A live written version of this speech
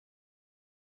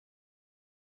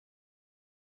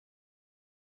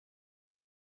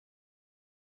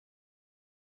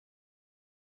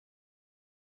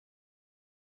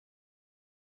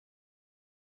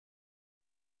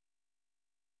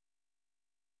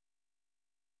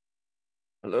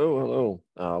Hello,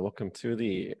 hello. Welcome to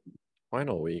the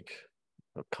final week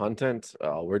of content.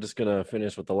 We're just going to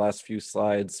finish with the last few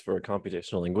slides for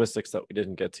computational linguistics that we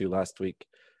didn't get to last week.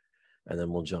 And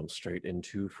then we'll jump straight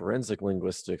into forensic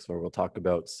linguistics, where we'll talk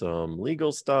about some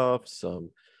legal stuff,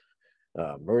 some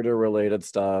murder-related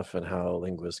stuff, and how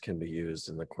linguists can be used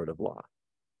in the court of law.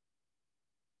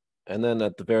 And then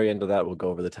at the very end of that, we'll go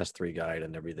over the test 3 guide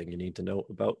and everything you need to know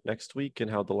about next week and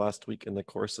how the last week in the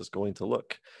course is going to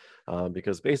look.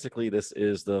 Because basically this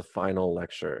is the final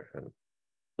lecture, and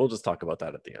we'll just talk about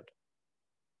that at the end.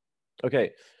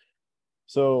 Okay,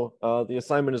 so the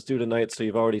assignment is due tonight, so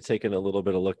you've already taken a little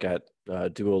bit of look at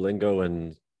Duolingo,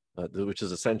 and which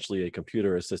is essentially a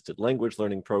computer-assisted language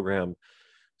learning program.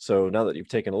 So now that you've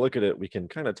taken a look at it, we can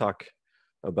kind of talk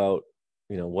about,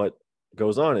 what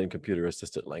goes on in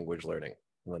computer-assisted language learning.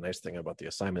 And the nice thing about the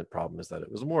assignment problem is that it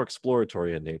was more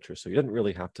exploratory in nature, so you didn't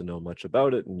really have to know much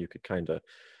about it, and you could kind of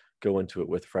go into it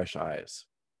with fresh eyes.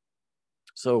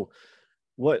 So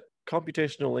what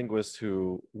computational linguists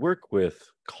who work with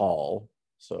CAL,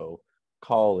 so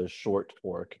CAL is short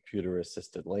for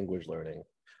computer-assisted language learning,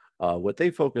 what they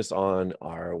focus on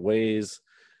are ways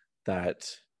that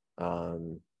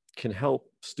can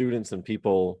help students and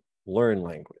people learn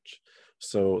language.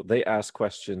 So they ask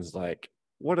questions like,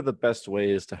 what are the best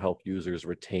ways to help users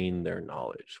retain their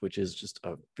knowledge, which is just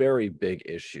a very big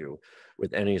issue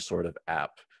with any sort of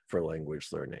app for language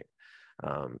learning.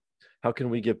 How can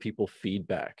we give people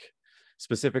feedback,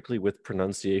 specifically with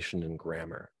pronunciation and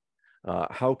grammar?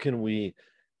 How can we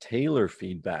tailor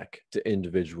feedback to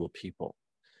individual people?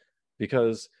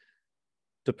 Because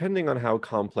depending on how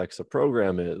complex a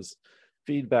program is,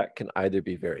 feedback can either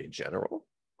be very general,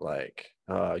 like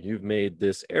you've made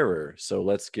this error, so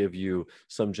let's give you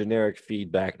some generic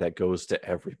feedback that goes to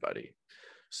everybody.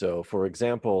 So for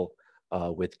example,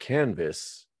 with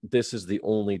Canvas, this is the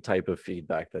only type of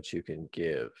feedback that you can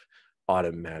give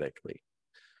automatically.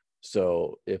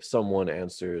 So if someone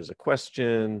answers a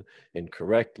question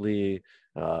incorrectly,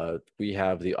 we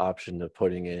have the option of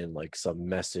putting in like some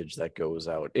message that goes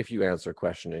out. If you answer a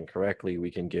question incorrectly, we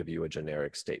can give you a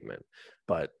generic statement,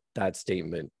 but that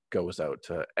statement goes out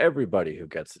to everybody who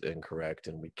gets it incorrect,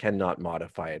 and we cannot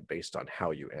modify it based on how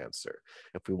you answer.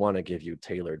 If we want to give you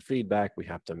tailored feedback, we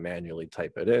have to manually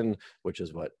type it in, which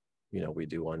is what we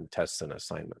do on tests and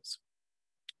assignments.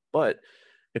 But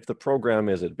if the program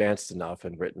is advanced enough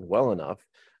and written well enough,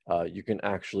 you can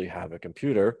actually have a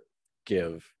computer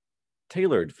give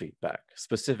tailored feedback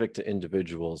specific to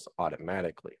individuals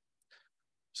automatically.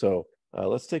 So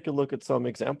let's take a look at some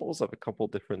examples of a couple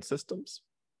different systems.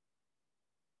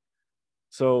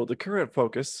 So the current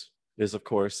focus is, of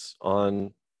course,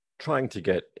 on trying to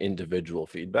get individual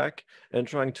feedback and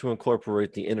trying to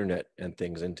incorporate the internet and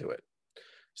things into it.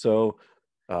 So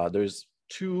there's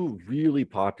two really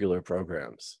popular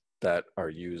programs that are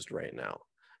used right now.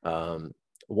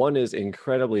 One is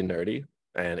incredibly nerdy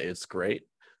and it's great.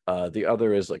 The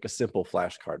other is like a simple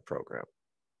flashcard program.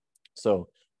 So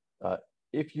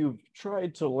if you've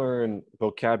tried to learn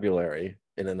vocabulary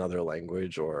in another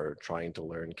language or trying to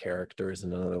learn characters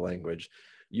in another language,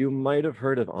 you might have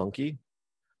heard of Anki.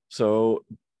 So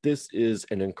this is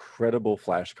an incredible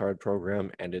flashcard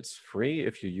program, and it's free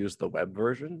if you use the web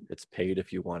version. It's paid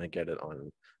if you want to get it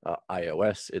on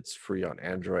iOS. It's free on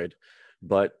Android,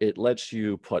 but it lets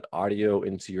you put audio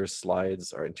into your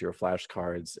slides or into your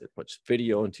flashcards. It puts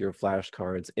video into your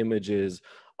flashcards, images,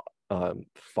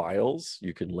 files.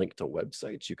 You can link to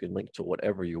websites. You can link to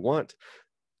whatever you want.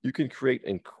 You can create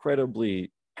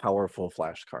incredibly powerful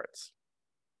flashcards.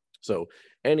 So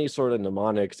any sort of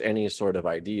mnemonics, any sort of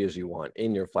ideas you want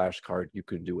in your flashcard, you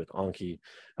can do with Anki.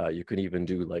 You can even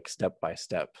do like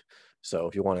step-by-step. So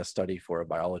if you want to study for a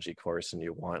biology course and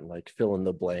you want like fill in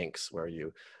the blanks where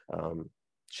you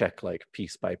check like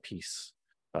piece by piece,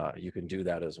 you can do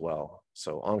that as well.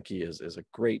 So Anki is a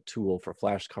great tool for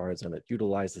flashcards, and it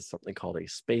utilizes something called a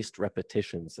spaced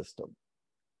repetition system.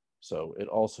 So it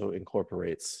also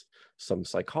incorporates some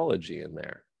psychology in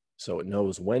there. So it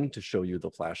knows when to show you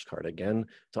the flashcard again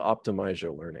to optimize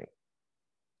your learning.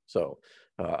 So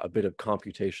a bit of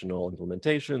computational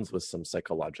implementations with some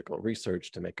psychological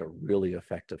research to make a really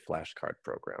effective flashcard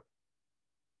program.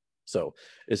 So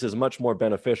this is much more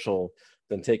beneficial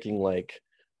than taking like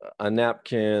a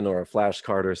napkin or a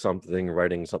flashcard or something,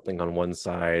 writing something on one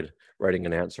side, writing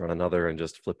an answer on another, and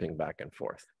just flipping back and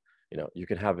forth. You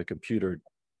can have a computer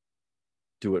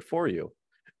do it for you,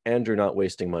 and you're not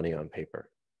wasting money on paper,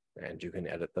 and you can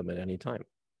edit them at any time.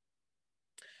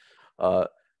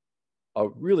 A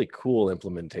really cool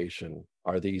implementation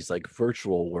are these like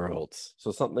virtual worlds.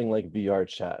 So something like VR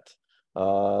chat.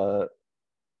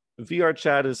 VR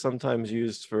chat is sometimes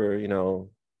used for,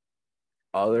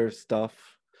 other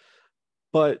stuff,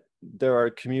 but there are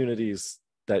communities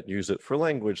that use it for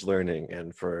language learning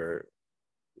and for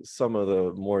some of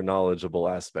the more knowledgeable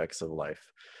aspects of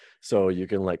life. So you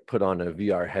can like put on a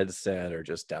VR headset or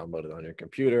just download it on your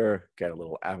computer, get a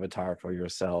little avatar for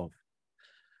yourself.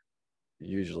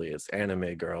 Usually it's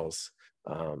anime girls,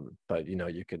 but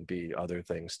you can be other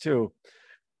things too.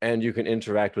 And you can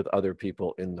interact with other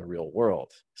people in the real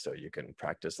world. So you can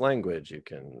practice language, you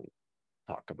can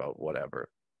talk about whatever.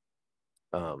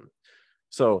 Um,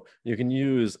 so you can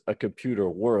use a computer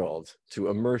world to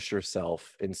immerse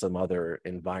yourself in some other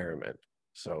environment.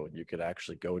 So you could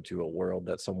actually go to a world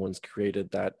that someone's created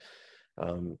that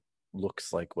um,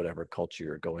 looks like whatever culture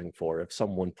you're going for. If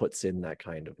someone puts in that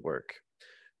kind of work,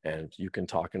 and you can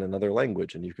talk in another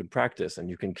language and you can practice and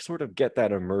you can sort of get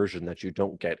that immersion that you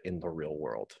don't get in the real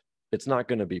world. It's not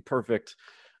going to be perfect,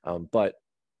 but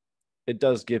it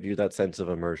does give you that sense of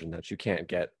immersion that you can't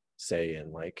get, say,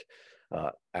 in like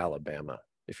Alabama,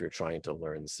 if you're trying to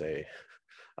learn, say,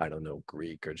 I don't know,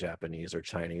 Greek or Japanese or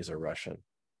Chinese or Russian.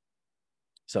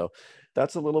 So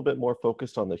that's a little bit more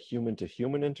focused on the human to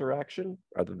human interaction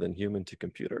rather than human to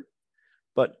computer,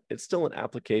 but it's still an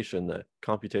application that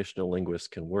computational linguists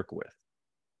can work with.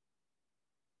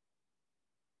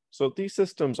 So these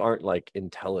systems aren't like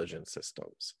intelligent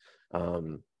systems.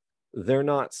 They're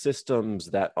not systems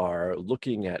that are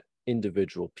looking at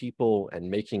individual people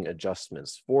and making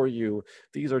adjustments for you.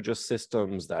 These are just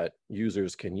systems that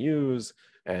users can use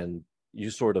and you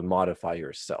sort of modify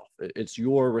yourself. It's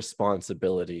your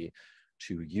responsibility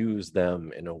to use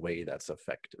them in a way that's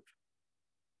effective.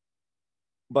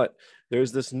 But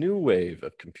there's this new wave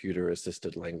of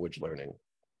computer-assisted language learning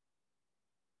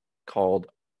called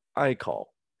ICAL,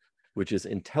 which is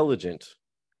intelligent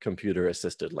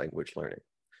computer-assisted language learning.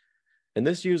 And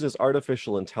this uses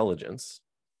artificial intelligence,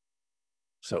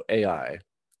 so AI,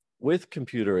 with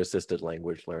computer-assisted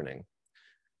language learning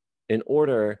in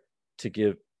order to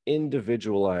give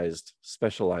individualized,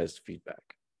 specialized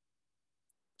feedback.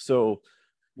 So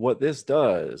what this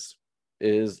does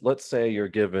is, let's say you're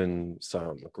given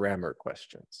some grammar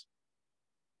questions,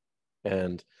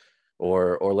 and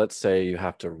or let's say you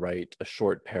have to write a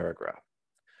short paragraph.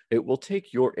 It will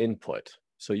take your input,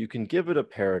 so you can give it a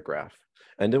paragraph,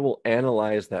 and it will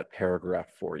analyze that paragraph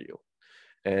for you.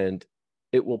 And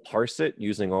it will parse it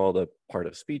using all the part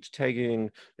of speech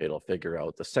tagging. It'll figure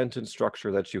out the sentence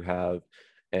structure that you have,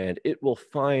 and it will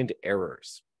find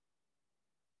errors.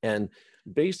 And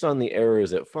based on the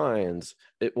errors it finds,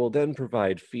 it will then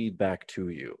provide feedback to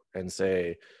you and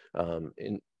say,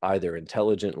 either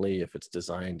intelligently, if it's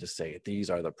designed to say, these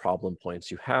are the problem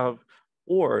points you have,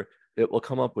 or it will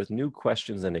come up with new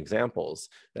questions and examples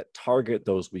that target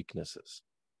those weaknesses.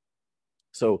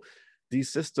 So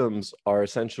these systems are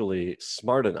essentially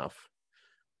smart enough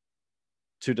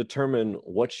to determine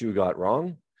what you got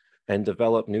wrong and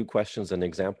develop new questions and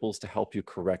examples to help you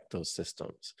correct those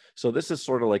systems. So this is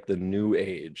sort of like the new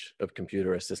age of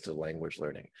computer-assisted language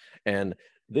learning. And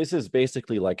this is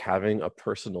basically like having a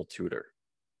personal tutor,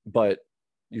 but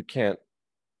you can't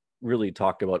really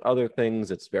talk about other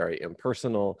things. It's very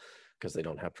impersonal because they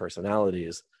don't have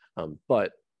personalities,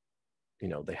 but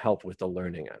they help with the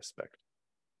learning aspect.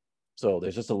 So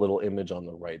there's just a little image on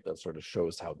the right that sort of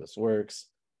shows how this works.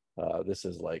 This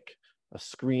is like a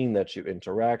screen that you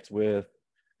interact with.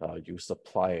 You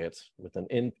supply it with an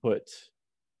input.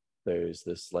 There's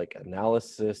this like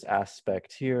analysis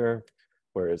aspect here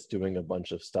where it's doing a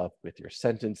bunch of stuff with your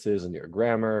sentences and your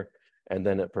grammar, and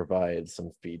then it provides some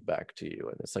feedback to you,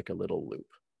 and it's like a little loop.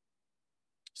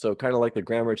 So kind of like the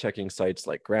grammar checking sites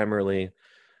like Grammarly.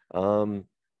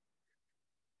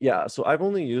 Yeah, so I've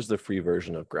only used the free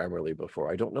version of Grammarly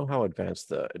before. I don't know how advanced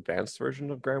the advanced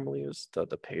version of Grammarly is,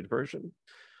 the paid version.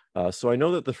 So I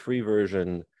know that the free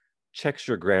version checks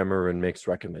your grammar and makes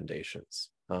recommendations.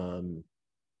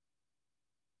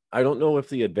 I don't know if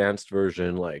the advanced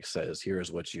version like says,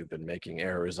 here's what you've been making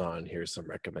errors on, here's some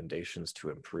recommendations to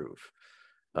improve.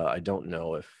 I don't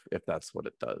know if that's what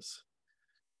it does.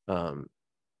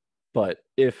 But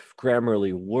if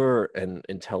Grammarly were an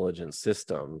intelligent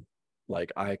system,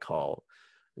 like ICAL,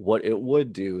 what it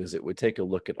would do is it would take a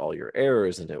look at all your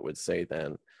errors and it would say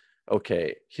then,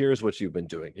 okay, here's what you've been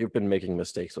doing. You've been making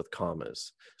mistakes with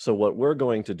commas. So what we're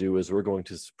going to do is we're going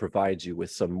to provide you with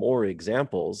some more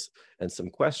examples and some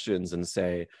questions and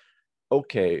say,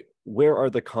 okay, where are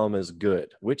the commas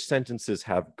good? Which sentences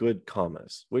have good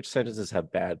commas? Which sentences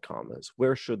have bad commas?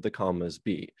 Where should the commas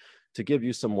be? To give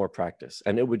you some more practice.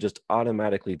 And it would just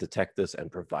automatically detect this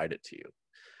and provide it to you.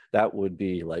 That would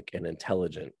be like an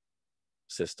intelligent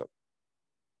system.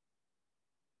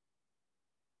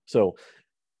 So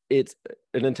it's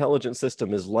an intelligent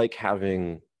system is like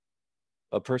having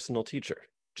a personal teacher,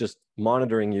 just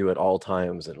monitoring you at all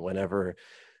times. And whenever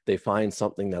they find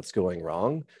something that's going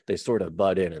wrong, they sort of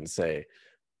butt in and say,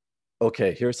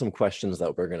 okay, here's some questions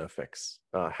that we're going to fix.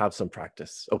 Have some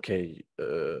practice. Okay,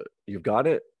 you've got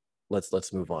it.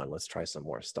 Let's move on. Let's try some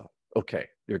more stuff. Okay,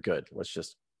 you're good. Let's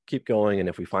just keep going. And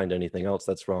if we find anything else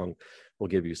that's wrong, we'll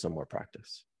give you some more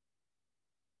practice.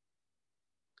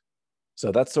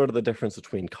 So that's sort of the difference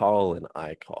between call and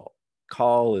I call.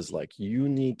 Call is like, you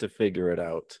need to figure it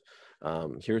out.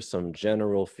 Here's some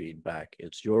general feedback.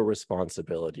 It's your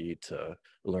responsibility to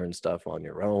learn stuff on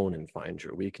your own and find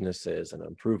your weaknesses and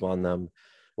improve on them.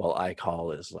 While I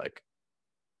call is like,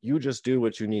 you just do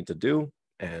what you need to do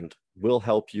and we'll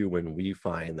help you when we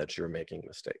find that you're making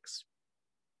mistakes.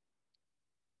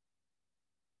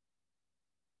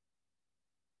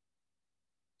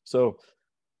 So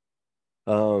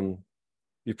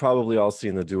you've probably all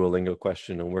seen the Duolingo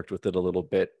question and worked with it a little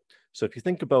bit. So if you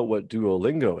think about what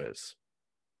Duolingo is,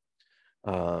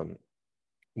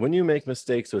 when you make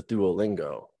mistakes with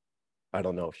Duolingo, I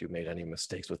don't know if you made any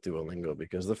mistakes with Duolingo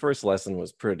because the first lesson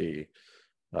was pretty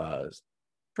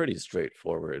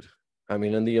straightforward. I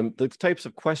mean, and the types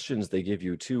of questions they give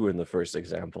you too in the first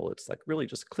example, it's like really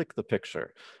just click the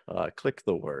picture, click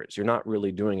the words. You're not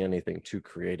really doing anything too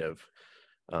creative.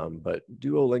 But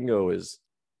Duolingo is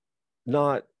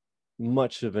not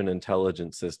much of an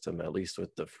intelligent system, at least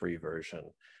with the free version.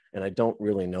 And I don't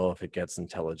really know if it gets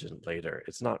intelligent later.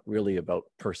 It's not really about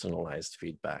personalized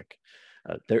feedback.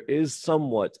 There is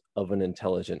somewhat of an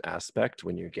intelligent aspect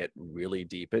when you get really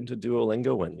deep into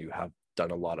Duolingo, when you have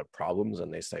done a lot of problems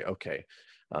and they say, okay,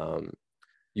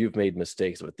 you've made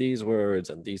mistakes with these words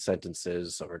and these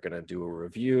sentences, so we're going to do a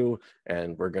review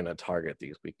and we're going to target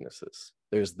these weaknesses.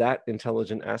 There's that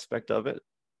intelligent aspect of it.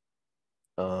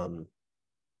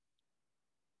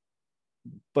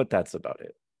 But that's about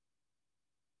it.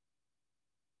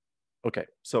 Okay,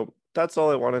 so that's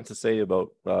all I wanted to say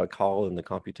about call in the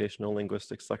computational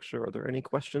linguistics lecture. Are there any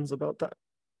questions about that?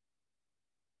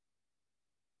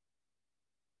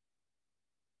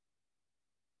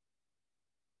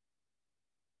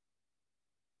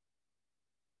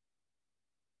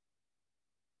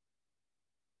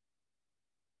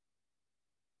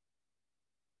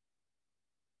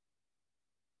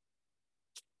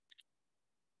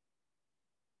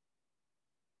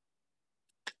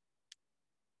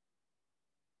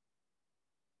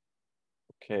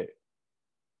 Okay.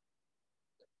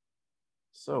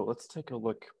 So let's take a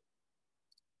look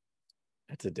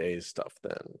at today's stuff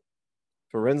then.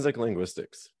 Forensic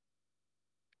linguistics.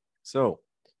 So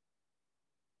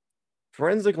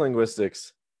forensic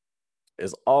linguistics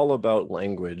is all about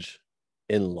language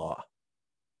in law.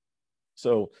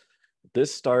 So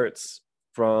this starts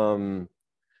from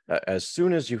as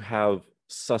soon as you have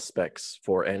suspects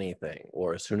for anything,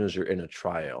 or as soon as you're in a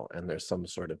trial and there's some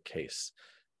sort of case,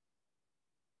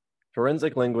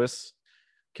 forensic linguists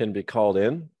can be called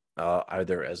in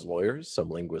either as lawyers. Some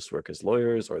linguists work as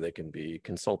lawyers, or they can be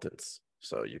consultants.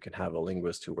 So you can have a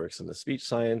linguist who works in the speech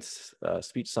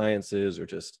sciences, or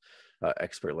just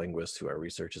expert linguists who are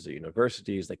researchers at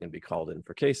universities. They can be called in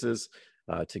for cases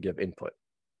to give input.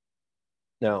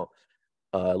 Now,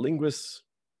 linguists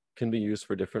can be used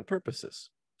for different purposes.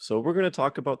 So we're going to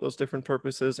talk about those different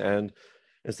purposes. And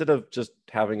instead of just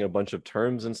having a bunch of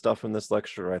terms and stuff in this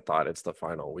lecture, I thought it's the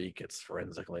final week, it's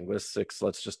forensic linguistics.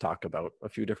 Let's just talk about a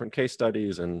few different case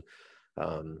studies, and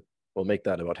we'll make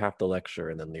that about half the lecture.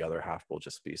 And then the other half will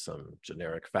just be some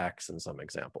generic facts and some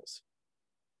examples.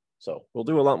 So we'll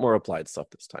do a lot more applied stuff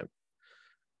this time.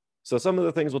 So some of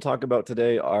the things we'll talk about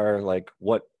today are like,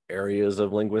 what areas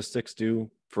of linguistics do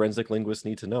forensic linguists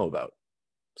need to know about?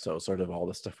 So sort of all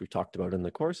the stuff we talked about in the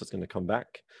course is going to come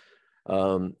back.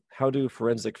 How do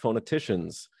forensic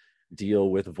phoneticians deal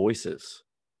with voices?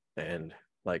 And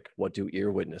like, what do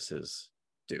ear witnesses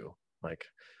do? Like,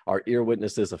 are ear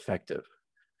witnesses effective?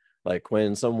 Like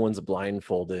when someone's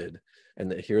blindfolded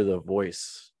and they hear the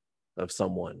voice of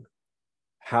someone,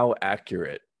 how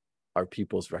accurate are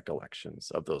people's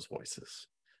recollections of those voices?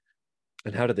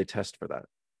 And how do they test for that?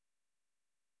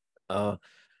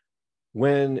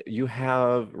 When you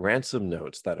have ransom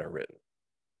notes that are written,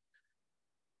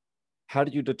 how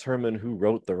do you determine who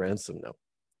wrote the ransom note?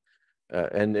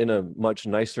 And in a much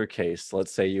nicer case,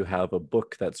 let's say you have a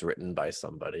book that's written by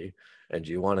somebody and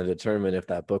you want to determine if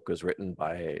that book was written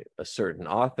by a certain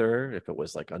author, if it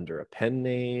was like under a pen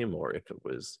name, or if it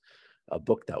was a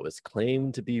book that was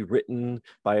claimed to be written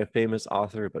by a famous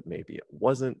author, but maybe it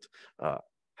wasn't.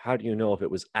 How do you know if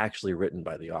it was actually written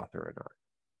by the author or not?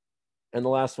 And the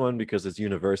last one, because it's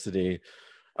university,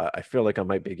 I feel like I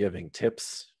might be giving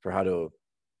tips for how to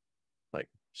like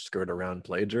skirt around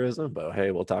plagiarism, but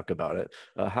hey, we'll talk about it.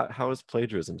 How is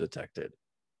plagiarism detected?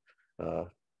 Uh,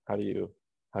 how do you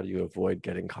avoid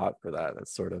getting caught for that?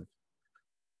 That's sort of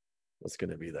what's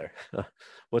going to be there.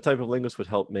 What type of linguist would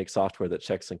help make software that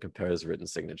checks and compares written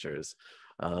signatures?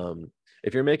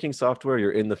 If you're making software,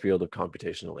 you're in the field of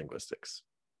computational linguistics.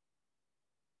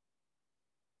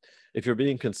 If you're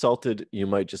being consulted, you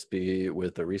might just be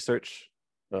with the research.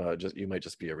 You might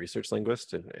just be a research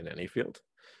linguist in any field.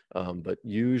 But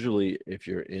usually, if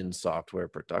you're in software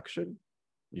production,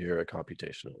 you're a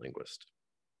computational linguist.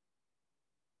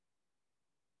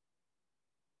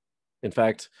 In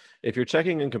fact, if you're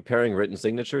checking and comparing written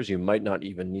signatures, you might not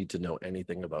even need to know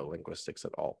anything about linguistics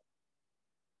at all.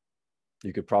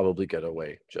 You could probably get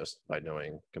away just by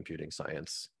knowing computing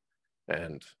science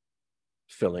and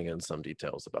filling in some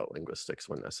details about linguistics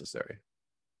when necessary,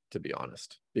 to be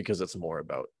honest, because it's more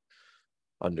about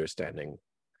understanding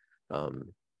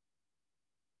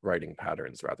writing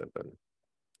patterns rather than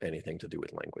anything to do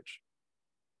with language.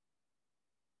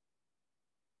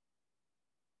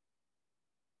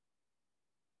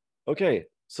 Okay,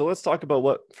 so let's talk about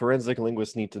what forensic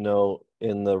linguists need to know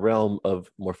in the realm of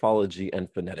morphology and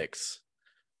phonetics.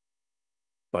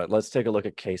 But let's take a look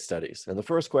at case studies. And the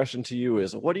first question to you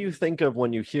is, what do you think of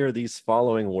when you hear these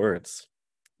following words?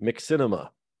 McCinema,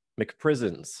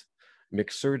 McPrisons,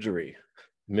 McSurgery,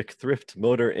 McThrift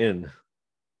Motor Inn.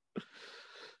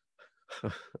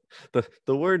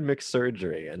 the word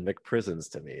McSurgery and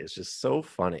McPrisons to me is just so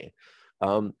funny.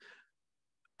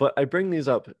 But I bring these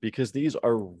up because these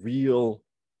are real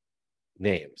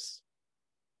names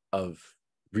of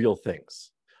real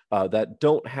things that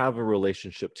don't have a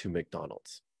relationship to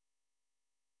McDonald's.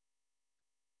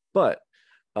 But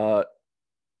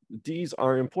these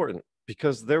are important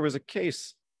because there was a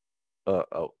case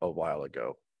a while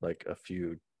ago, like a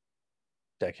few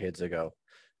decades ago,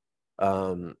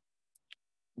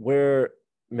 where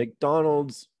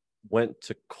McDonald's went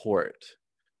to court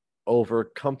over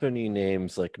company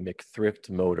names like McThrift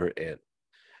Motor Inn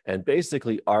and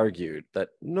basically argued that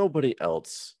nobody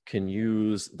else can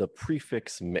use the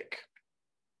prefix Mc.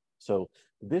 So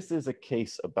this is a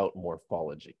case about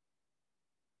morphology,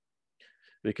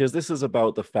 because this is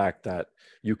about the fact that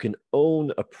you can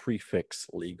own a prefix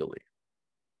legally.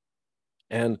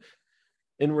 And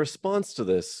in response to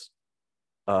this,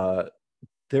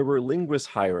 there were linguists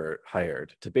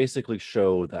hired to basically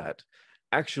show that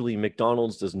actually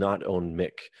McDonald's does not own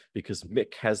Mick because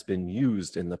Mick has been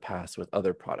used in the past with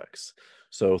other products.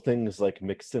 So things like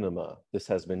McCinema, this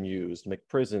has been used,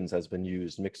 McPrisons has been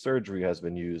used, McSurgery has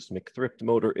been used, McThrift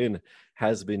Motor Inn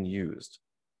has been used.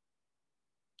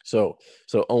 So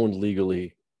owned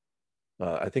legally.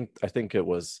 I think it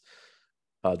was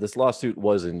this lawsuit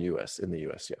was in the US,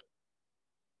 yeah.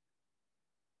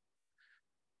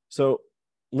 So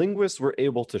linguists were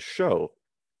able to show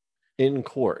in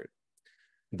court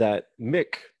that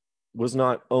Mick was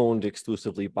not owned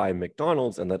exclusively by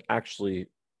McDonald's and that actually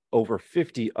over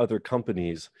 50 other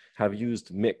companies have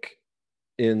used Mick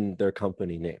in their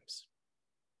company names.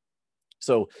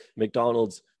 So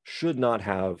McDonald's should not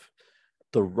have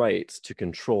the rights to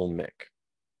control Mick.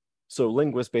 So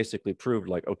linguists basically proved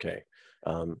like, okay,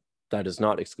 that is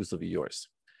not exclusively yours.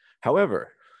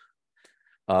 However,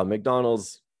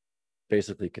 McDonald's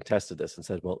basically contested this and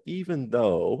said, well, even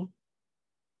though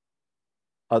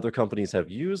other companies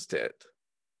have used it,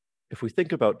 if we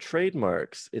think about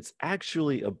trademarks, it's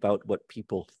actually about what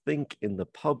people think in the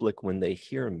public when they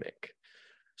hear Mick.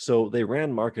 So they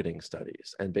ran marketing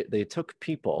studies and they took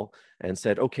people and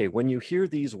said, okay, when you hear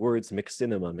these words,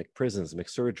 McCinema, McPrisons,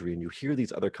 McSurgery, and you hear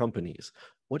these other companies,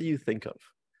 what do you think of?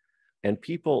 And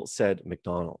people said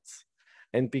McDonald's.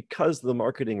 And because the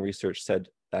marketing research said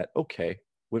that, okay,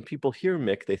 when people hear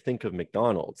Mick, they think of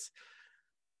McDonald's,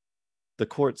 the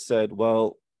court said,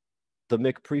 well, the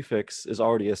Mick prefix is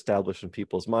already established in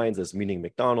people's minds as meaning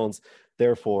McDonald's.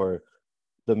 Therefore,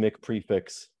 the Mick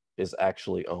prefix is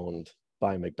actually owned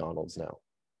by McDonald's now.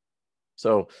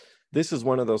 So this is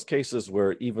one of those cases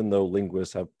where even though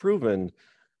linguists have proven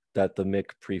that the Mick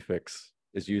prefix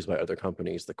is used by other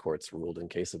companies, the courts ruled in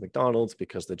case of McDonald's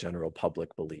because the general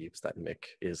public believes that Mick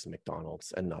is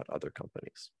McDonald's and not other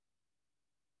companies.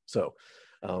 So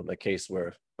a case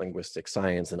where linguistic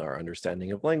science and our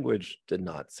understanding of language did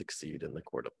not succeed in the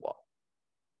court of law.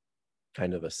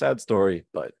 Kind of a sad story,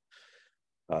 but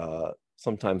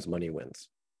sometimes money wins.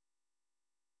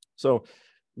 So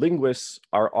linguists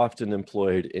are often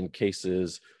employed in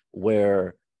cases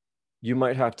where you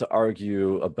might have to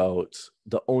argue about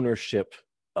the ownership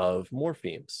of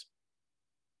morphemes.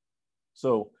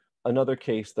 So Another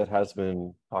case that has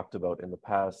been talked about in the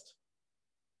past,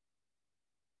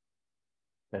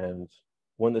 and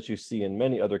one that you see in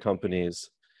many other companies,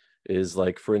 is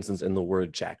like, for instance, in the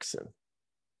word Jackson.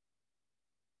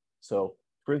 So,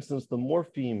 for instance, the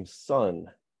morpheme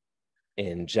son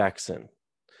in Jackson.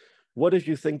 What if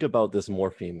you think about this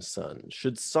morpheme son?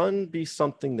 Should son be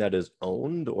something that is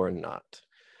owned or not?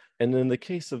 And in the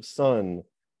case of son,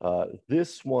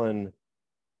 this one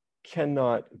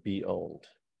cannot be owned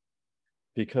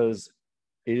because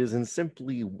it is in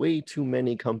simply way too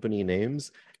many company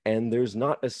names, and there's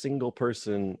not a single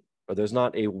person, or there's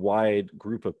not a wide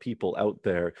group of people out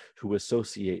there who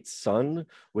associate son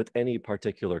with any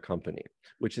particular company,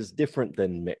 which is different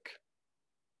than Mick.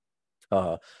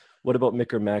 What about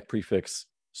Mick or Mac prefix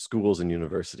schools and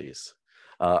universities?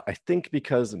 I think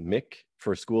because Mick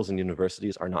for schools and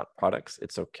universities are not products,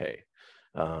 it's okay.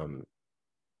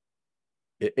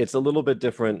 It's a little bit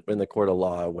different in the court of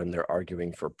law when they're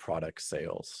arguing for product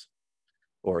sales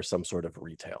or some sort of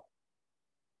retail.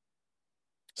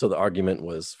 So the argument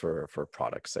was for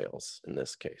product sales in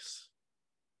this case.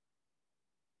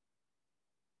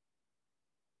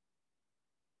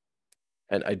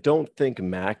 And I don't think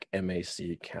Mac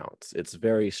MAC counts. It's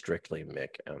very strictly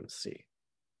Mick MC.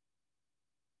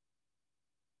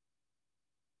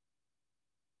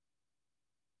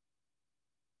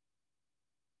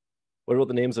 What about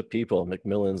the names of people?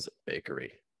 Macmillan's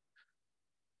Bakery.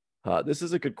 This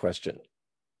is a good question.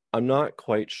 I'm not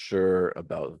quite sure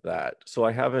about that. So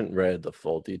I haven't read the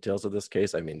full details of this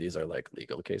case. I mean, these are like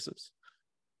legal cases.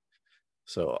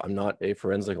 So I'm not a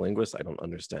forensic linguist. I don't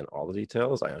understand all the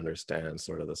details. I understand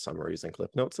sort of the summaries and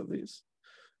clip notes of these.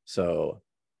 So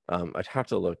I'd have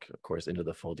to look, of course, into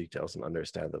the full details and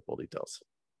understand the full details.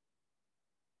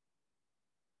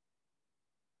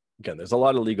 Again, there's a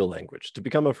lot of legal language. To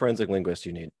become a forensic linguist,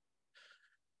 you need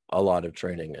a lot of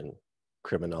training in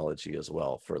criminology as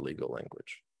well for legal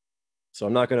language. So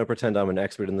I'm not going to pretend I'm an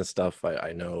expert in this stuff.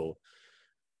 I know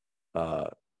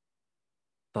the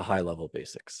high level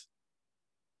basics.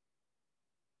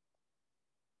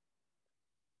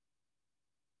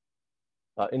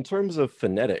 In terms of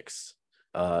phonetics,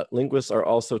 linguists are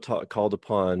also called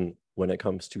upon when it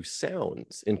comes to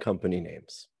sounds in company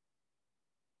names.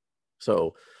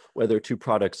 So whether two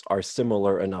products are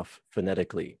similar enough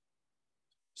phonetically.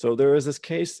 So there is this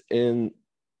case in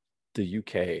the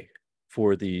UK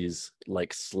for these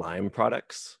like slime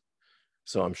products.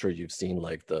 So I'm sure you've seen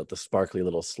like the sparkly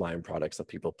little slime products that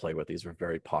people play with. These were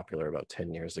very popular about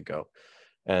 10 years ago.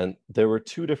 And there were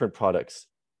two different products.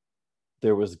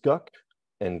 There was Guck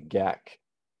and Gack.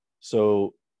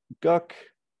 So Guck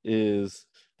is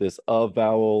this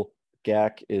vowel,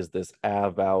 Gack is this a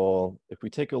vowel. If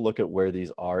we take a look at where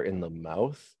these are in the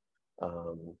mouth,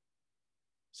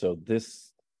 so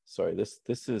this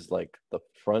is like the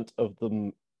front of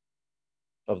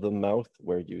the mouth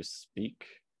where you speak.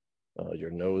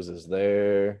 Your nose is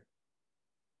there.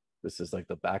 This is like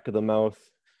the back of the mouth.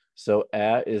 So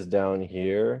a is down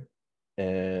here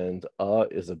and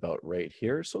is about right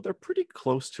here. So they're pretty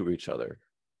close to each other.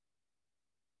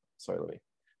 Sorry, let me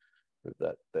move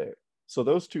that there. So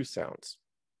those two sounds.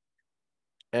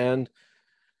 And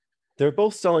they're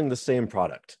both selling the same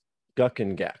product, Guck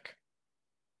and Gack.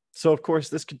 So of course,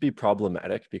 this could be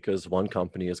problematic because one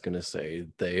company is going to say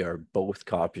they are both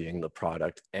copying the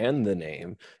product and the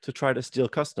name to try to steal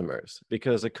customers.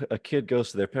 Because a kid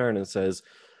goes to their parent and says,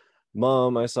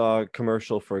 Mom, I saw a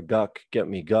commercial for Guck, get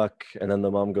me Guck. And then the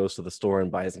mom goes to the store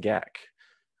and buys Gack.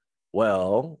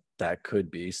 Well, that could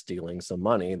be stealing some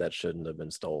money that shouldn't have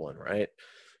been stolen, right?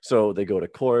 So they go to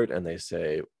court and they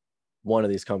say, one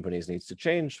of these companies needs to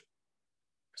change.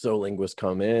 So linguists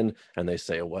come in and they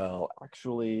say, well,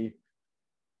 actually,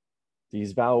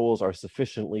 these vowels are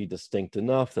sufficiently distinct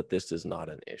enough that this is not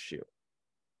an issue.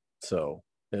 So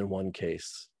in one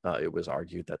case, it was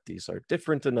argued that these are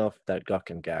different enough that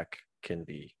Guck and Gack can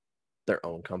be their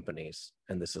own companies,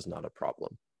 and this is not a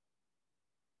problem.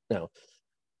 Now,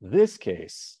 this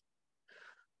case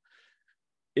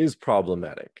is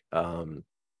problematic.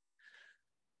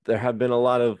 There have been a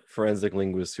lot of forensic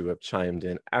linguists who have chimed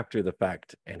in after the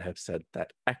fact and have said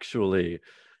that actually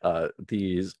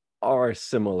these are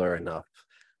similar enough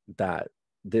that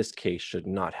this case should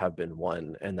not have been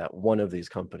won, and that one of these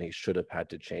companies should have had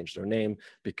to change their name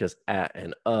because a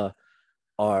and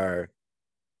are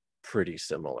pretty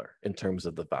similar in terms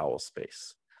of the vowel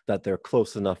space, that they're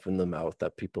close enough in the mouth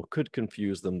that people could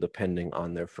confuse them depending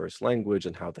on their first language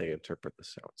and how they interpret the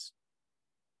sounds.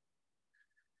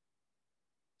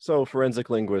 So forensic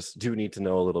linguists do need to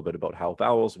know a little bit about how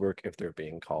vowels work if they're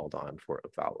being called on for a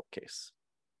vowel case.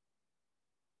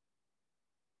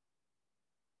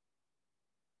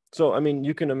 So, I mean,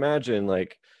 you can imagine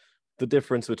like the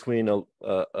difference between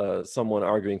someone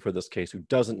arguing for this case who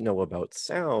doesn't know about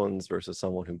sounds versus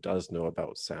someone who does know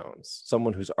about sounds.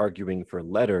 Someone who's arguing for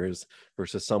letters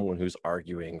versus someone who's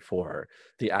arguing for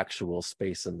the actual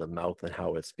space in the mouth and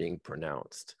how it's being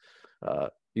pronounced.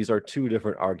 These are two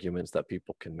different arguments that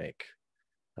people can make.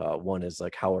 One is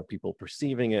like, how are people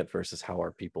perceiving it versus how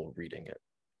are people reading it?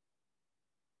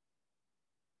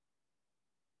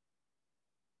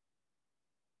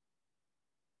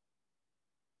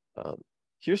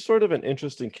 Here's sort of an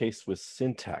interesting case with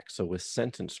syntax, so with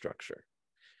sentence structure.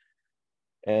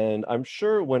 And I'm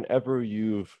sure whenever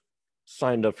you've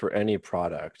signed up for any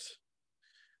product,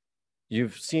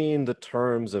 you've seen the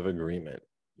terms of agreement,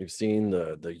 you've seen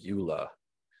the EULA,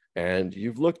 and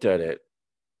you've looked at it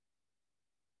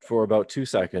for about 2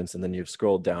 seconds, and then you've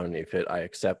scrolled down and you've hit I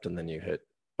accept, and then you hit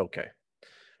okay,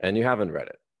 and you haven't read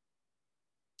it.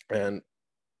 And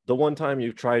the one time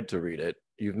you've tried to read it,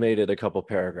 you've made it a couple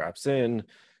paragraphs in,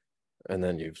 and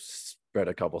then you've read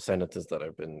a couple sentences that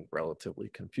have been relatively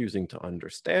confusing to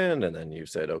understand, and then you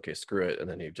said, okay, screw it, and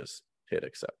then you just hit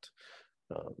accept.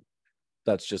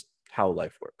 That's just how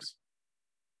life works.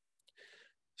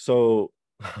 So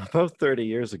about 30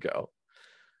 years ago,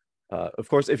 of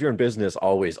course, if you're in business,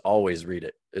 always read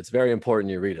it. It's very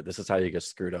important you read it. This is how you get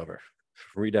screwed over.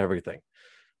 Read everything.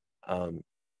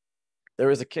 There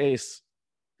was a case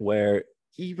where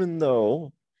even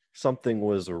though something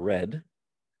was read,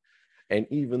 and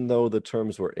even though the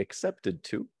terms were accepted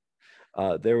to,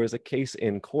 there was a case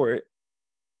in court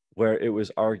where it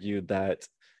was argued that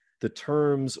the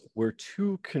terms were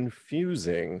too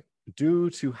confusing due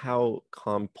to how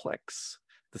complex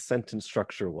the sentence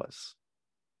structure was.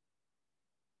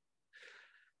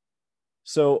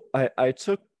 So I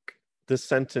took the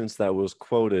sentence that was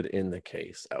quoted in the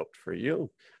case out for you,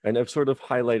 and I've sort of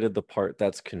highlighted the part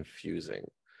that's confusing.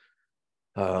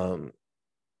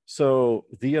 So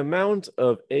the amount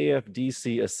of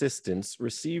AFDC assistance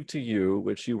received to you,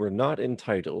 which you were not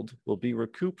entitled, will be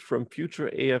recouped from future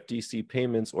AFDC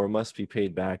payments or must be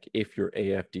paid back if your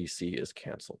AFDC is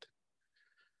canceled.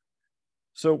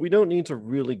 So we don't need to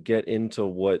really get into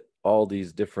what all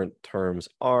these different terms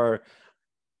are,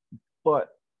 but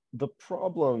the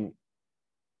problem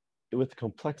with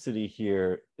complexity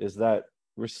here is that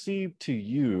received to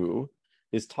you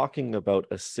is talking about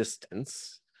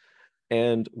assistance,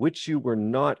 and which you were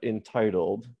not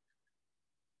entitled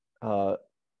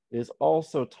is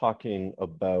also talking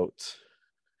about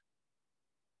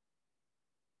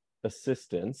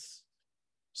assistance.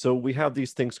 So we have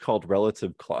these things called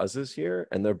relative clauses here,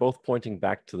 and they're both pointing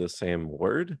back to the same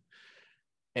word.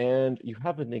 And you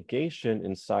have a negation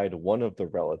inside one of the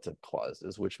relative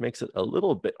clauses, which makes it a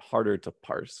little bit harder to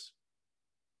parse.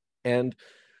 And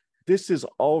this is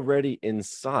already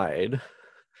inside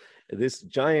this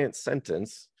giant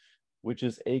sentence, which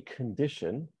is a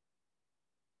condition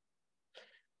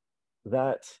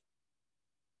that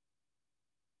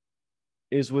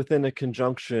is within a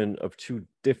conjunction of two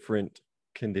different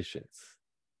conditions.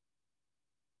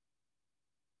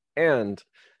 And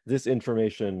this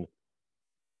information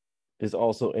is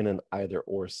also in an either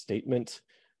or statement,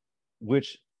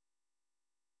 which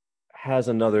has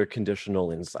another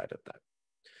conditional inside of that.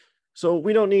 So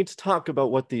we don't need to talk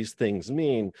about what these things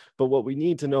mean, but what we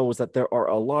need to know is that there are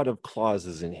a lot of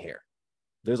clauses in here.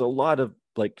 There's a lot of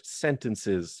like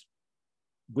sentences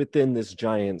within this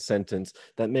giant sentence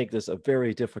that make this a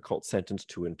very difficult sentence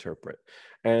to interpret.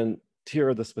 And here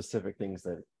are the specific things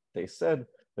that they said.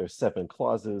 There's 7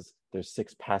 clauses. There's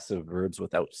 6 passive verbs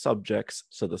without subjects.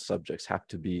 So the subjects have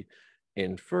to be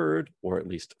inferred or at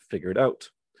least figured out.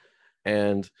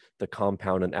 And the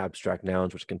compound and abstract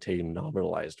nouns, which contain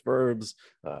nominalized verbs.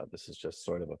 This is just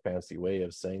sort of a fancy way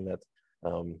of saying that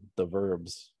the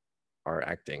verbs are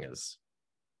acting as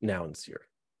nouns here.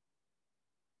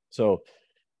 So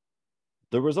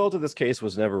the result of this case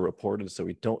was never reported, so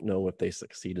we don't know if they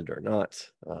succeeded or not.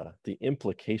 The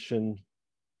implication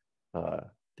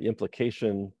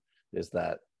is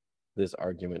that this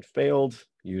argument failed.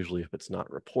 Usually if it's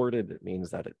not reported, it means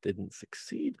that it didn't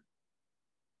succeed.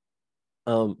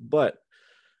 But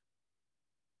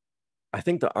I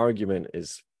think the argument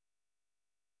is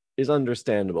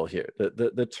understandable here.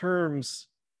 The terms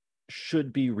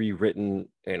should be rewritten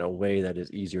in a way that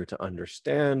is easier to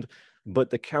understand, but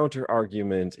the counter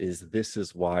argument is this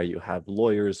is why you have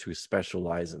lawyers who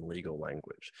specialize in legal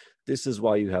language. This is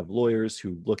why you have lawyers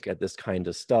who look at this kind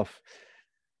of stuff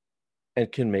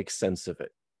and can make sense of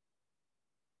it.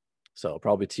 So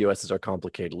probably TOSs are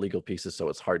complicated legal pieces, so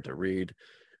it's hard to read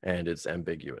and it's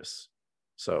ambiguous.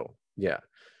 So yeah,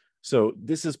 so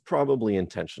this is probably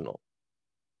intentional.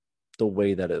 the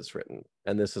way that it's written.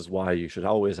 And this is why you should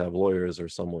always have lawyers or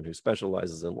someone who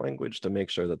specializes in language to make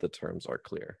sure that the terms are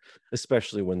clear,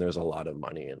 especially when there's a lot of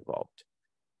money involved.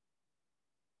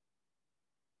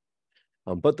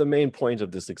 But the main point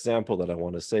of this example that I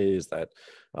want to say is that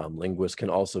linguists can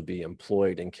also be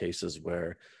employed in cases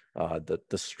where the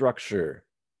structure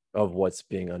of what's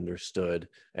being understood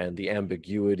and the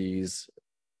ambiguities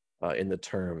in the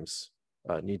terms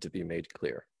need to be made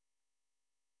clear.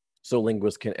 So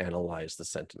linguists can analyze the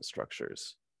sentence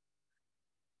structures.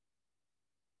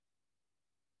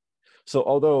 So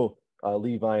although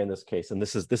Levi in this case, and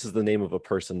this is the name of a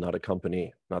person, not a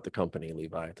company, not the company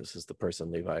Levi, this is the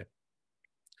person Levi.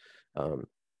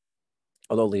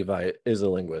 Although Levi is a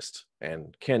linguist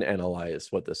and can analyze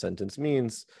what the sentence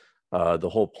means, the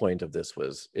whole point of this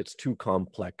was it's too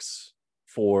complex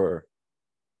for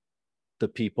the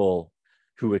people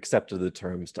who accepted the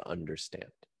terms to understand.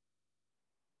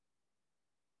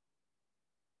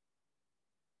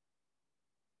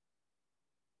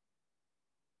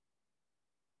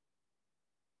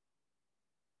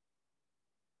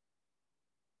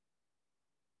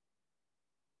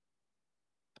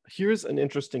 Here's an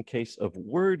interesting case of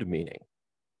word meaning.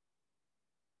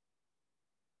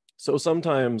 So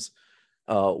sometimes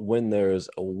when there's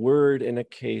a word in a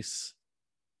case,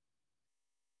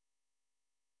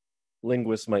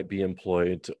 linguists might be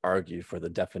employed to argue for the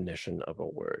definition of a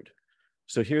word.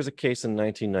 So here's a case in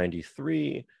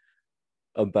 1993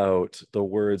 about the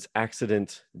words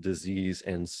accident, disease,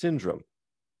 and syndrome.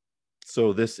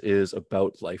 So this is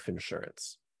about life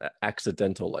insurance,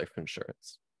 accidental life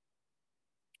insurance.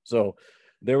 So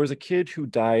there was a kid who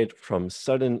died from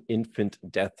sudden infant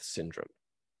death syndrome.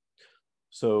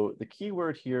 So the key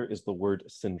word here is the word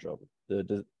syndrome.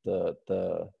 We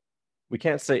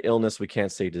can't say illness, we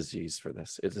can't say disease for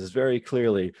this. It is very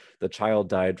clearly the child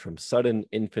died from sudden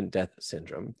infant death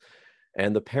syndrome,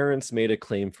 and the parents made a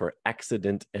claim for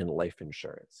accident and life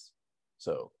insurance.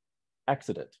 So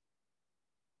accident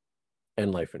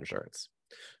and life insurance.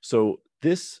 So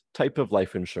this type of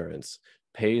life insurance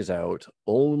pays out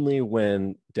only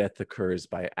when death occurs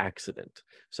by accident,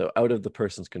 so out of the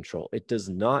person's control. It does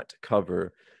not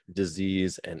cover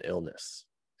disease and illness.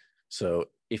 So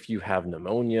if you have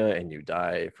pneumonia and you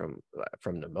die from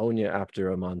pneumonia after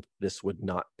a month, this would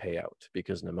not pay out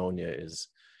because pneumonia is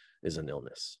an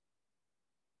illness.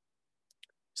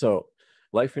 So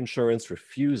life insurance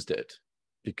refused it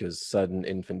because sudden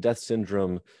infant death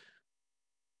syndrome,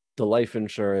 the life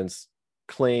insurance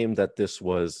claimed that this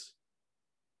was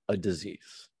a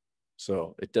disease.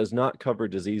 So it does not cover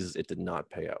diseases, it did not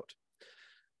pay out.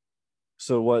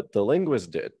 So what the linguists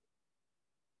did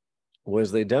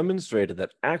was they demonstrated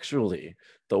that actually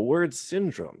the word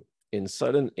syndrome in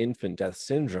sudden infant death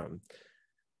syndrome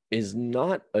is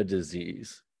not a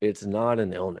disease, it's not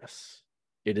an illness.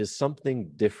 It is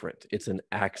something different, it's an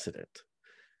accident.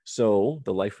 So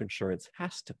the life insurance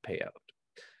has to pay out.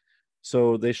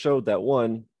 So they showed that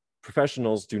one,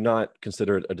 professionals do not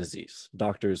consider it a disease.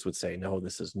 Doctors would say, no,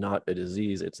 this is not a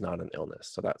disease, it's not an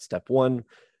illness. So that's step one.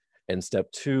 And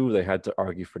step two, they had to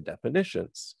argue for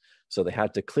definitions. So they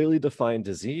had to clearly define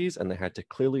disease and they had to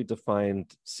clearly define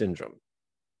syndrome.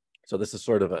 So this is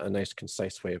sort of a nice,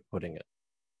 concise way of putting it.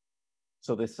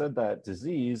 So they said that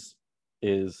disease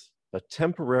is a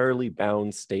temporarily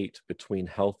bound state between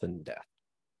health and death.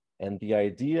 And the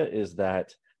idea is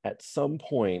that at some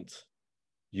point,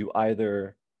 you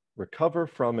either recover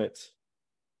from it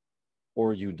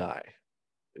or you die.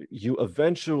 You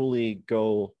eventually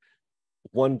go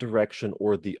one direction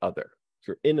or the other.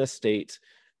 You're in a state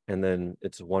and then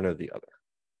it's one or the other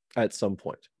at some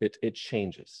point. It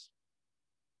changes.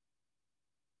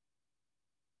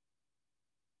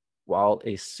 While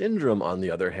a syndrome, on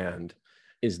the other hand,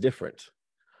 is different.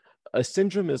 A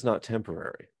syndrome is not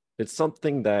temporary. It's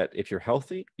something that if you're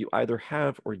healthy, you either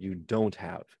have or you don't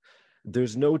have.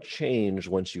 There's no change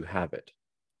once you have it.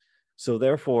 So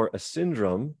therefore, a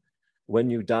syndrome, when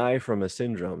you die from a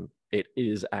syndrome, it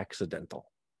is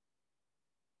accidental.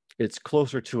 It's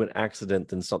closer to an accident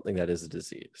than something that is a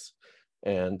disease.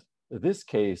 And this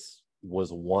case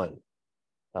was won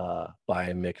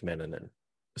by McMenamin.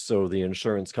 So the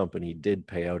insurance company did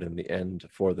pay out in the end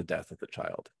for the death of the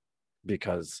child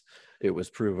because it was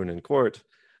proven in court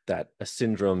that a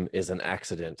syndrome is an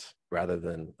accident rather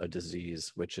than a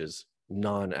disease, which is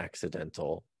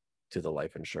non-accidental to the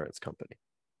life insurance company.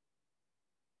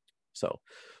 So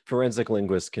forensic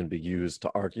linguists can be used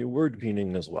to argue word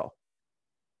meaning as well.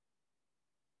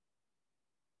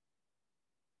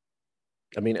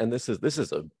 I mean, and this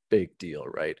is a big deal,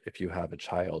 right? If you have a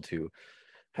child who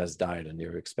has died and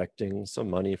you're expecting some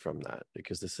money from that,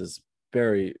 because this is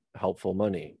very helpful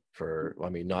money for, I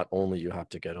mean, not only you have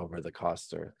to get over the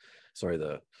cost, or sorry,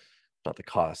 not the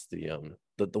cost,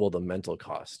 the mental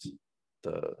cost,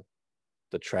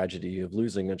 the tragedy of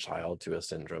losing a child to a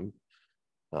syndrome,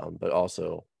 but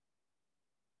also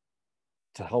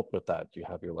to help with that, you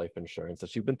have your life insurance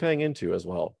that you've been paying into as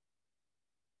well.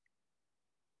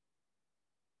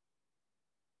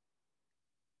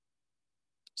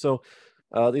 So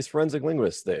these forensic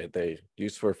linguists, they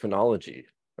use for phonology,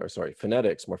 or sorry,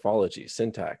 phonetics, morphology,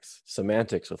 syntax,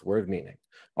 semantics with word meaning,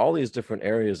 all these different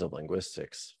areas of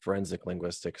linguistics, forensic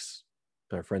linguistics,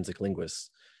 or forensic linguists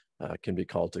can be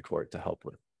called to court to help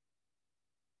with.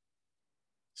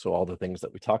 So all the things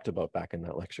that we talked about back in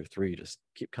that lecture 3 just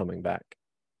keep coming back.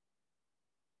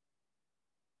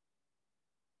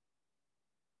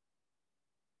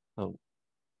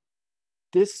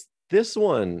 This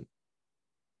one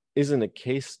isn't a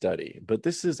case study, but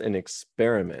this is an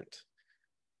experiment,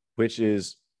 which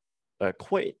is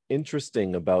quite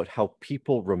interesting about how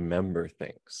people remember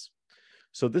things.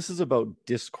 So this is about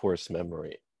discourse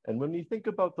memory. And when you think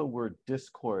about the word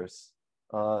discourse,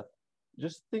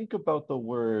 just think about the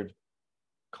word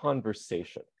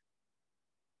conversation.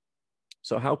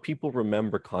 So how people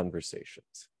remember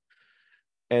conversations.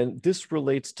 And this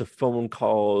relates to phone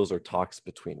calls or talks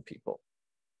between people.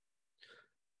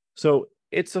 So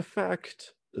it's a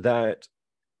fact that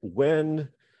when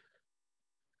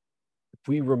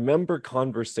we remember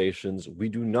conversations, we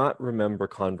do not remember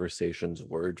conversations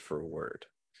word for word.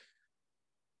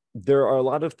 There are a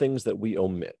lot of things that we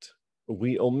omit.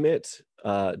 We omit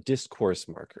discourse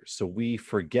markers. So we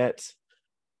forget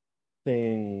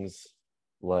things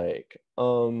like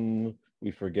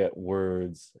we forget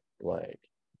words like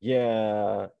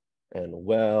yeah and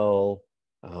well,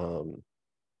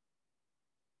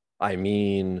 I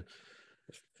mean,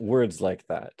 words like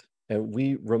that. And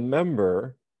we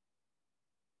remember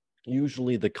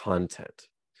usually the content,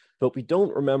 but we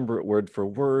don't remember it word for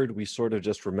word. We sort of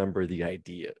just remember the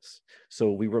ideas.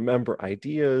 So we remember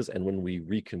ideas, and when we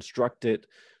reconstruct it,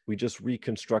 we just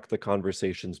reconstruct the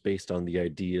conversations based on the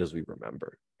ideas we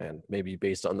remember. And maybe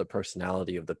based on the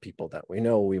personality of the people that we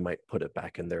know, we might put it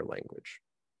back in their language.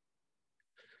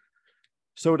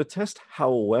 So to test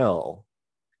how well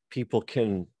people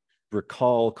can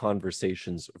recall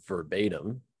conversations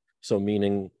verbatim, so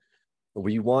meaning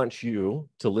we want you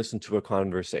to listen to a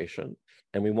conversation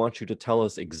and we want you to tell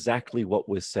us exactly what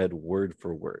was said word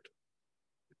for word.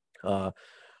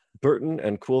 Burton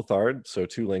and Coulthard, so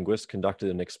 2 linguists, conducted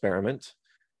an experiment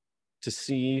to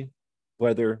see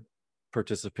whether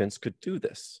participants could do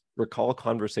this, recall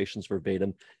conversations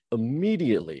verbatim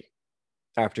immediately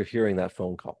after hearing that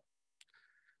phone call.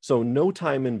 So no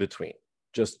time in between,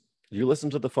 just you listen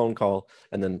to the phone call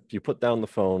and then you put down the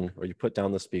phone or you put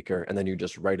down the speaker and then you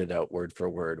just write it out word for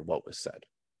word what was said.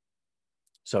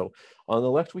 So on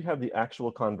the left, we have the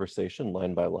actual conversation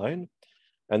line by line,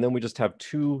 and then we just have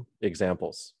 2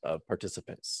 examples of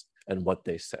participants and what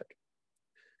they said.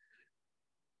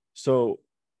 So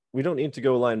we don't need to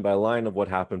go line by line of what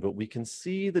happened, but we can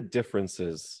see the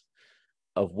differences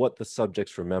of what the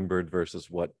subjects remembered versus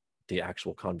what the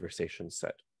actual conversation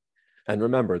said. And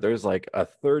remember, there's like a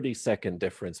 30-second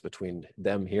difference between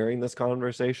them hearing this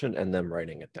conversation and them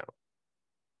writing it down.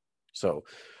 So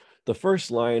the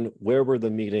first line, where were the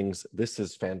meetings? This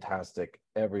is fantastic.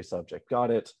 Every subject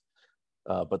got it.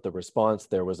 But the response,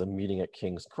 there was a meeting at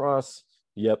King's Cross.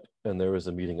 Yep. And there was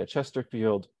a meeting at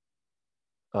Chesterfield.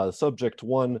 Subject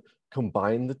 1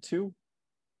 combined the 2.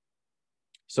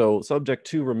 So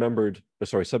subject 1 remembered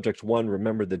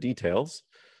the details,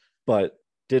 but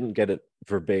didn't get it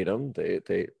verbatim.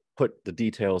 They put the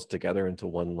details together into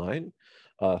one line.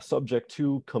 Subject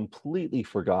 2 completely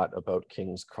forgot about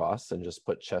King's Cross and just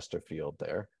put Chesterfield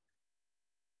there.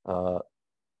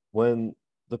 When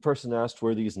the person asked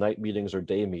were these night meetings or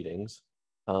day meetings,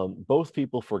 both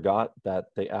people forgot that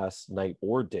they asked night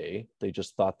or day. They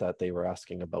just thought that they were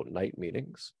asking about night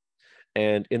meetings.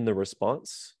 And in the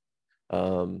response,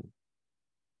 the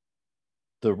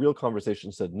real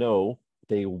conversation said, no,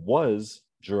 they was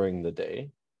during the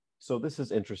day. So this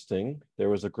is interesting. There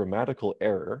was a grammatical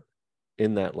error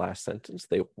in that last sentence.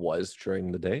 They was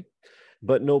during the day,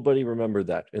 but nobody remembered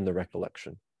that in the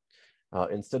recollection.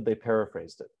 Instead, they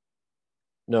paraphrased it.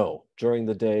 No, during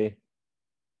the day,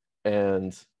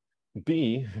 and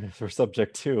B for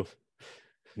subject 2,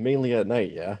 mainly at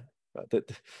night, yeah. They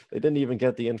didn't even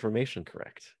get the information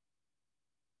correct.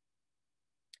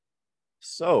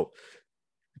 So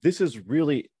this is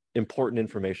really important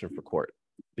information for court,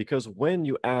 because when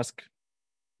you ask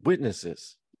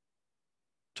witnesses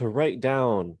to write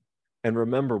down and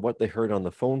remember what they heard on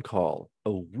the phone call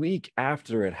a week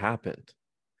after it happened,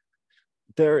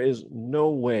 there is no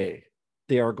way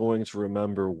they are going to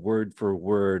remember word for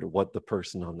word what the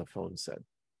person on the phone said.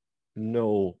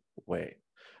 No way.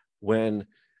 When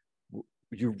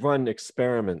you run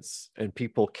experiments and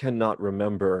people cannot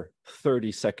remember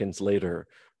 30 seconds later,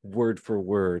 word for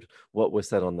word, what was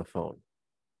said on the phone.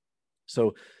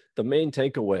 So the main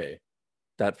takeaway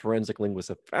that forensic linguists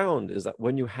have found is that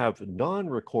when you have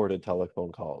non-recorded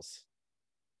telephone calls,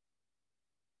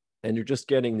 and you're just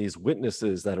getting these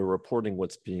witnesses that are reporting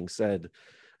what's being said,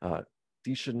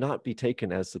 these should not be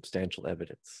taken as substantial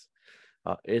evidence.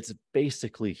 It's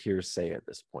basically hearsay at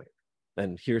this point.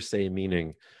 And hearsay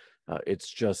meaning it's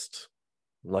just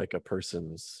like a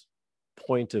person's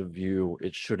point of view.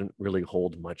 It shouldn't really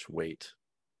hold much weight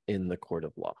in the court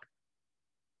of law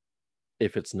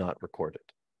if it's not recorded.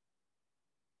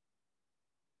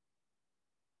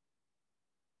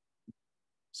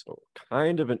 So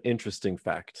kind of an interesting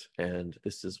fact, and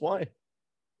this is why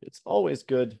it's always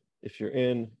good if you're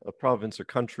in a province or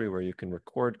country where you can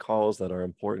record calls that are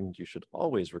important. You should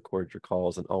always record your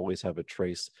calls and always have a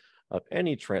trace of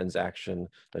any transaction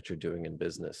that you're doing in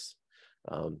business.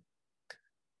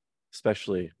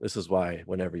 Especially, this is why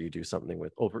whenever you do something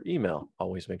with over email,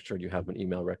 always make sure you have an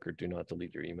email record. Do not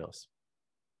delete your emails.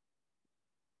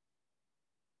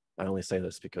 I only say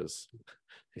this because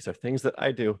these are things that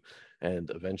I do,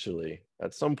 and eventually,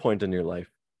 at some point in your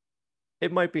life,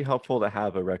 it might be helpful to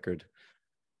have a record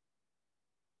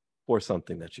for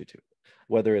something that you do,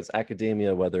 whether it's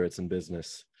academia, whether it's in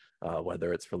business,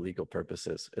 whether it's for legal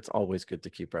purposes. It's always good to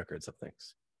keep records of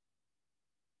things.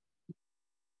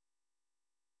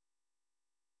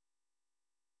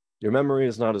 Your memory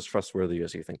is not as trustworthy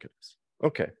as you think it is.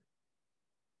 Okay.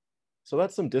 So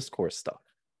that's some discourse stuff.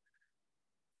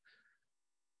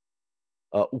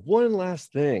 One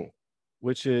last thing,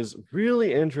 which is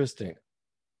really interesting,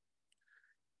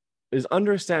 is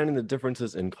understanding the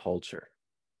differences in culture.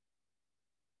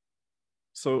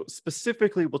 So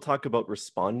specifically, we'll talk about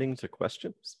responding to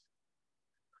questions.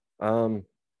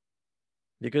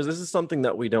 Because this is something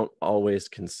that we don't always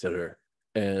consider.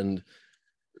 And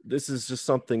this is just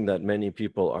something that many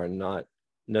people are not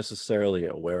necessarily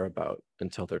aware about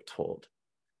until they're told.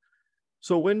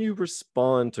 So when you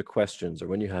respond to questions or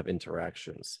when you have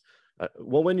interactions,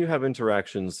 when you have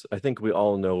interactions, I think we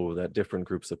all know that different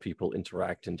groups of people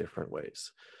interact in different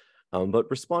ways. But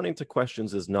responding to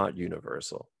questions is not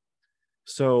universal.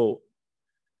 So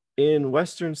in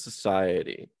Western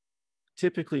society,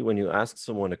 typically when you ask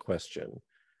someone a question,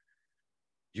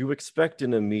 you expect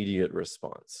an immediate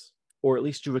response, or at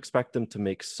least you expect them to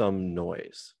make some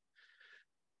noise.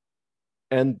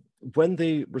 And when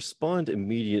they respond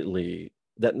immediately,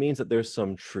 that means that there's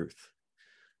some truth.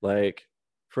 Like,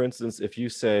 for instance, if you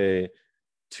say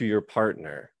to your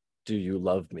partner, "Do you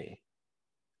love me?"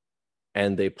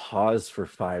 and they pause for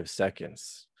 5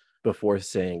 seconds before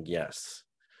saying yes,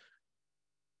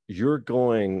 you're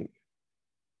going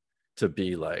to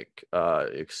be like,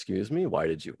 excuse me, why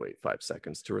did you wait 5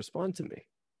 seconds to respond to me?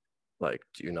 Like,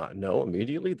 do you not know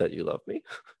immediately that you love me?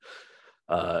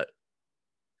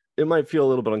 It might feel a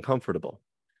little bit uncomfortable.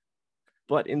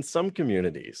 But in some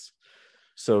communities,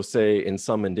 so say in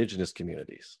some indigenous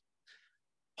communities,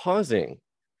 pausing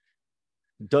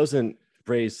doesn't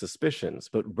raise suspicions,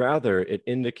 but rather it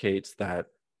indicates that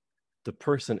the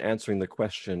person answering the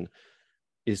question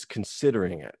is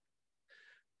considering it,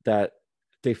 that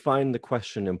they find the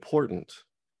question important,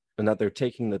 and that they're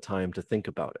taking the time to think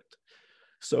about it.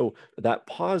 So that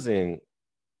pausing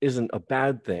isn't a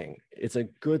bad thing. It's a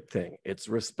good thing. It's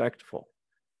respectful.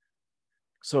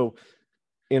 So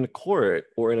in court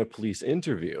or in a police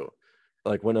interview,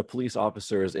 like when a police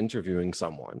officer is interviewing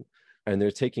someone and they're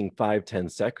taking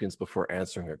 5-10 seconds before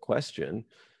answering a question,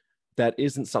 that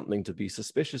isn't something to be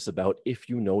suspicious about if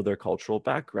you know their cultural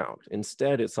background.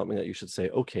 Instead, it's something that you should say,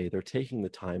 okay, they're taking the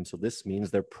time, so this means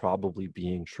they're probably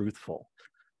being truthful.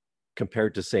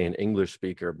 Compared to, say, an English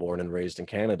speaker born and raised in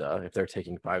Canada, if they're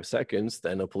taking 5 seconds,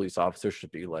 then a police officer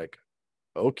should be like,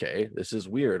 okay, this is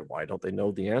weird. Why don't they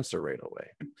know the answer right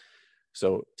away?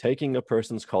 So taking a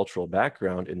person's cultural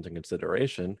background into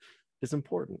consideration is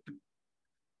important.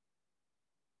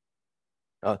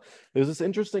 There's this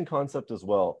interesting concept as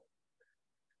well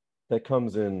that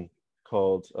comes in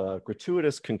called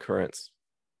gratuitous concurrence.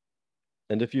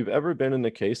 And if you've ever been in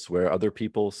a case where other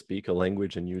people speak a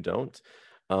language and you don't,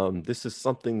 this is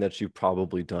something that you've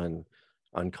probably done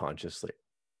unconsciously.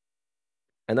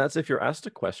 And that's if you're asked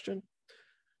a question,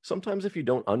 sometimes if you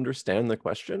don't understand the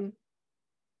question,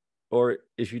 or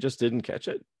if you just didn't catch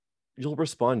it, you'll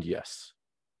respond yes,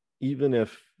 even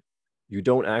if you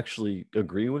don't actually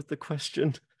agree with the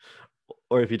question,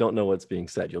 or if you don't know what's being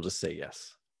said, you'll just say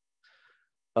yes.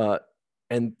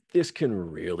 And this can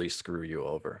really screw you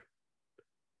over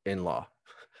in law.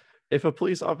 If a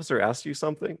police officer asks you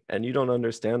something and you don't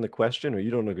understand the question or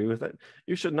you don't agree with it,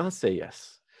 you should not say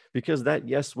yes, because that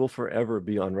yes will forever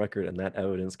be on record and that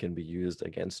evidence can be used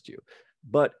against you.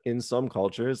 But in some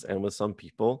cultures and with some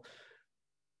people,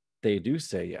 they do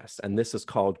say yes. And this is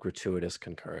called gratuitous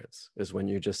concurrence, is when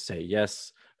you just say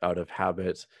yes out of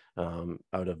habit, out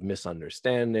of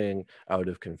misunderstanding, out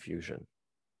of confusion.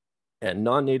 And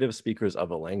non-native speakers of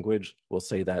a language will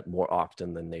say that more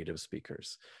often than native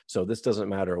speakers. So this doesn't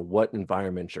matter what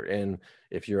environment you're in.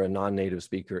 If you're a non-native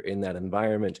speaker in that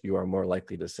environment, you are more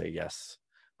likely to say yes,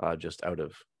 just out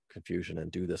of confusion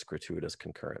and do this gratuitous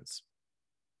concurrence.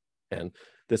 And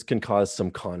this can cause some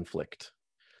conflict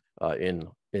in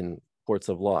courts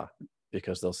of law,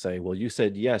 because they'll say, well, you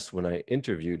said yes when I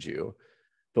interviewed you,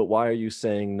 but why are you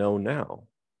saying no now?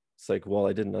 It's like, well,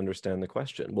 I didn't understand the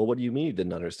question. Well, what do you mean you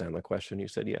didn't understand the question? You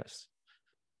said yes.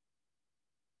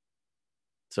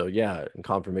 So yeah, in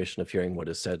confirmation of hearing what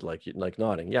is said, like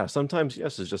nodding. Yeah, sometimes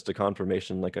yes is just a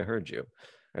confirmation, like I heard you.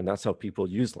 And that's how people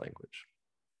use language.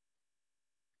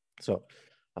 So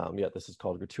yeah, this is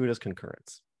called gratuitous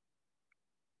concurrence.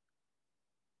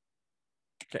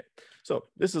 Okay, so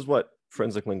this is what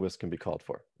forensic linguists can be called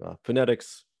for.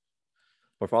 Phonetics,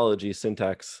 morphology,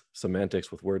 syntax,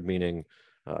 semantics with word meaning,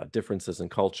 differences in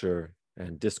culture,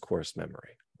 and discourse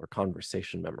memory or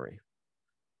conversation memory.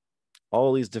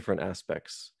 All these different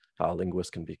aspects,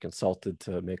 linguists can be consulted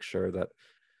to make sure that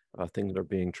things are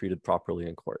being treated properly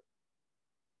in court.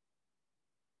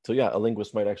 So yeah, a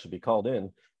linguist might actually be called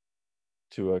in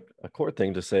to a court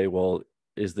thing to say, well,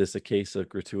 is this a case of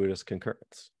gratuitous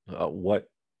concurrence? What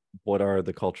are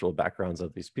the cultural backgrounds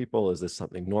of these people? Is this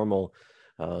something normal?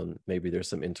 Maybe there's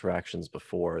some interactions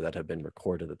before that have been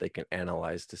recorded that they can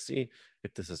analyze to see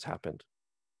if this has happened.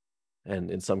 And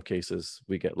in some cases,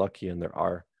 we get lucky and there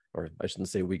are, or I shouldn't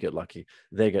say we get lucky,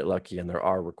 they get lucky and there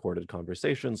are recorded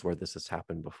conversations where this has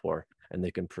happened before and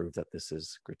they can prove that this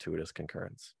is gratuitous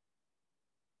concurrence.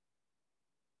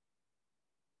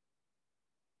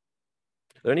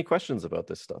 Are there any questions about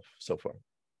this stuff so far?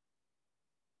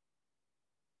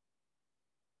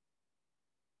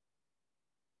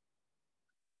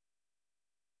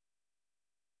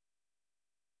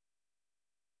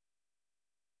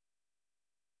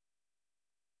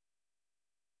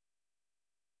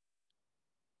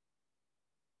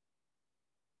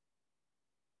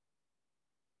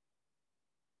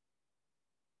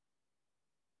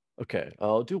 Okay,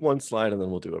 I'll do one slide and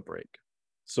then we'll do a break.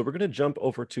 So we're going to jump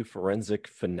over to forensic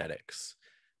phonetics.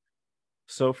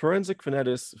 So forensic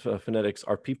phonetics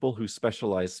are people who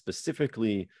specialize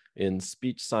specifically in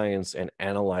speech science and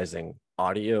analyzing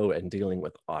audio and dealing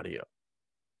with audio.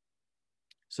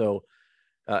 So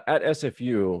at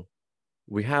SFU,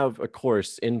 we have a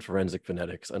course in forensic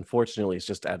phonetics. Unfortunately, it's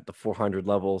just at the 400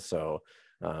 level, so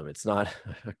it's not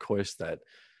a course that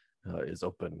is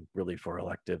open really for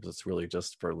electives. It's really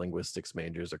just for linguistics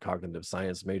majors or cognitive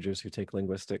science majors who take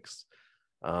linguistics.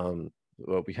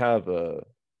 Well, we have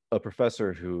a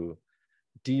professor who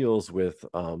deals with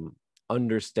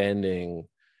understanding,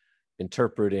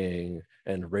 interpreting,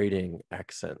 and rating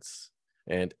accents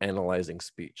and analyzing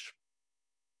speech.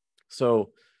 So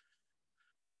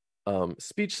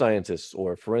speech scientists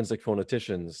or forensic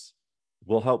phoneticians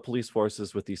will help police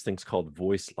forces with these things called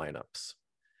voice lineups.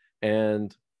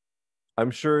 And I'm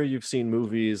sure you've seen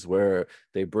movies where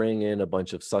they bring in a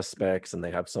bunch of suspects and they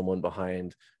have someone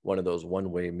behind one of those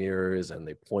one-way mirrors and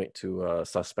they point to a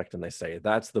suspect and they say,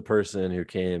 that's the person who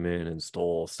came in and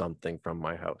stole something from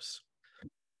my house.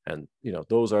 And, you know,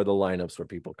 those are the lineups where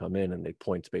people come in and they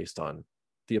point based on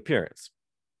the appearance.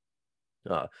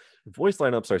 Voice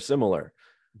lineups are similar,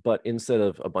 but instead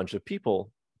of a bunch of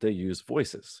people, they use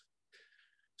voices.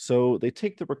 So they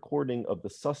take the recording of the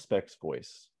suspect's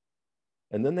voice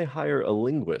and then they hire a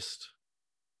linguist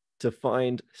to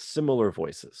find similar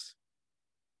voices,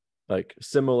 like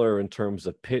similar in terms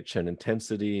of pitch and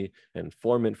intensity and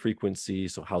formant frequency,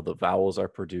 so how the vowels are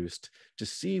produced, to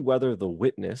see whether the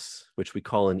witness, which we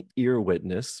call an ear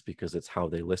witness because it's how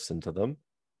they listen to them,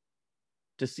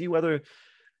 to see whether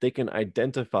they can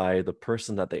identify the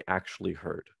person that they actually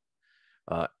heard.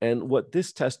 And what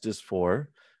this test is for,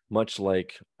 much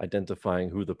like identifying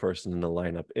who the person in the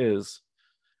lineup is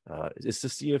to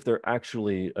see if they're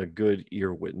actually a good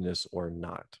ear witness or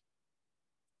not.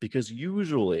 Because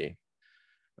usually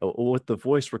with the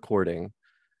voice recording,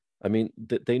 I mean,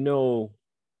 they know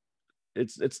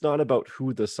it's not about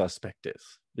who the suspect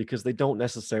is, because they don't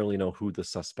necessarily know who the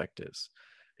suspect is.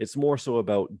 It's more so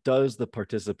about, does the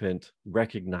participant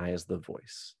recognize the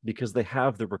voice? Because they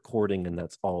have the recording and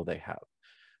that's all they have.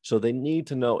 So they need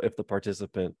to know if the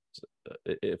participant,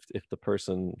 if the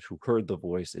person who heard the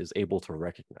voice is able to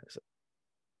recognize it.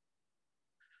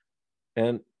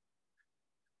 And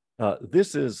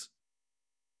this is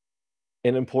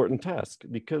an important task,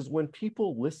 because when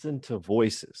people listen to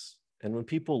voices and when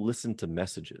people listen to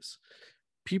messages,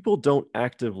 people don't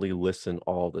actively listen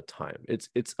all the time. It's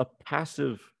a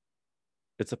passive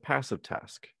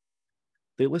task.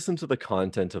 They listen to the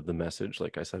content of the message,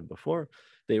 like I said before,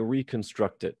 they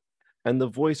reconstruct it. And the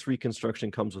voice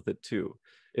reconstruction comes with it too.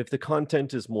 If the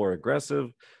content is more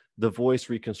aggressive, the voice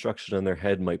reconstruction in their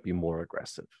head might be more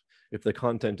aggressive. If the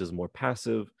content is more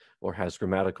passive or has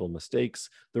grammatical mistakes,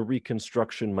 the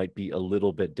reconstruction might be a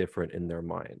little bit different in their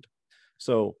mind.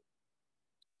 So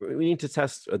we need to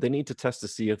test, they need to test to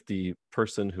see if the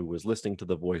person who was listening to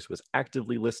the voice was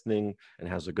actively listening and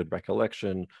has a good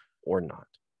recollection or not.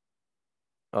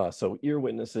 So ear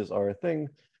witnesses are a thing,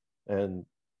 and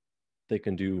they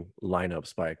can do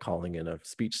lineups by calling in a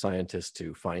speech scientist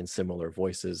to find similar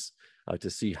voices to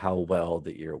see how well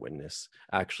the ear witness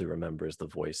actually remembers the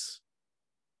voice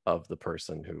of the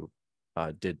person who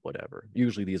did whatever.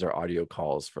 Usually these are audio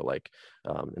calls for, like,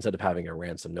 instead of having a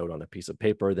ransom note on a piece of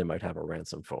paper, they might have a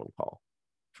ransom phone call,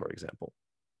 for example.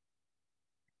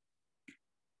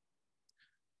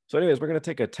 So anyways, we're going to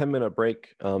take a 10-minute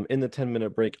break. In the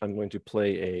 10-minute break, I'm going to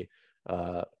play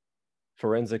a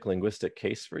forensic linguistic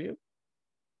case for you.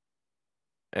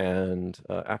 And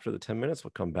after the 10 minutes,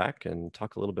 we'll come back and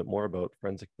talk a little bit more about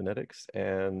forensic phonetics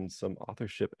and some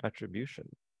authorship attribution.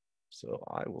 So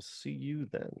I will see you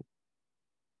then.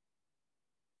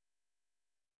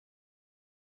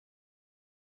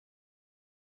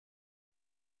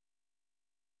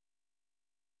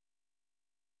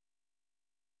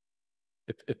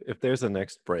 If there's a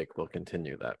next break, we'll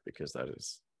continue that, because that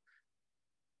is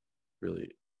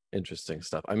really interesting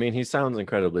stuff. I mean, he sounds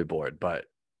incredibly bored, but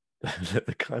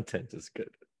the content is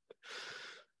good.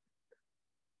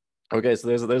 Okay, so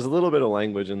there's a little bit of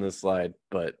language in this slide,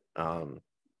 but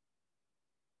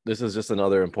this is just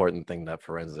another important thing that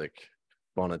forensic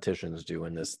phoneticians do,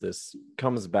 and this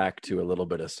comes back to a little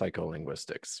bit of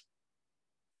psycholinguistics.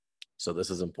 So this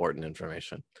is important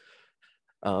information.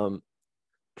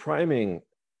 Priming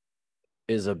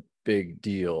is a big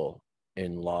deal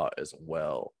in law as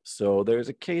well. So there's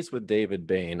a case with David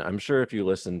Bain. I'm sure if you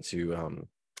listen to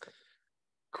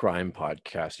crime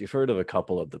podcasts, you've heard of a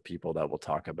couple of the people that we'll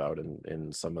talk about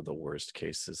in some of the worst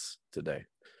cases today.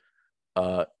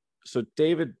 So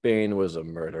David Bain was a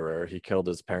murderer. He killed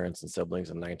his parents and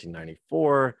siblings in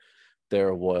 1994.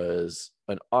 There was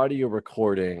an audio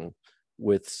recording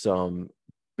with some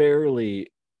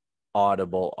barely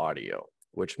audible audio,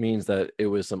 which means that it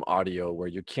was some audio where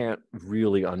you can't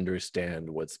really understand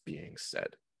what's being said.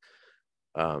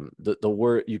 The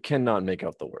word, you cannot make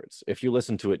out the words. If you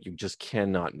listen to it, you just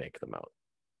cannot make them out.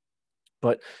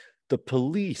 But the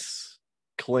police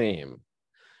claim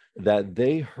that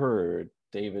they heard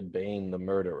David Bain, the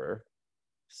murderer,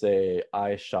 say,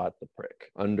 "I shot the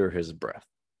prick," under his breath.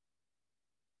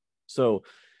 So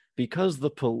because the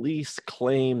police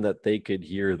claim that they could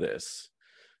hear this,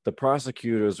 the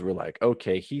prosecutors were like,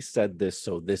 okay, he said this,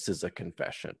 so this is a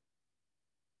confession.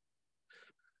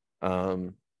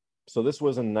 So this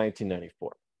was in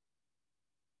 1994.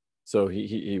 So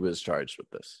he was charged with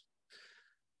this.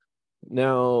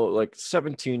 Now, like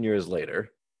 17 years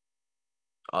later,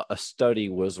 a study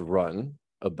was run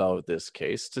about this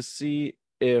case to see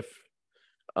if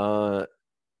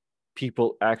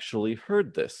people actually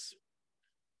heard this.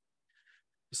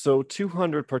 So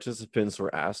 200 participants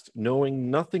were asked,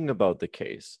 knowing nothing about the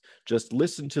case, just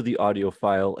listen to the audio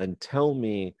file and tell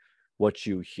me what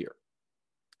you hear.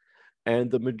 And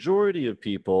the majority of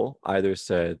people either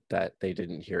said that they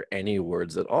didn't hear any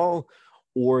words at all,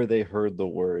 or they heard the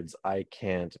words, "I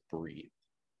can't breathe,"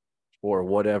 for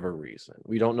whatever reason.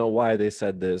 We don't know why they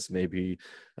said this. Maybe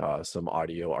some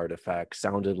audio artifact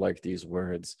sounded like these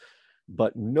words,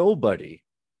 but nobody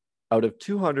out of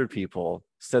 200 people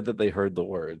said that they heard the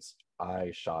words,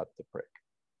 "I shot the prick."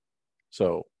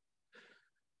 So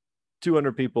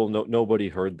 200 people, nobody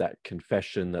heard that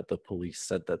confession that the police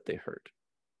said that they heard.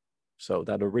 So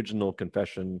that original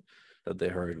confession that they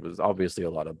heard was obviously a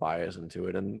lot of bias into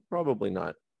it, and probably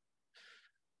not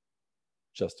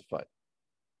justified.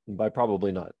 And by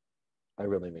probably not, I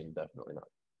really mean definitely not.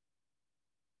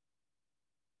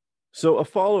 So a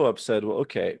follow-up said, well,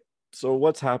 okay, so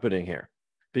what's happening here?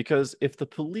 Because if the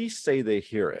police say they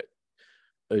hear it,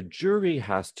 a jury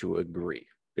has to agree.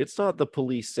 It's not the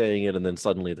police saying it and then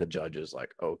suddenly the judge is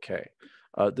like, okay.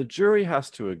 The jury has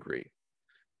to agree.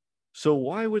 So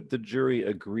why would the jury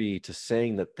agree to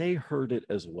saying that they heard it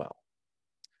as well?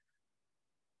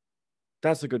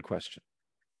 That's a good question.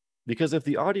 Because if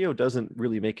the audio doesn't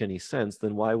really make any sense,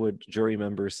 then why would jury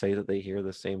members say that they hear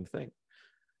the same thing?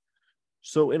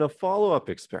 So in a follow-up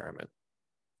experiment,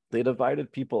 they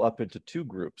divided people up into two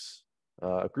groups,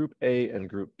 group A and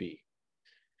group B.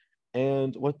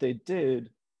 And what they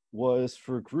did was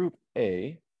for group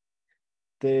A,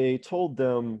 they told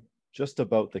them just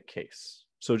about the case.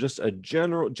 So just a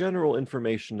general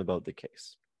information about the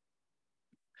case.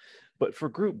 But for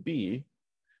group B,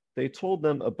 they told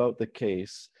them about the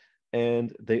case,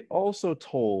 and they also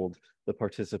told the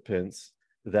participants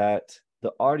that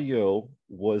the audio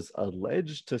was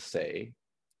alleged to say,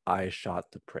 "I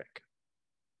shot the prick."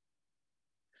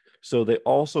 So they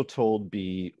also told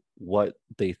B what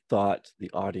they thought the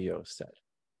audio said.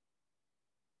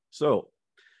 So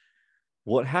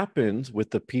what happened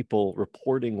with the people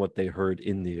reporting what they heard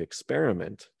in the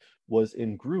experiment was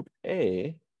in group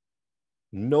A,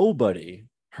 nobody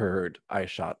heard "I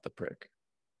shot the prick."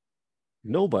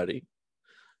 Nobody.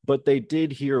 But they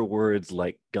did hear words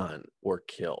like gun or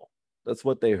kill. That's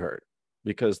what they heard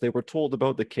because they were told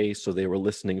about the case, so they were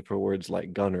listening for words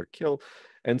like gun or kill,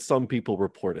 and some people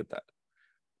reported that.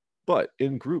 But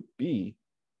in group B,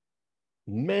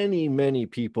 many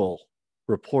people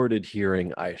reported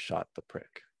hearing "I shot the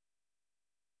prick."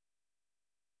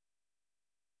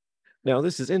 Now,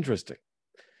 this is interesting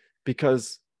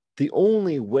because the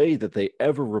only way that they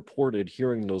ever reported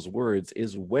hearing those words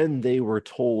is when they were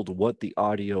told what the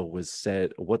audio was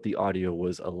said, what the audio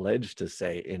was alleged to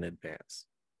say in advance.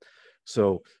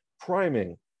 So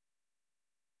priming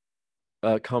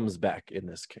comes back in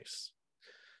this case.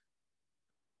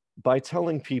 By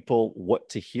telling people what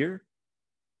to hear,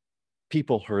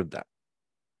 people heard that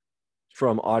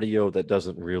from audio that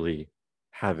doesn't really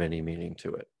have any meaning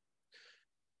to it.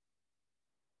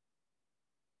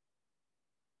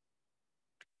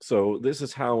 So this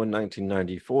is how in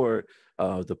 1994,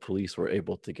 the police were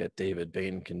able to get David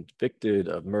Bain convicted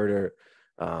of murder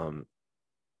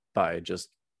by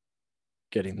just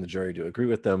getting the jury to agree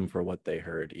with them for what they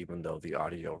heard, even though the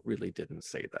audio really didn't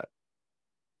say that.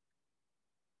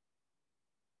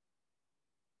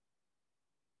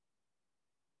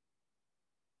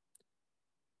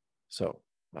 So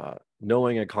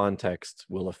knowing a context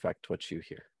will affect what you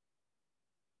hear.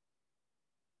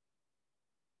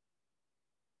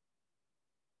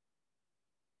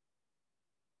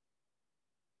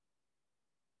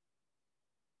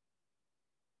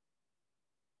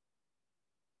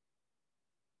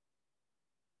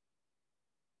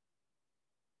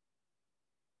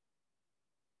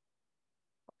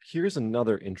 Here's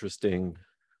another interesting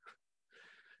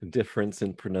difference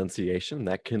in pronunciation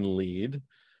that can lead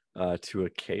to a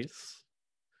case.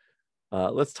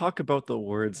 Let's talk about the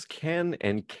words can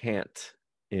and can't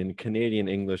in Canadian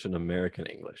English and American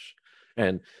English.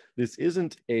 And this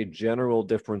isn't a general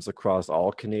difference across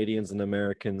all Canadians and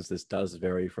Americans. This does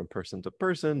vary from person to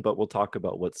person, but we'll talk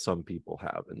about what some people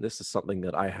have. And this is something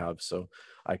that I have, so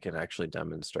I can actually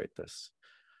demonstrate this.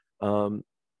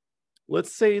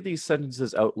 Let's say these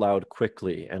sentences out loud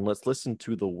quickly, and let's listen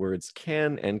to the words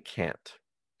can and can't.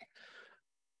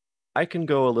 I can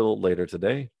go a little later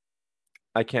today.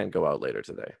 I can't go out later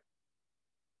today.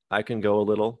 I can go a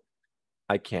little.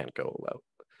 I can't go out.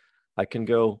 I can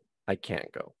go. I can't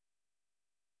go.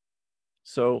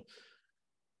 So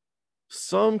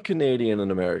some Canadian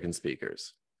and American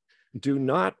speakers do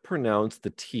not pronounce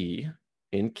the T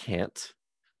in can't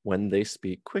when they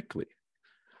speak quickly.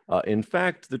 In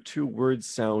fact, the two words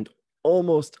sound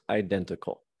almost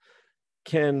identical,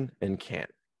 can and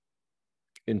can't,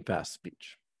 in fast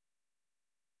speech.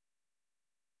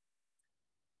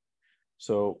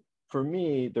 So for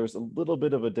me, there's a little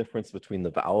bit of a difference between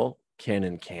the vowel, can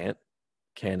and can't,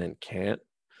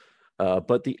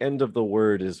 but the end of the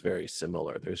word is very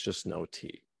similar. There's just no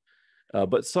T.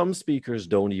 But some speakers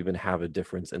don't even have a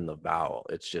difference in the vowel.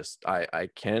 It's just, I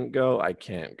can't go, I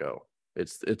can't go.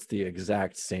 It's the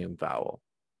exact same vowel.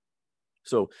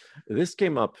 So this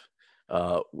came up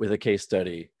with a case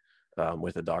study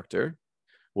with a doctor,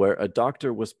 where a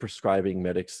doctor was prescribing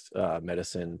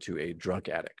medicine to a drug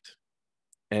addict.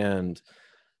 And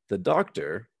the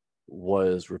doctor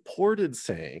was reported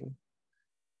saying,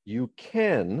 you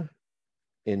can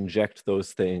inject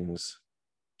those things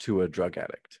to a drug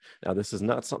addict. Now, this is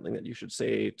not something that you should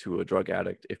say to a drug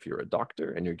addict if you're a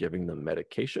doctor and you're giving them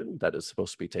medication that is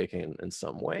supposed to be taken in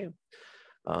some way.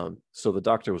 So the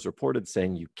doctor was reported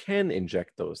saying you can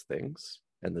inject those things,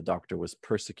 and the doctor was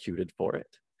persecuted for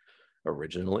it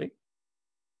originally.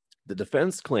 The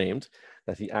defense claimed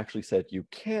that he actually said you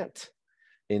can't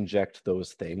inject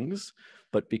those things,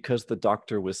 but because the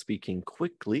doctor was speaking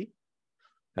quickly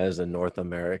as a North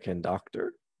American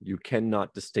doctor, you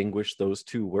cannot distinguish those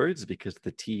two words because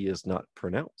the T is not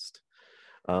pronounced.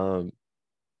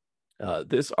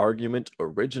 This argument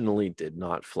originally did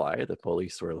not fly. The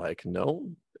police were like,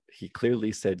 no, he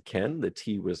clearly said can, the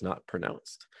T was not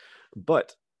pronounced.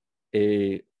 But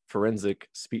a forensic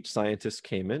speech scientist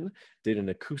came in, did an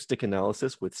acoustic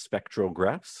analysis with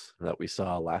spectrographs that we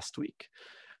saw last week,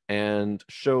 and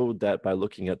showed that by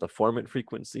looking at the formant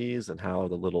frequencies and how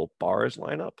the little bars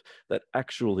line up, that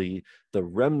actually the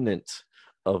remnant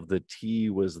of the T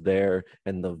was there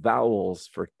and the vowels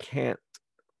for can't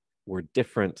were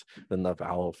different than the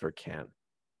vowel for can.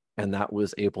 And that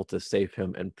was able to save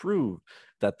him and prove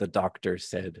that the doctor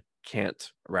said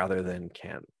can't rather than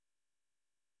can.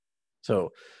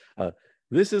 So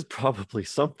this is probably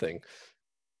something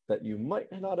that you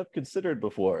might not have considered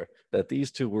before, that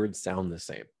these two words sound the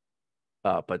same.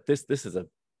 But this is a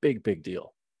big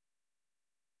deal.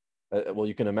 Well,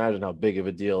 you can imagine how big of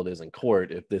a deal it is in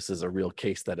court if this is a real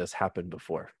case that has happened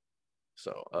before.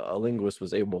 So a linguist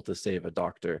was able to save a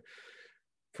doctor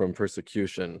from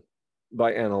persecution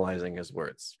by analyzing his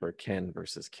words for can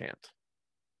versus can't.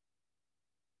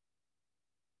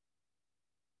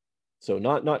 So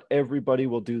not everybody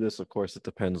will do this. Of course, it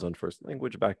depends on first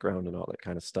language background and all that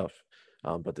kind of stuff.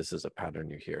 But this is a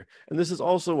pattern you hear. And this is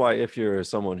also why if you're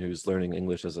someone who's learning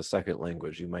English as a second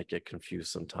language, you might get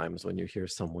confused sometimes when you hear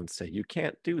someone say, you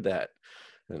can't do that.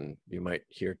 And you might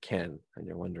hear can, and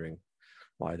you're wondering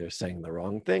why they're saying the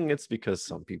wrong thing. It's because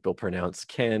some people pronounce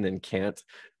can and can't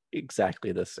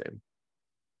exactly the same.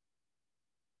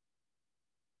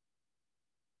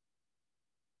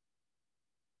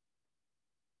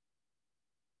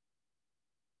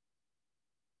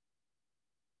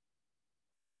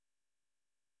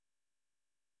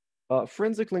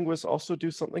 Forensic linguists also do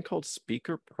something called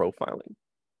speaker profiling,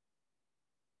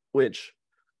 which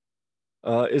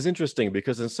is interesting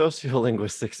because in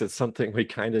sociolinguistics, it's something we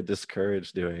kind of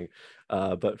discourage doing.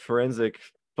 But forensic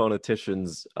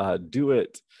phoneticians do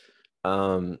it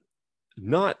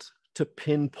not to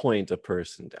pinpoint a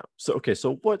person down. So, okay,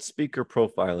 so what speaker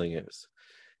profiling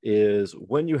is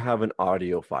when you have an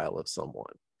audio file of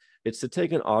someone. It's to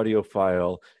take an audio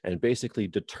file and basically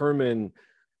determine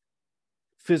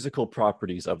physical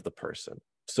properties of the person.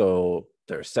 So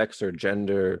their sex or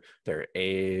gender, their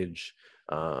age,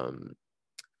 their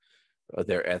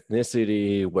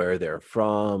ethnicity, where they're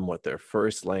from, what their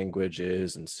first language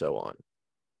is, and so on.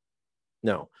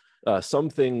 Now, some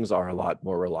things are a lot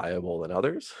more reliable than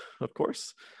others, of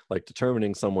course, like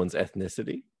determining someone's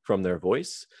ethnicity from their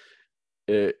voice.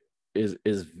 It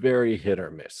is very hit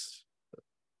or miss.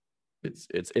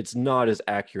 It's not as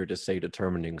accurate as, say,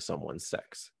 determining someone's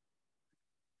sex.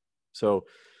 So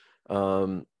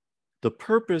the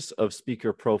purpose of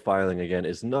speaker profiling, again,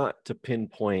 is not to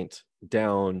pinpoint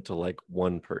down to like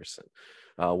one person.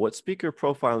 What speaker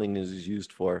profiling is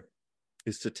used for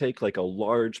is to take like a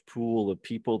large pool of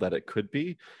people that it could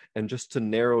be and just to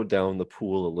narrow down the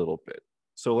pool a little bit.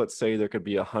 So let's say there could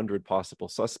be 100 possible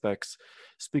suspects.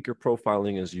 Speaker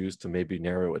profiling is used to maybe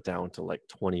narrow it down to like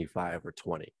 25 or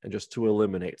 20 and just to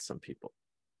eliminate some people.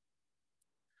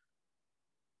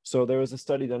 So there was a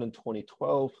study done in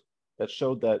 2012 that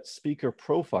showed that speaker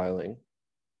profiling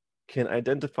can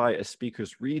identify a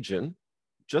speaker's region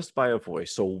just by a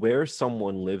voice, so where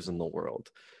someone lives in the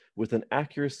world, with an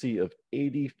accuracy of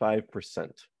 85%,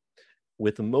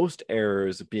 with most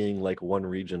errors being like one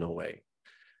region away.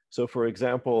 So for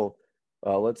example,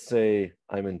 let's say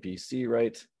I'm in BC,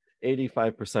 right?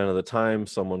 85% of the time,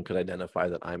 someone could identify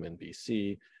that I'm in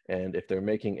BC. And if they're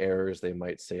making errors, they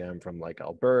might say I'm from like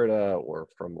Alberta or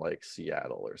from like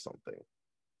Seattle or something.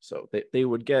 So they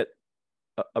would get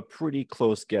a pretty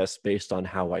close guess based on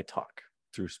how I talk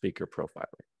through speaker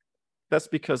profiling. That's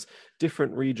because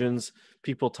different regions,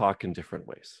 people talk in different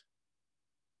ways.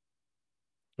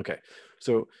 Okay,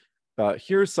 so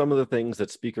here's some of the things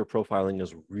that speaker profiling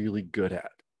is really good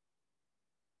at.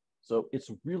 So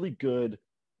it's really good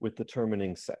with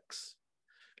determining sex.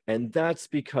 And that's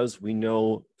because we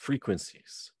know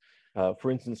frequencies. For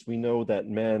instance, we know that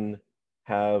men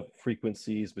have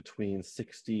frequencies between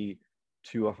 60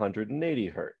 to 180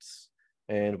 hertz.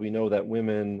 And we know that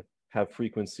women have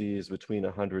frequencies between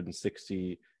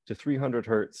 160 to 300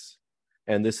 hertz.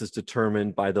 And this is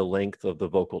determined by the length of the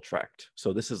vocal tract.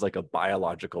 So this is like a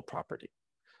biological property.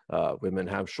 Women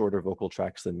have shorter vocal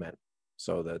tracts than men.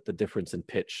 So that the difference in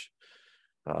pitch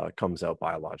comes out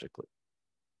biologically.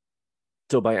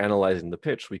 So by analyzing the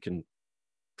pitch, we can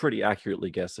pretty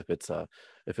accurately guess if it's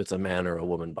a man or a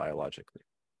woman biologically.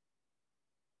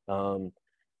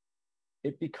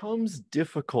 It becomes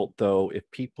difficult though if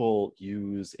people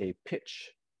use a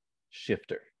pitch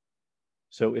shifter.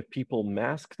 So if people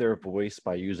mask their voice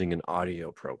by using an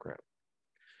audio program.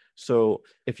 So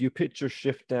if you pitch your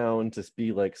shift down to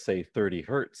be like, say, 30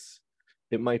 hertz,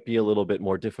 it might be a little bit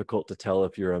more difficult to tell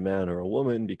if you're a man or a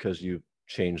woman because you've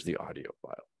changed the audio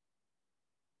file.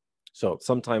 So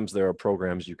sometimes there are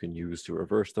programs you can use to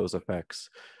reverse those effects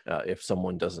if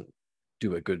someone doesn't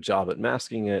do a good job at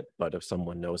masking it, but if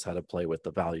someone knows how to play with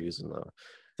the values and the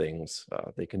things,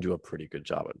 they can do a pretty good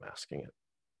job at masking it.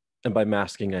 And by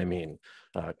masking, I mean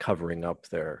covering up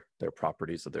their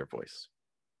properties of their voice.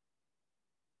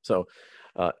 So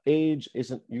age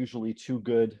isn't usually too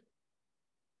good,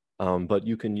 but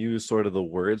you can use sort of the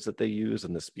words that they use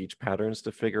and the speech patterns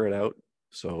to figure it out.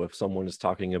 So if someone is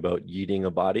talking about yeeting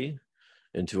a body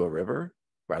into a river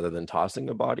rather than tossing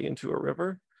a body into a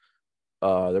river,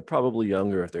 they're probably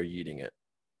younger if they're yeeting it.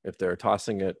 If they're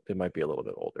tossing it, it might be a little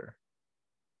bit older.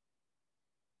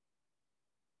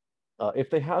 If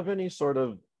they have any sort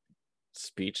of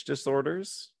speech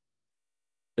disorders,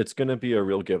 it's going to be a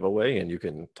real giveaway, and you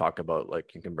can talk about,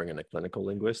 like, you can bring in a clinical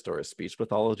linguist or a speech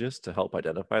pathologist to help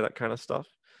identify that kind of stuff.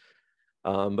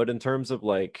 But in terms of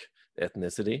like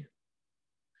ethnicity,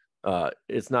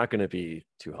 it's not going to be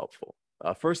too helpful.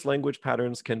 First language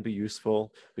patterns can be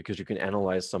useful because you can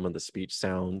analyze some of the speech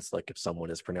sounds, like if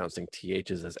someone is pronouncing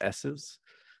THs as S's,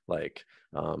 like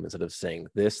instead of saying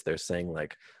this, they're saying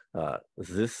like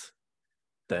this,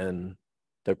 then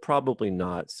they're probably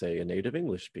not, say, a native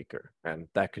English speaker, and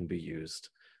that can be used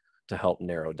to help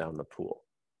narrow down the pool.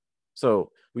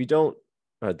 So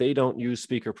they don't use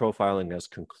speaker profiling as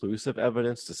conclusive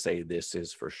evidence to say this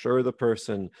is for sure the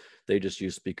person. They just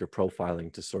use speaker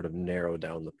profiling to sort of narrow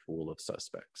down the pool of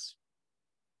suspects.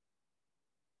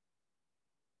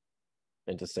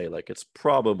 And to say, like, it's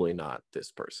probably not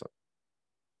this person.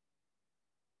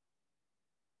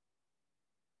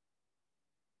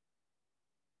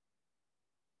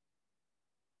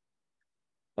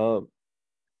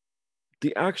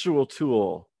 The actual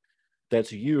tool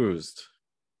that's used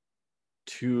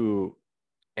to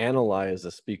analyze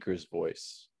a speaker's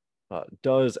voice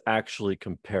does actually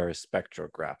compare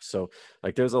spectrographs. So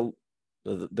like there's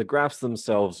the graphs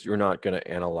themselves, you're not going to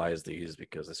analyze these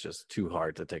because it's just too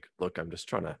hard to take a look. I'm just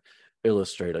trying to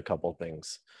illustrate a couple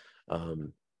things.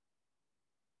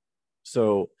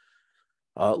 So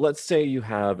let's say you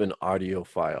have an audio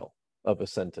file of a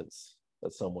sentence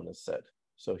that someone has said.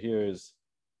 So here's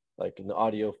like an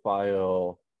audio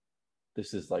file.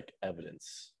 This is like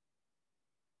evidence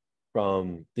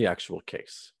from the actual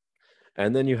case.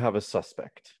 And then you have a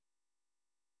suspect.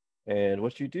 And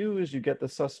what you do is you get the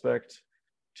suspect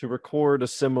to record a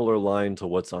similar line to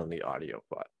what's on the audio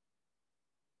file.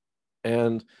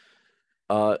 And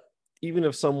even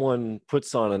if someone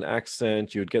puts on an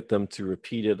accent, you'd get them to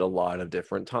repeat it a lot of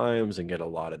different times and get a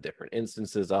lot of different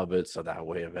instances of it. So that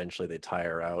way, eventually they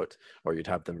tire out, or you'd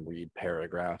have them read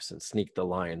paragraphs and sneak the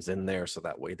lines in there. So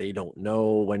that way they don't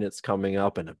know when it's coming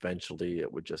up. And eventually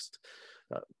it would just,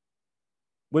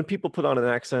 when people put on an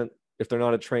accent, if they're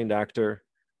not a trained actor,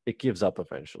 it gives up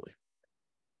eventually.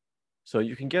 So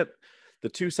you can get the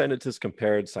two sentences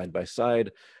compared side by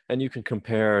side, and you can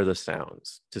compare the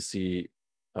sounds to see,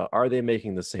 are they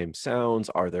making the same sounds?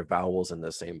 Are their vowels in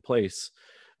the same place?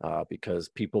 Because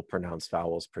people pronounce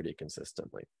vowels pretty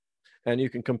consistently. And you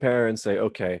can compare and say,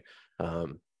 okay,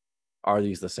 are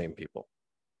these the same people?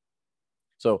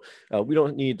 So we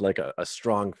don't need like a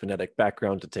strong phonetic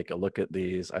background to take a look at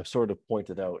these. I've sort of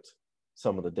pointed out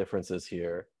some of the differences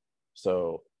here.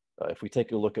 So if we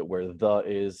take a look at where the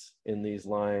is in these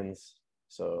lines,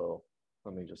 so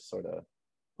let me just sort of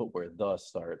put where the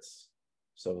starts.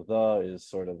 So the is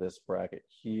sort of this bracket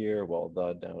here, while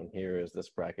the down here is this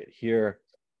bracket here.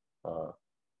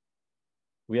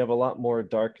 We have a lot more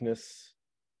darkness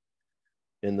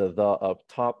in the up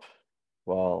top,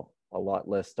 while a lot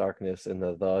less darkness in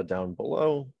the down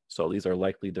below. So these are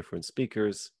likely different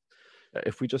speakers.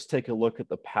 If we just take a look at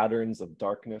the patterns of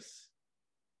darkness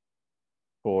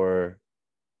for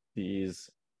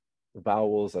these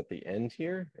vowels at the end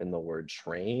here in the word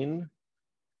train,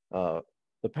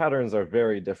 the patterns are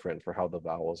very different for how the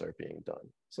vowels are being done.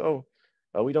 So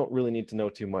we don't really need to know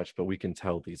too much, but we can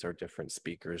tell these are different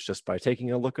speakers just by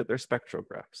taking a look at their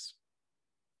spectrographs.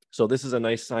 So this is a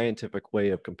nice scientific way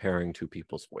of comparing two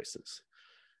people's voices.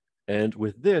 And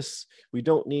with this, we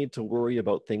don't need to worry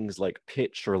about things like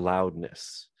pitch or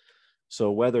loudness.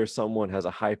 So whether someone has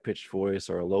a high-pitched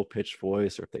voice or a low-pitched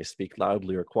voice, or if they speak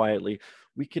loudly or quietly,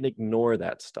 we can ignore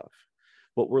that stuff.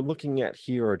 What we're looking at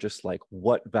here are just like,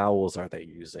 what vowels are they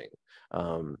using?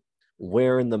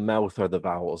 Where in the mouth are the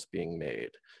vowels being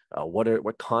made?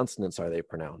 What consonants are they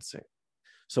pronouncing?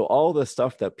 So all the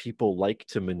stuff that people like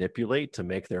to manipulate to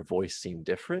make their voice seem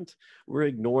different, we're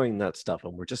ignoring that stuff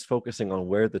and we're just focusing on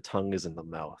where the tongue is in the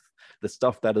mouth. The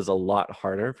stuff that is a lot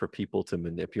harder for people to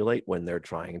manipulate when they're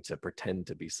trying to pretend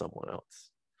to be someone else.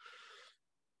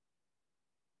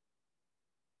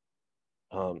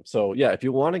 So yeah, if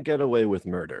you want to get away with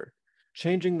murder,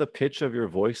 changing the pitch of your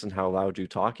voice and how loud you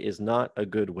talk is not a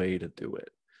good way to do it,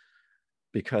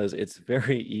 because it's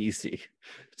very easy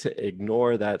to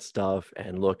ignore that stuff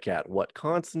and look at what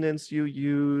consonants you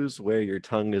use, where your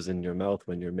tongue is in your mouth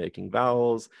when you're making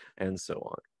vowels, and so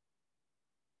on.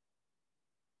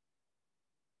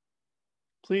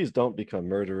 Please don't become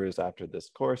murderers after this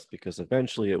course, because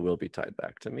eventually it will be tied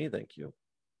back to me. Thank you.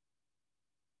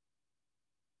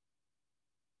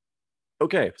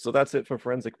 Okay, so that's it for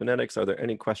forensic phonetics. Are there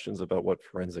any questions about what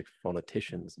forensic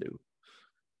phoneticians do?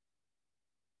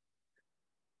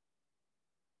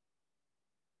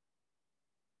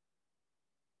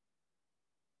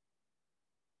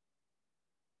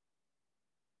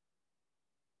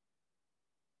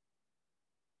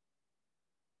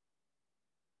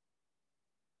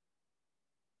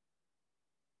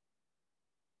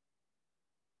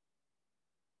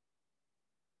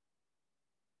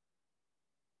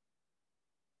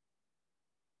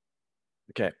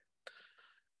 Okay,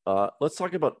 let's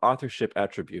talk about authorship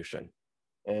attribution.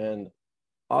 And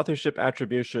authorship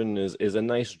attribution is a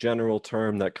nice general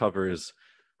term that covers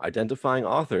identifying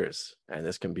authors. And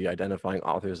this can be identifying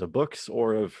authors of books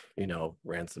or of,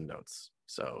 ransom notes.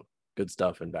 So good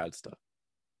stuff and bad stuff.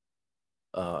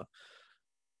 Uh,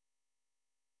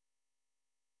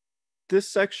 this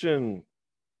section,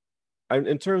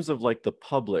 in terms of like the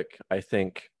public, I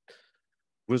think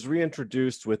was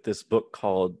reintroduced with this book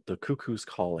called The Cuckoo's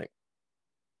Calling.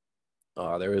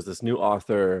 There was this new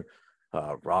author,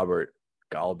 Robert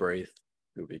Galbraith,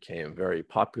 who became very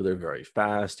popular very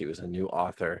fast. He was a new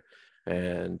author,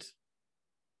 and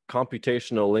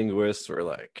computational linguists were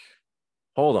like,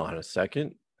 hold on a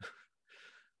second.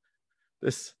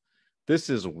 This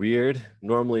is weird.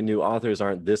 Normally new authors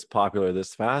aren't this popular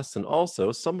this fast. And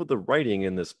also some of the writing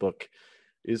in this book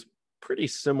is pretty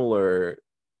similar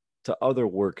to other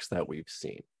works that we've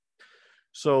seen.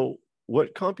 So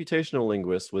what computational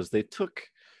linguists was, they took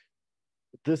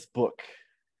this book,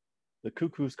 The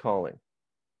Cuckoo's Calling,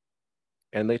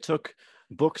 and they took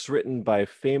books written by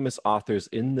famous authors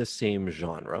in the same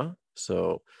genre,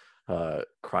 so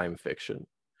crime fiction.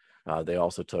 They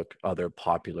also took other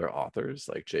popular authors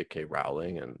like J.K.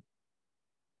 Rowling and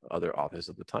other authors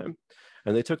of the time,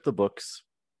 and they took the books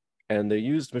and they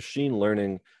used machine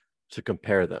learning to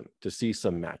compare them, to see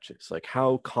some matches, like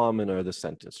how common are the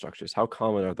sentence structures, how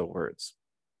common are the words.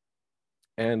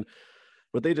 And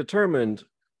what they determined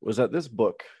was that this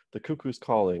book, The Cuckoo's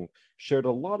Calling, shared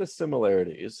a lot of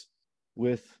similarities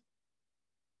with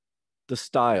the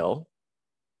style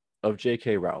of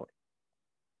J.K. Rowling.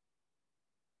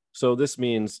 So this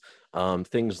means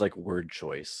things like word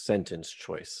choice, sentence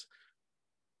choice,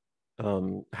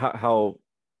 how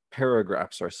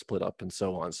paragraphs are split up and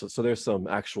so on. So there's some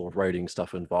actual writing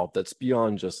stuff involved that's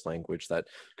beyond just language that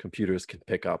computers can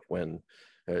pick up when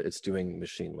it's doing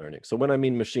machine learning. So when I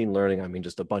mean machine learning, I mean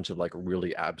just a bunch of like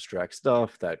really abstract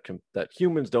stuff that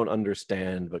humans don't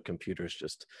understand, but computers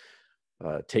just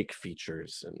take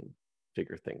features and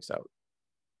figure things out.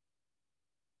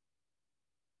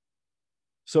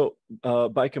 So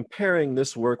by comparing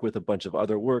this work with a bunch of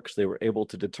other works, they were able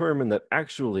to determine that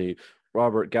actually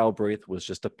Robert Galbraith was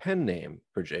just a pen name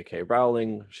for J.K.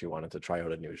 Rowling. She wanted to try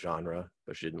out a new genre,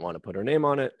 but she didn't want to put her name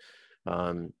on it.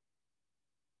 And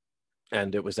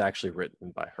it was actually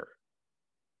written by her.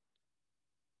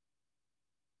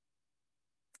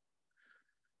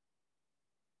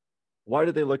 Why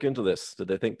did they look into this? Did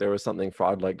they think there was something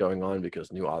fraud-like going on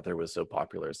because new author was so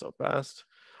popular so fast?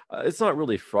 It's not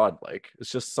really fraud-like.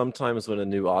 It's just sometimes when a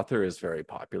new author is very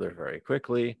popular very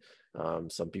quickly,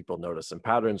 some people notice some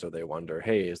patterns, or they wonder,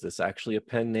 hey, is this actually a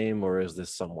pen name or is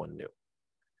this someone new?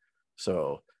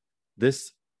 So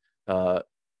this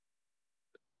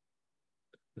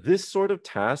this sort of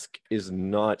task is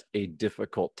not a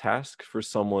difficult task for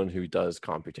someone who does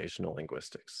computational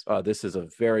linguistics. This is a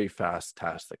very fast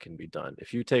task that can be done.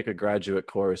 If you take a graduate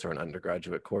course or an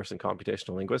undergraduate course in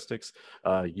computational linguistics,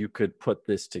 you could put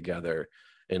this together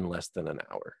in less than an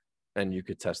hour, and you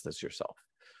could test this yourself.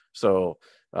 So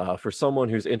for someone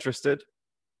who's interested,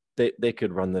 they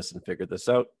could run this and figure this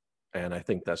out. And I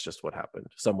think that's just what happened.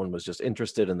 Someone was just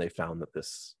interested and they found that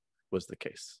this was the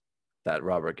case, that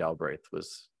Robert Galbraith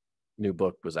was new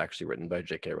book was actually written by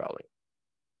J.K. Rowling.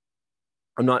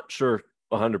 I'm not sure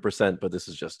 100%, but this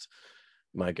is just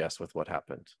my guess with what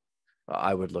happened.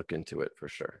 I would look into it for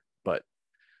sure, but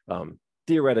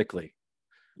theoretically,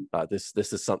 this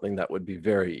is something that would be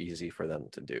very easy for them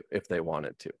to do if they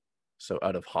wanted to. So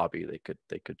out of hobby, they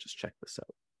could just check this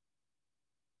out.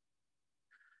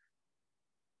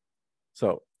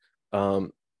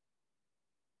 So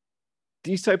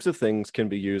these types of things can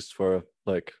be used for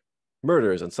like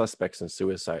murders and suspects and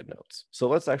suicide notes. So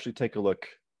let's actually take a look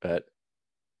at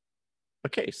a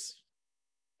case.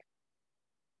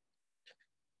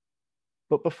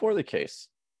 But before the case,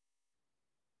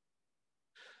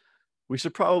 we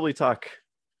should probably talk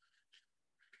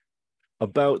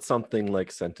about something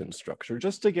like sentence structure,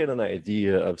 just to get an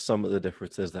idea of some of the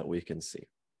differences that we can see.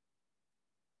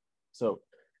 So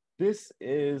this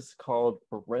is called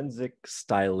forensic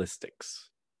stylistics.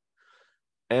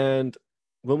 And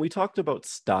when we talked about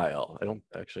style,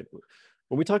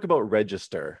 when we talk about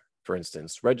register, for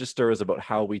instance, register is about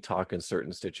how we talk in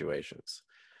certain situations.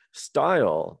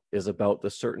 Style is about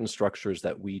the certain structures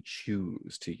that we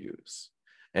choose to use.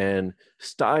 And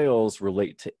styles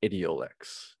relate to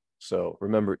idiolects. So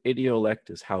remember, idiolect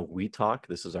is how we talk.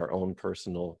 This is our own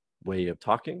personal way of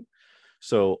talking.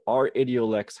 So our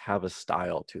idiolects have a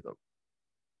style to them.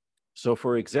 So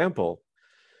for example,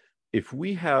 if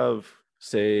we have,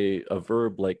 say, a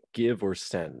verb like give or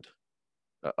send,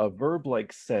 a verb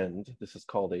like send, this is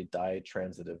called a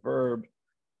ditransitive verb.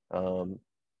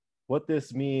 What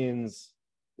this means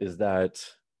is that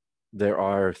there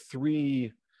are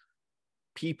three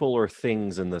people or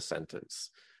things in the sentence.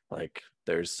 Like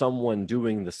there's someone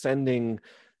doing the sending,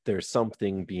 there's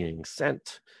something being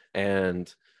sent,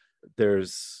 and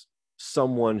there's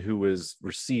someone who is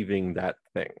receiving that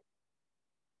thing.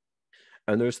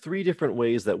 And there's three different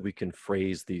ways that we can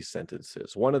phrase these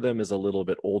sentences. One of them is a little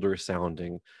bit older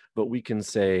sounding, but we can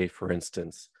say, for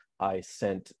instance, I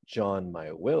sent John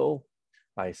my will,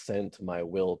 I sent my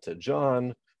will to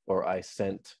John, or I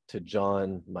sent to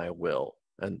John my will.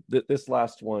 And this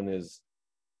last one is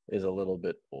a little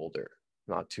bit older.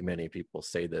 Not too many people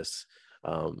say this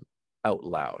out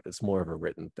loud. It's more of a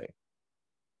written thing.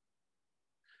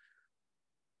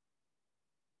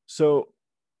 So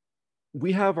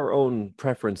we have our own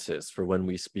preferences for when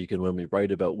we speak and when we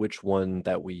write about which one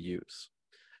that we use.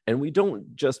 And we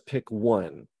don't just pick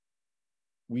one.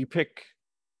 We pick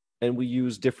and we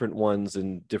use different ones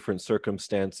in different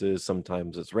circumstances.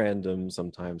 Sometimes it's random,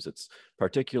 sometimes it's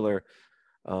particular,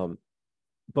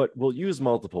 but we'll use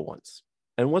multiple ones.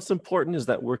 And what's important is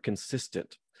that we're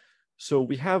consistent. So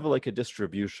we have like a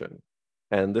distribution,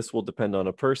 and this will depend on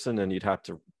a person, and you'd have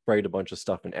to write a bunch of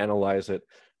stuff and analyze it.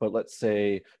 But let's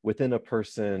say within a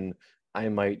person, I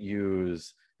might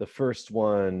use the first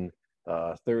one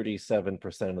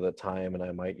 37% of the time, and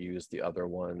I might use the other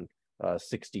one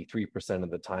 63% of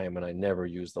the time, and I never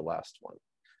use the last one.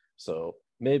 So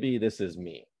maybe this is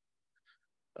me.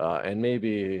 And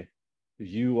maybe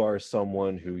you are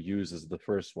someone who uses the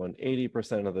first one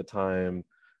 80% of the time,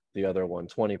 the other one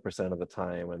 20% of the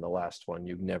time, and the last one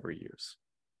you never use.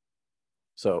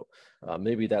 So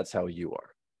maybe that's how you are.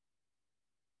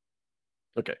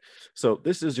 Okay, so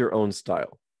this is your own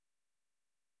style.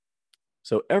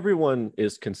 So everyone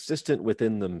is consistent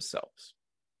within themselves.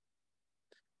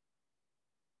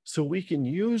 So we can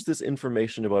use this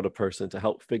information about a person to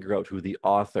help figure out who the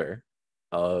author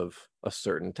of a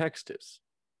certain text is.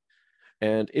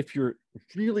 And if you're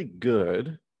really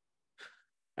good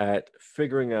at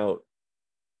figuring out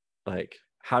like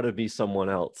how to be someone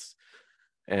else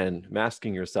and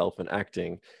masking yourself and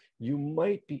acting, you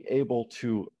might be able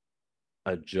to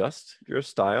adjust your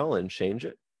style and change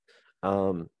it.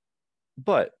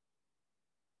 But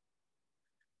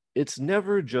it's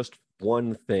never just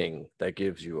one thing that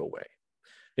gives you away.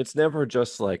 It's never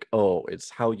just like, oh, it's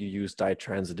how you use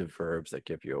ditransitive verbs that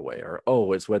give you away, or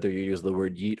oh, it's whether you use the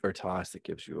word yeet or toss that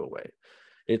gives you away.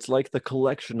 It's like the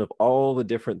collection of all the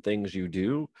different things you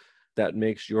do that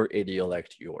makes your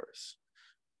idiolect yours.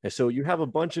 And so you have a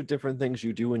bunch of different things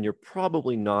you do and you're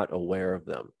probably not aware of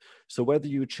them. So whether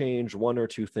you change one or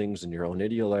two things in your own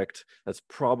idiolect, that's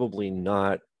probably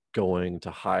not going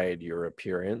to hide your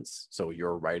appearance. So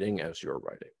you're writing as you're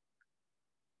writing.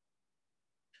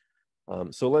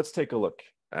 So let's take a look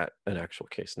at an actual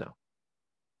case now.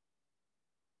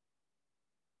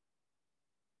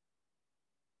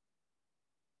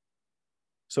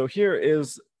 So here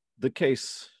is the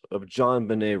case of John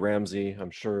Benet Ramsey.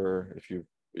 I'm sure if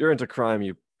you're into crime,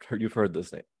 you've heard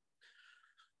this name.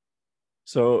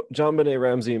 So John Benet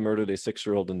Ramsey murdered a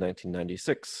 6-year-old in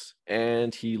 1996,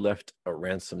 and he left a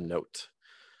ransom note.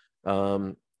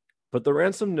 But the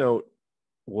ransom note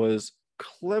was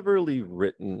cleverly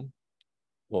written.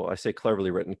 Well, I say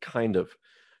cleverly written, kind of,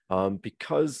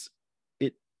 because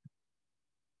it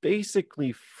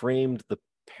basically framed the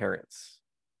parents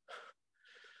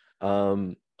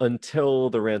until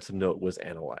the ransom note was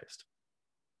analyzed.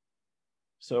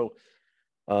 So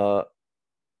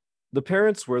the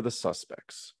parents were the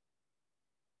suspects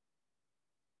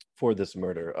for this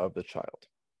murder of the child.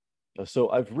 So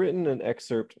I've written an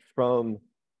excerpt from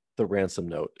the ransom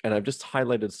note, and I've just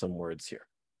highlighted some words here.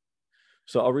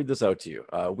 So I'll read this out to you.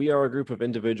 We are a group of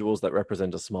individuals that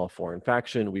represent a small foreign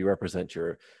faction. We represent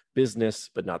your business,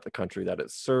 but not the country that it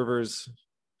serves.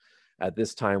 At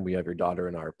this time, we have your daughter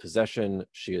in our possession.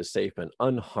 She is safe and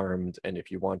unharmed. And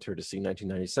if you want her to see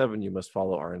 1997, you must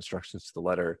follow our instructions to the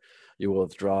letter. You will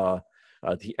withdraw.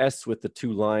 The S with the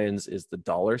 2 lines is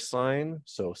the $sign.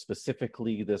 So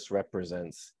specifically, this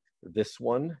represents this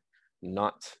one,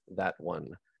 not that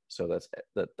one. So that's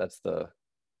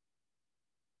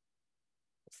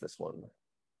this one.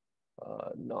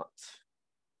 Not,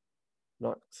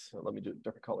 let me do a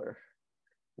different color.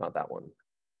 Not that one.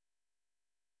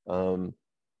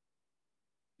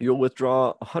 You'll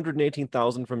withdraw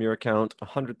 118,000 from your account.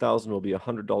 100,000 will be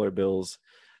 $100 bills,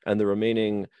 and the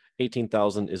remaining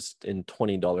 18,000 is in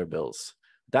 $20 bills.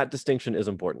 That distinction is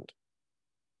important.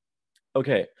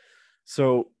 Okay,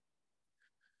 so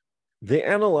they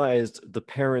analyzed the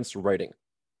parents' writing.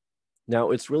 Now,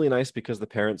 it's really nice because the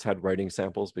parents had writing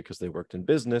samples because they worked in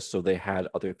business, so they had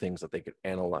other things that they could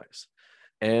analyze.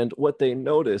 And what they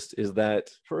noticed is that,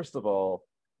 first of all,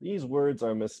 these words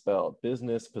are misspelled: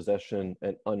 business, possession,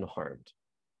 and unharmed.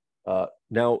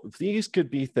 Now, these could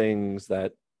be things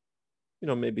that,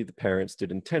 maybe the parents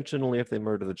did intentionally if they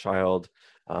murdered the child,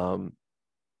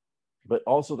 but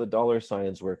also the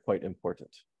 $signs were quite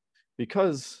important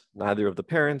because neither of the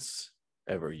parents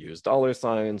ever used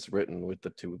 $signs written with the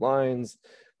 2 lines.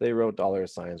 They wrote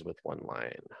 $signs with 1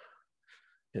 line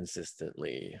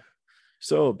consistently.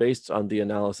 So based on the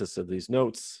analysis of these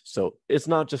notes, so it's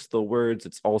not just the words,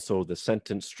 it's also the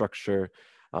sentence structure.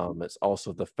 It's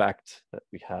also the fact that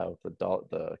we have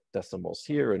the decimals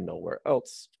here and nowhere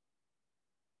else.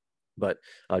 But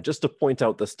just to point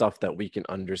out the stuff that we can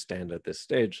understand at this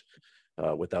stage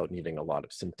without needing a lot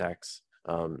of syntax,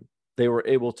 they were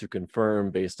able to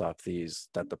confirm based off these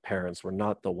that the parents were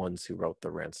not the ones who wrote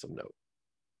the ransom note.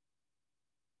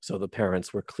 So the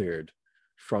parents were cleared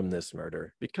from this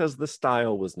murder because the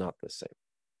style was not the same.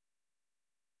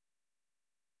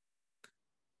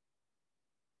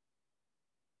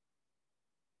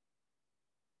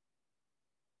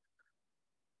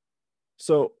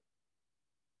 So,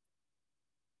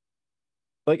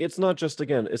 it's not just,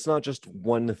 again, it's not just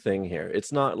one thing here.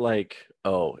 It's not like,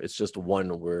 oh, it's just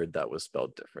one word that was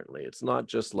spelled differently. It's not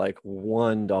just like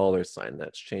 $1 sign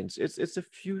that's changed. It's a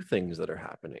few things that are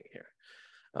happening here.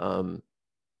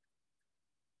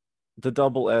 The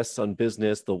double S on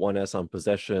business, the 1 S on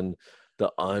possession,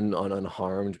 the on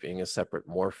unharmed being a separate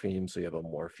morpheme. So you have a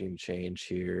morpheme change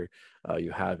here.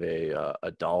 You have a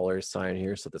 $sign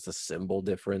here. So that's a symbol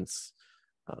difference.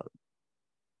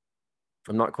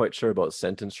 I'm not quite sure about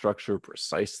sentence structure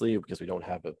precisely because we don't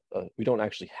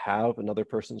actually have another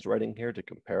person's writing here to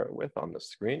compare it with on the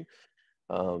screen.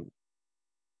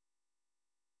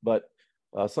 But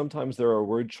sometimes there are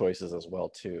word choices as well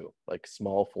too, like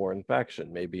small foreign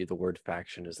faction. Maybe the word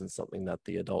faction isn't something that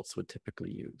the adults would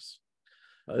typically use.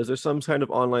 Is there some kind of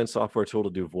online software tool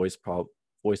to do voice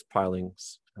profiling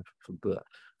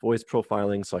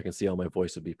so I can see how my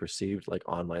voice would be perceived, like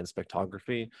online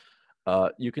spectrography?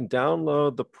 You can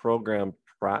download the program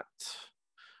Pratt,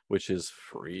 which is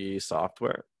free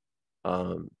software.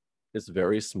 It's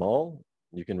very small.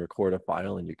 You can record a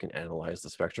file and you can analyze the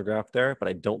spectrograph there, but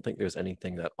I don't think there's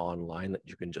anything that online that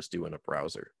you can just do in a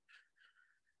browser.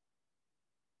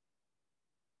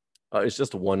 It's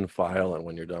just one file, and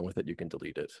when you're done with it, you can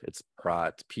delete it. It's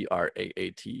Pratt,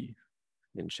 P-R-A-A-T,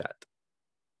 in chat.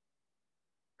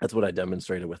 That's what I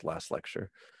demonstrated with last lecture.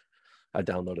 I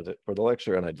downloaded it for the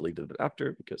lecture and I deleted it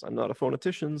after because I'm not a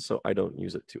phonetician, so I don't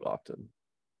use it too often.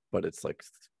 But it's like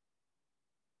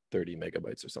 30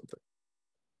 megabytes or something.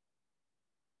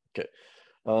 Okay.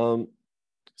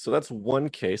 So that's one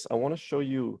case. I want to show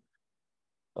you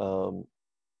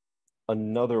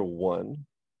another one,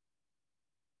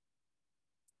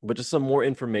 but just some more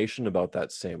information about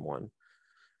that same one,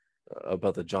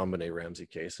 about the John Benet Ramsey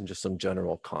case, and just some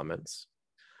general comments.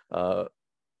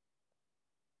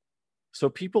 So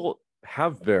people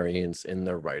have variance in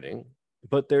their writing,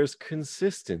 but there's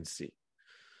consistency.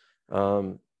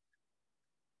 And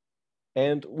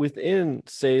within,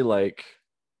 say, like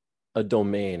a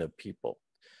domain of people,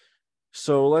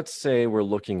 So let's say we're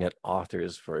looking at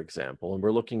authors, for example, and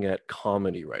we're looking at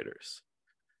comedy writers.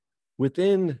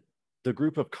 Within the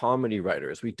group of comedy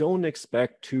writers, we don't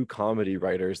expect two comedy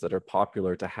writers that are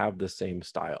popular to have the same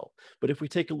style. But if we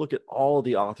take a look at all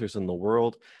the authors in the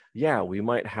world, yeah, we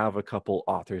might have a couple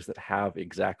authors that have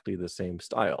exactly the same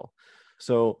style.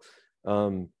 So,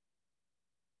 the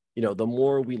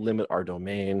more we limit our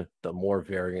domain, the more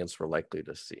variance we're likely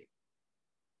to see.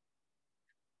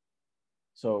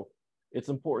 So it's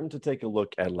important to take a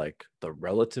look at like the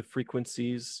relative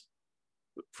frequencies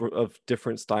of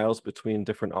different styles between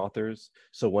different authors.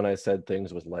 So when I said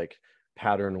things with like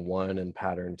pattern 1 and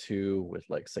pattern 2 with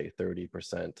like say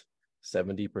 30%,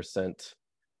 70%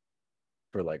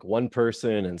 for like one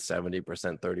person and 70%,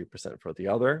 30% for the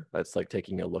other, that's like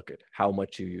taking a look at how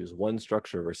much you use one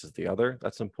structure versus the other.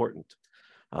 That's important.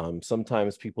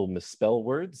 Sometimes people misspell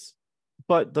words,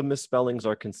 but the misspellings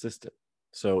are consistent.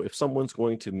 So if someone's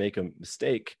going to make a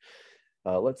mistake,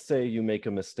 let's say you make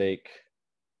a mistake,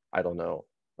 I don't know,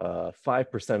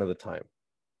 5% of the time.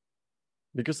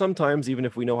 Because sometimes, even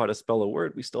if we know how to spell a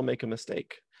word, we still make a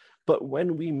mistake. But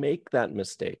when we make that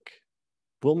mistake,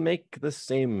 we'll make the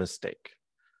same mistake.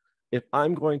 If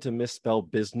I'm going to misspell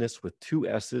business with 2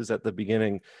 S's at the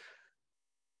beginning,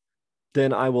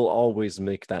 then I will always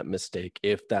make that mistake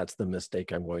if that's the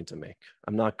mistake I'm going to make.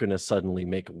 I'm not going to suddenly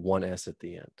make 1 S at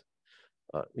the end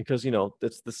because,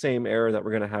 it's the same error that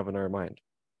we're going to have in our mind.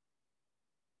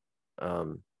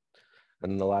 And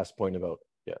then the last point about,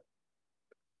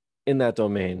 in that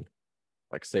domain,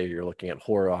 like say you're looking at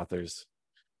horror authors,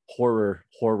 horror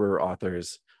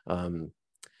authors,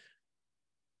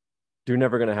 you're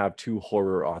never going to have 2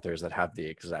 horror authors that have the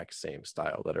exact same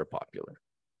style that are popular.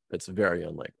 It's very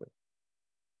unlikely.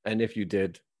 And if you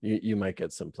did, you might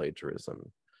get some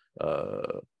plagiarism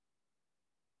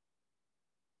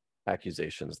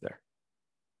accusations there.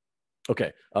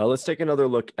 Okay, let's take another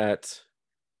look at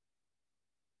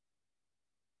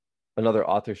another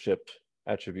authorship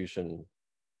attribution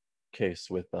case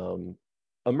with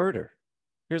a murder.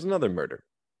 Here's another murder.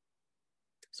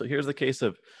 So here's the case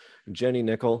of Jenny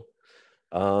Nickel.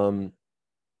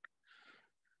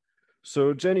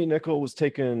 So Jenny Nickel was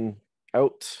taken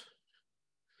out.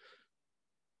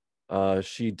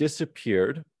 She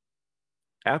disappeared.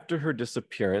 After her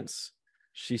disappearance,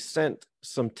 she sent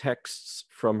some texts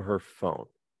from her phone.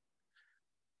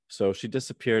 So she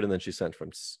disappeared and then she sent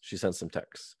some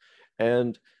texts.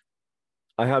 And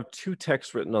I have 2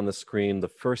 texts written on the screen, the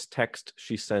first text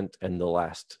she sent and the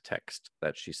last text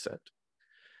that she sent.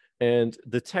 And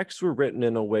the texts were written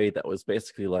in a way that was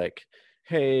basically like,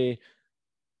 hey,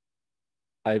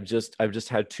 I've just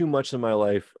had too much in my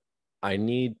life. I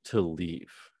need to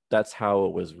leave. That's how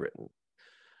it was written.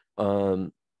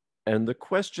 And the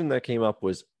question that came up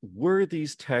was, were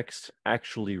these texts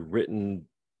actually written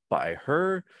by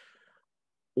her?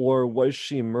 Or was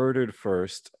she murdered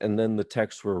first and then the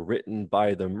texts were written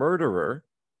by the murderer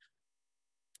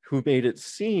who made it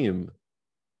seem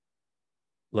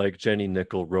like Jenny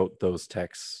Nickel wrote those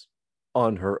texts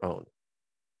on her own?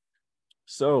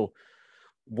 So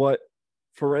what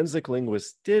forensic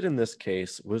linguists did in this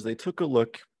case was they took a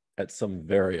look at some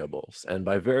variables. And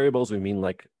by variables, we mean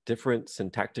like different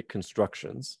syntactic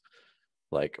constructions,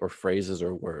 like or phrases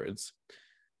or words,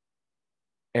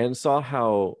 and saw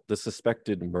how the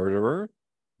suspected murderer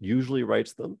usually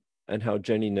writes them and how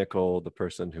Jenny Nickel, the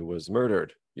person who was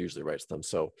murdered, usually writes them.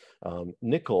 So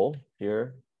Nickel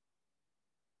here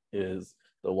is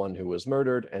the one who was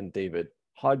murdered, and David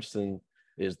Hodgson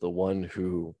is the one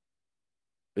who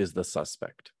is the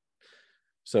suspect.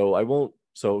 So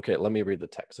okay, let me read the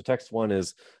text. So text 1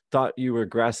 is, thought you were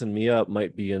grassing me up,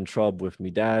 might be in trouble with me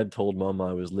dad, told mom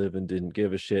I was living, didn't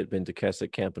give a shit, been to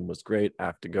Keswick, camping was great, I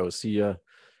have to go, see ya.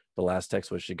 The last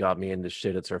text was, she got me into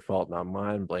shit, it's her fault, not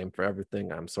mine, blame for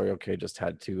everything, I'm sorry, okay, just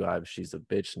had 2 eyes, she's a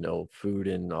bitch, no food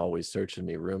in, always searching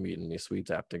me room, eating me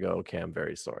sweets, I have to go, okay, I'm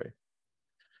very sorry.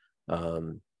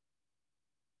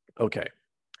 Okay,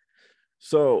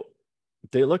 so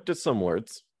they looked at some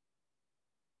words,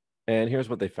 and here's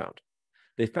what they found.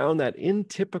 They found that in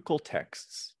typical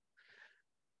texts,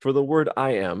 for the word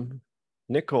I am,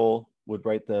 Nickel would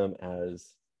write them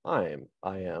as I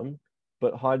am,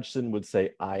 but Hodgson would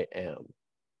say I am.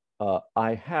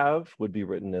 I have would be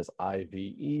written as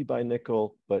IVE by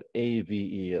Nickel, but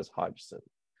AVE as Hodgson.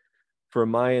 For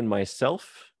my and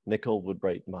myself, Nickel would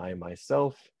write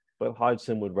myself, but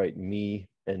Hodgson would write me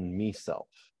and me-self.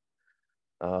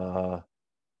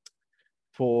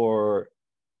 For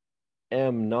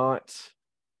am not,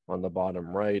 on the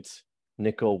bottom right,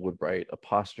 Nickel would write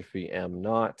apostrophe am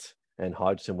not, and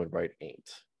Hodgson would write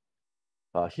ain't.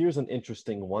 Here's an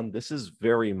interesting one. This is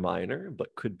very minor,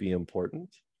 but could be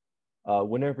important.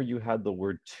 Whenever you had the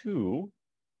word to,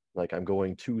 like I'm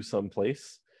going to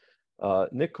someplace,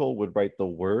 Nickel would write the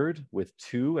word with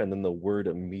to and then the word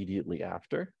immediately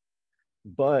after.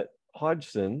 But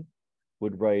Hodgson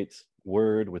would write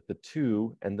word with the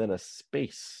to and then a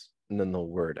space and then the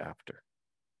word after.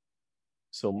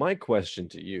 So my question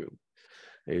to you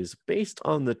is, based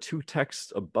on the two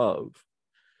texts above,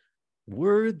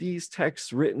 were these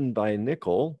texts written by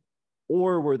Nickel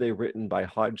or were they written by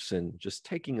Hodgson? Just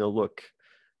taking a look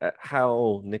at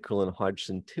how Nickel and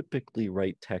Hodgson typically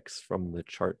write texts from the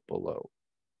chart below.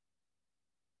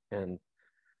 And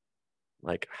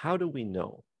like, how do we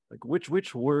know? Like,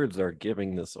 which words are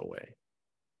giving this away?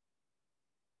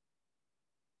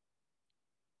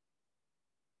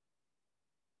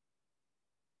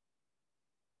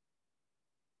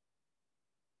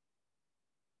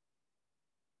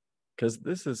 Because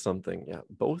this is something, yeah,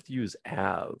 both use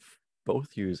AVE.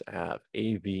 Both use AVE,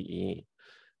 A-V-E.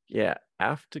 Yeah,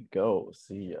 have to go.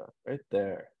 See ya, right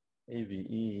there.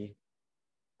 A-V-E,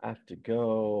 have to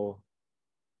go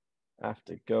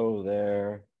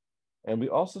there. And we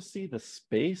also see the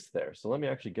space there. So let me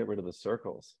actually get rid of the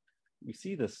circles. We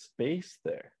see the space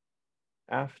there.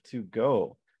 Have to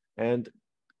go. And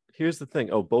here's the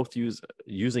thing. Oh, both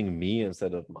using me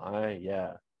instead of my.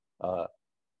 Yeah.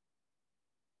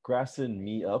 Grassing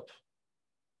me up.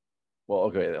 Well,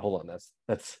 okay, hold on.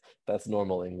 That's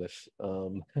normal English.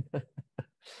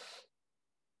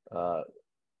 Uh,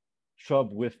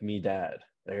 Shrub with me dad.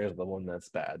 There's the one that's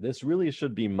bad. This really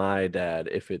should be my dad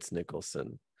if it's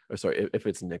Nicholson. Or sorry, if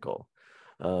it's Nickel.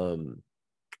 Um,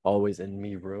 Always in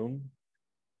me room.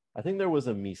 I think there was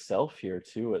a me self here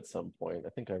too at some point. I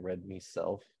think I read me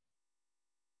self.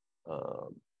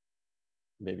 Um,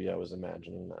 Maybe I was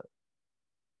imagining that.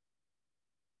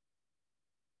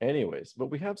 Anyways, but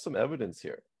we have some evidence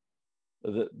here.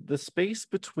 The space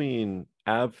between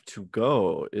Av to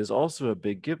go is also a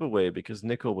big giveaway because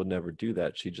Nickel would never do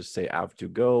that. She'd just say Av to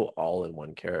go all in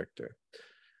one character.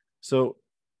 So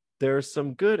there's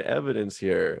some good evidence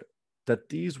here that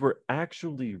these were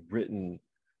actually written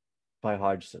by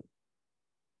Hodgson.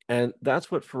 And that's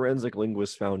what forensic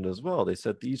linguists found as well. They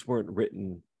said these weren't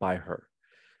written by her.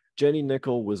 Jenny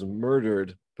Nickel was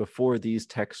murdered before these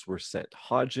texts were sent.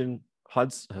 Hodgson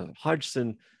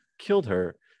killed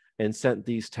her and sent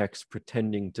these texts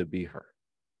pretending to be her.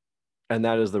 And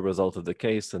that is the result of the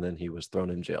case. And then he was thrown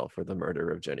in jail for the murder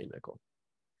of Jenny Nickel.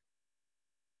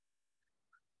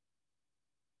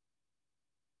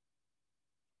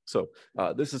 So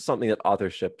this is something that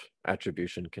authorship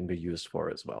attribution can be used for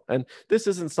as well. And this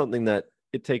isn't something that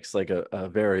it takes like a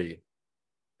very,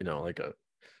 like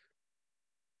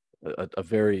a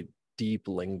very deep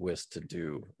linguist to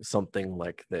do something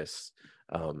like this.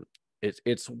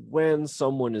 It's when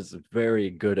someone is very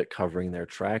good at covering their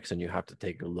tracks and you have to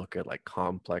take a look at like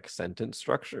complex sentence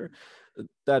structure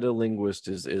that a linguist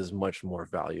is much more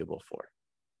valuable for.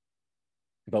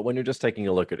 But when you're just taking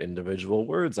a look at individual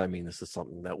words, I mean, this is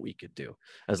something that we could do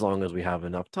as long as we have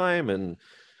enough time and,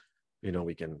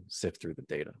 we can sift through the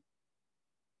data.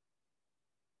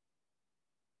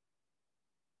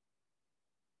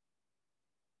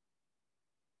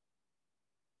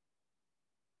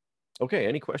 Okay,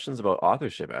 any questions about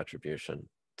authorship attribution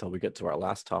until we get to our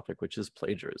last topic, which is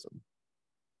plagiarism?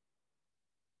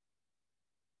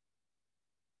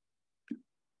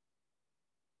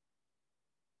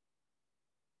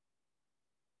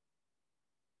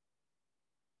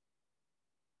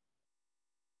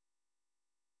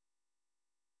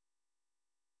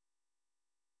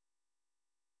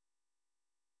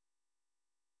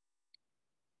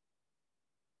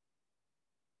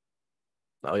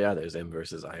 Oh yeah, there's am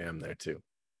versus I am there too.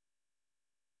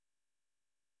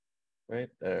 Right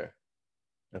there.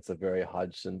 That's a very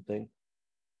Hodgson thing.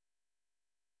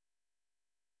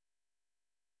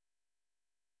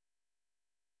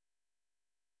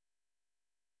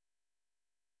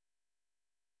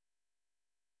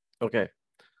 Okay.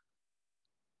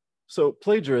 So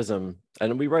plagiarism,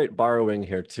 and we write borrowing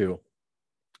here too,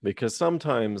 because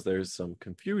sometimes there's some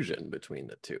confusion between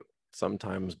the two.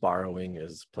 Sometimes borrowing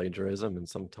is plagiarism, and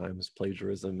sometimes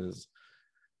plagiarism is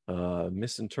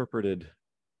misinterpreted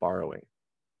borrowing.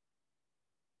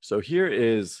 So here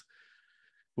is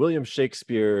William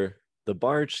Shakespeare, the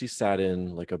barge she sat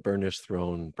in, like a burnished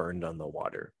throne burned on the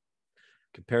water.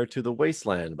 Compared to The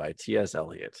Wasteland by T.S.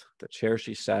 Eliot, the chair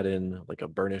she sat in, like a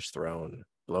burnished throne,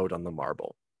 glowed on the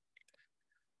marble.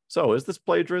 So is this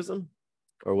plagiarism,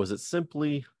 or was it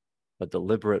simply a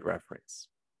deliberate reference?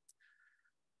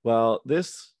 Well,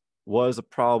 this was a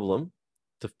problem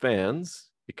to fans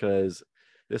because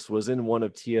This was in one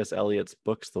of T.S. Eliot's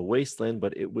books, The Wasteland,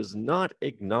 but it was not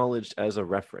acknowledged as a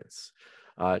reference.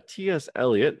 T.S.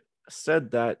 Eliot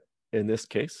said that in this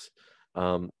case,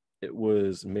 it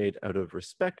was made out of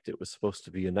respect. It was supposed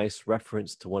to be a nice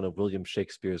reference to one of William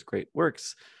Shakespeare's great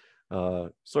works,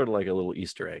 sort of like a little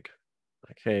Easter egg.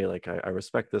 Like, hey, like I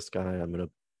respect this guy. I'm going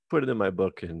to put it in my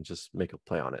book and just make a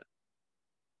play on it.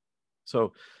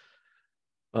 So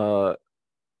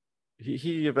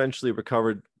he eventually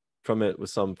recovered from it with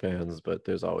some fans, but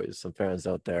there's always some fans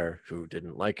out there who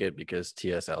didn't like it because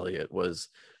T.S. Eliot was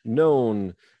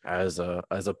known as a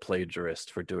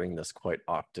plagiarist for doing this quite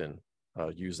often,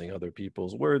 using other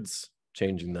people's words,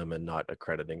 changing them, and not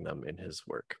accrediting them in his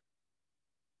work.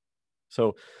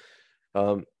 So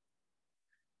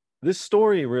this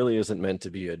story really isn't meant to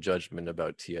be a judgment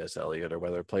about T.S. Eliot or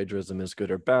whether plagiarism is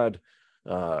good or bad.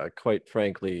 Quite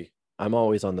frankly, I'm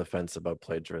always on the fence about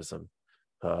plagiarism.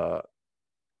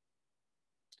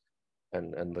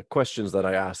 And the questions that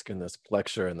I ask in this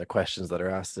lecture and the questions that are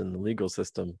asked in the legal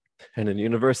system and in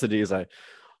universities, I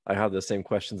have the same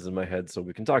questions in my head, so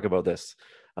we can talk about this.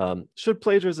 Should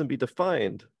plagiarism be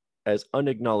defined as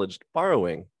unacknowledged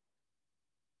borrowing,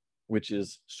 which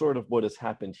is sort of what has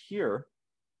happened here,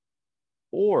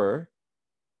 or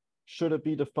should it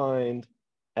be defined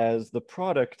as the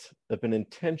product of an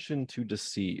intention to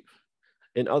deceive?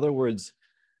 In other words,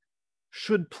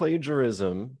 should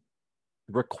plagiarism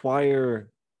require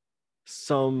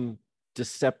some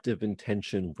deceptive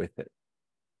intention with it?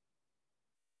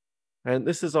 And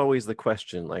this is always the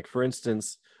question. Like, for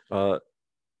instance,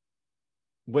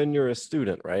 when you're a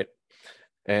student, right?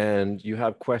 And you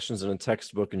have questions in a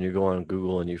textbook and you go on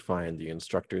Google and you find the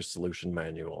instructor's solution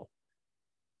manual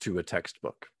to a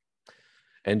textbook.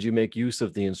 And you make use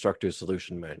of the instructor's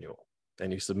solution manual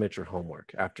and you submit your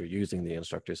homework after using the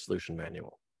instructor's solution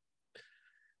manual.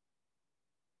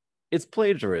 It's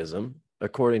plagiarism,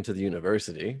 according to the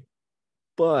university,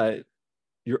 but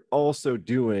you're also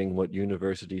doing what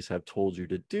universities have told you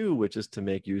to do, which is to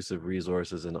make use of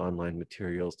resources and online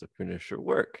materials to finish your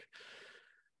work.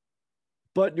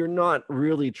 But you're not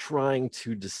really trying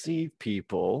to deceive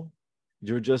people.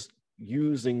 You're just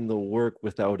using the work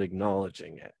without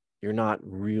acknowledging it. You're not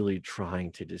really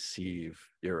trying to deceive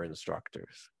your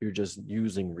instructors. You're just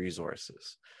using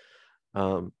resources.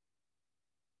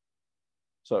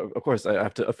 So of course, I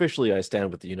have to officially, I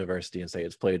stand with the university and say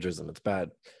it's plagiarism, it's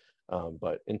bad.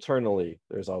 But internally,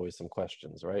 there's always some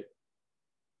questions, right?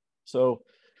 So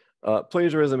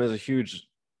plagiarism is a huge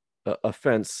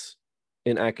offense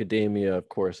in academia, of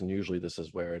course, and usually this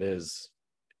is where it is.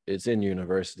 It's in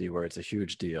university where it's a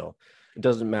huge deal. It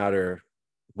doesn't matter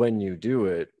when you do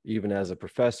it. Even as a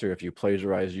professor, if you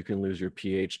plagiarize, you can lose your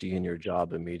PhD and your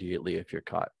job immediately if you're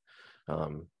caught.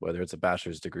 Whether it's a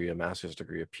bachelor's degree, a master's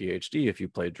degree, a PhD, if you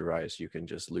plagiarize, you can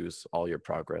just lose all your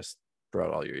progress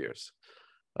throughout all your years.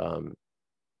 So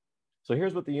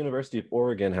here's what the University of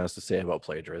Oregon has to say about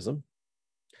plagiarism.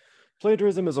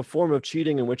 Plagiarism is a form of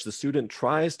cheating in which the student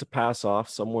tries to pass off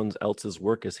someone else's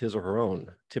work as his or her own.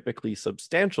 Typically,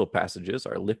 substantial passages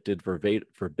are lifted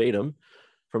verbatim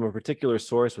from a particular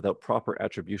source without proper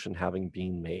attribution having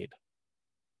been made.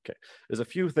 Okay, there's a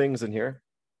few things in here.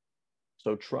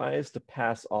 So tries to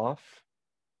pass off.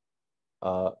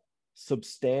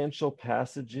 Substantial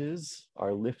passages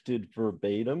are lifted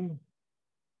verbatim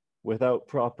without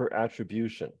proper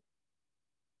attribution.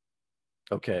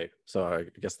 Okay, so I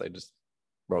guess they just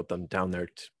wrote them down there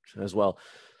as well.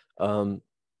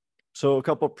 So a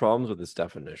couple of problems with this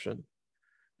definition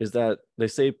is that they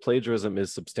say plagiarism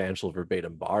is substantial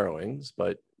verbatim borrowings,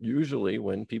 but usually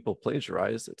when people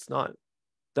plagiarize, it's not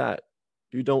that.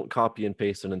 You don't copy and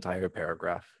paste an entire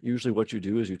paragraph. Usually what you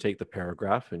do is you take the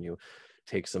paragraph and you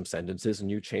take some sentences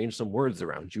and you change some words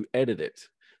around, you edit it.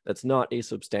 That's not a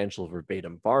substantial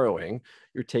verbatim borrowing.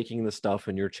 You're taking the stuff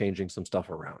and you're changing some stuff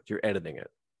around. You're editing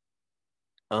it.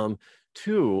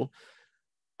 Two,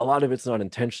 a lot of it's not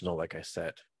intentional, like I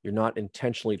said. You're not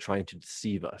intentionally trying to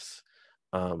deceive us.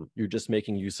 You're just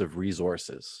making use of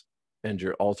resources and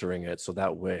you're altering it so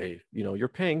that way, you know, you're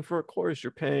paying for a course, you're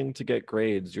paying to get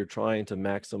grades, you're trying to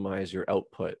maximize your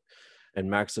output and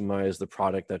maximize the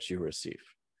product that you receive.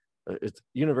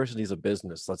 University is a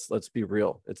business. Let's be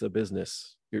real. It's a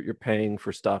business. You're paying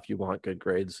for stuff. You want good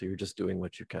grades, so you're just doing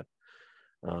what you can.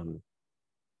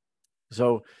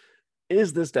 So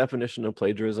is this definition of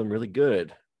plagiarism really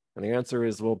good? And the answer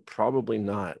is, well, probably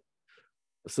not.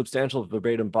 Substantial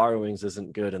verbatim borrowings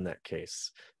isn't good in that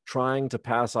case. Trying to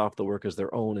pass off the work as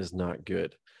their own is not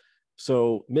good.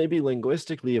 So maybe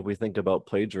linguistically, if we think about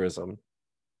plagiarism,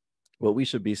 what we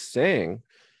should be saying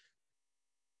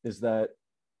is that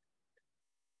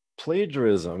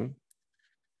plagiarism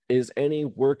is any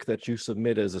work that you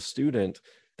submit as a student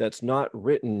that's not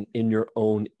written in your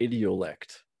own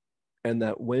idiolect, and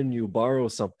that when you borrow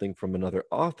something from another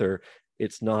author,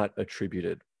 it's not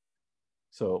attributed.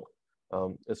 So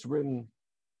it's written,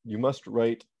 you must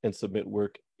write and submit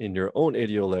work in your own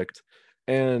idiolect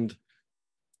and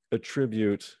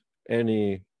attribute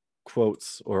any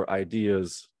quotes or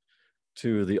ideas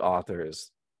to the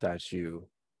authors that you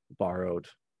borrowed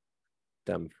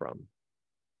them from.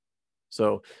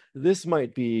 So this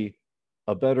might be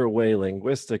a better way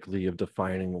linguistically of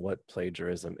defining what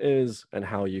plagiarism is and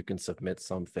how you can submit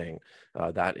something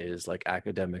that is like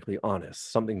academically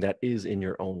honest, something that is in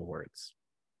your own words.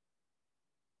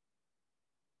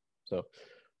 So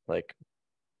like,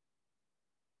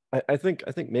 I think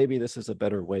maybe this is a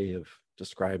better way of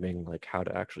describing like how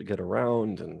to actually get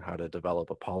around and how to develop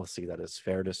a policy that is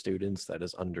fair to students, that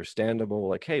is understandable.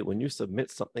 Like, hey, when you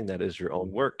submit something that is your own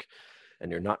work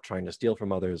and you're not trying to steal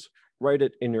from others, write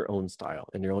it in your own style,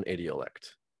 in your own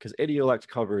idiolect, because idiolect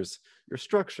covers your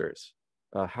structures,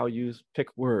 how you pick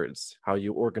words, how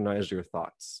you organize your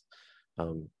thoughts.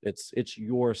 It's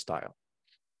your style.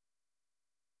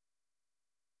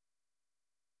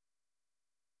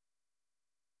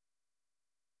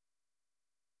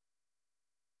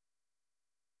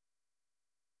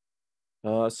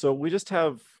 So we just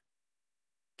have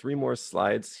 3 more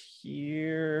slides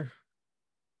here.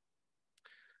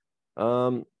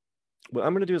 What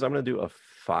I'm going to do is I'm going to do a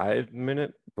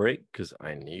 5-minute break because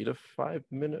I need a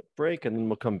 5-minute break, and then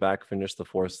we'll come back, finish the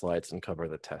 4 slides, and cover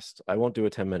the test. I won't do a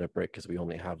 10-minute break because we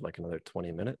only have like another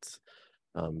 20 minutes.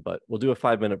 But we'll do a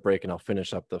 5-minute break and I'll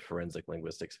finish up the forensic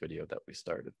linguistics video that we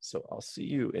started. So I'll see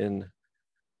you in.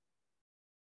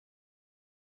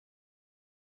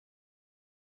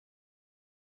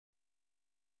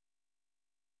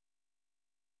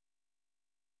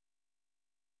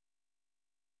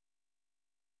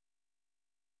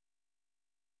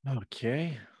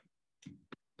 Okay.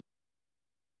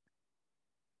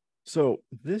 So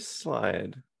this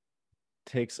slide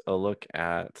takes a look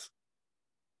at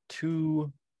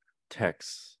 2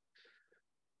 texts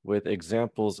with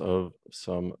examples of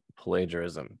some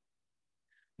plagiarism.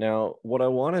 Now, what I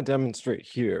want to demonstrate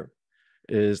here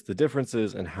is the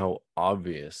differences in how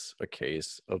obvious a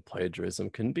case of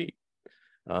plagiarism can be.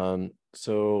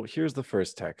 So here's the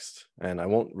first text, and I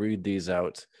won't read these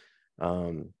out,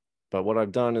 but what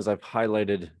I've done is I've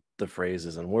highlighted the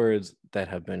phrases and words that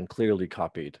have been clearly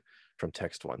copied from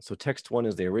text 1. So text 1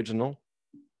 is the original.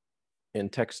 In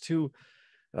text 2,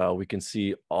 we can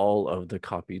see all of the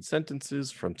copied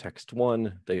sentences from text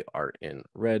 1. They are in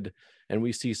red, and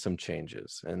we see some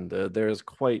changes. And there's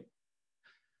quite,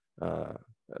 I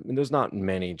mean, there's not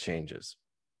many changes.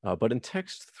 But in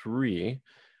text 3,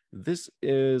 this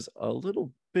is a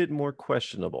little bit more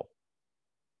questionable.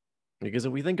 Because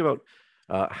if we think about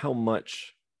how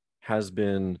much has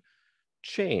been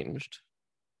changed,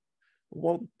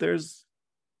 well, there's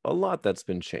a lot that's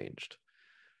been changed.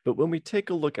 But when we take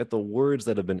a look at the words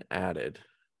that have been added,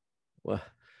 well,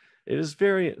 it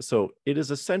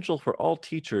is essential for all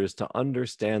teachers to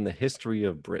understand the history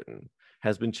of Britain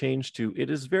has been changed to, it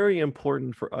is very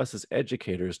important for us as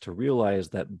educators to realize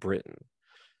that Britain.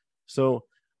 So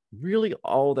really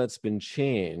all that's been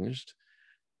changed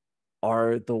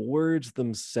are the words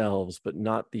themselves, but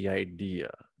not the idea,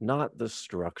 not the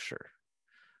structure.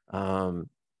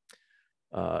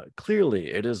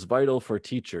 Clearly, it is vital for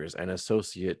teachers and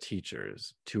associate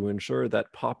teachers to ensure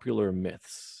that popular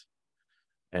myths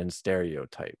and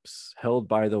stereotypes held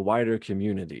by the wider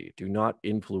community do not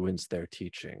influence their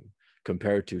teaching,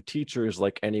 compared to teachers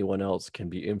like anyone else can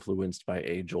be influenced by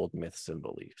age-old myths and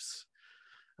beliefs.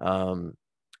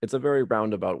 It's a very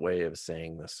roundabout way of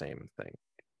saying the same thing,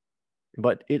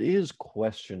 but it is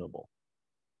questionable.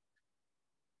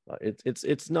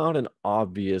 It's not an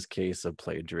obvious case of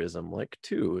plagiarism like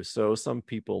 2. So some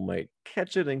people might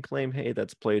catch it and claim, hey,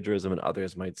 that's plagiarism, and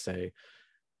others might say,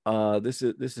 this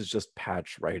is just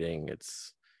patch writing.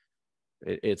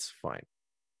 It's fine.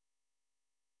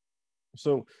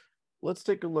 So let's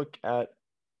take a look at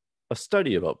a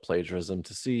study about plagiarism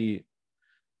to see,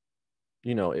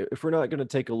 you know, if we're not going to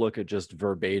take a look at just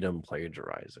verbatim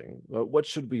plagiarizing, what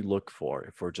should we look for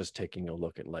if we're just taking a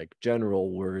look at like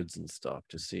general words and stuff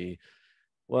to see,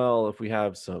 well, if we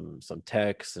have some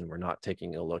text and we're not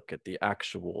taking a look at the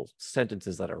actual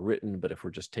sentences that are written, but if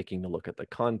we're just taking a look at the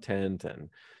content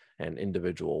and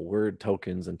individual word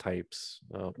tokens and types,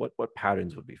 what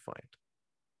patterns would we find?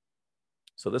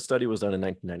 So this study was done in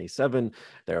 1997.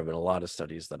 There have been a lot of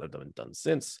studies that have been done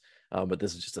since, but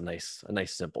this is just a nice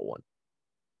simple one.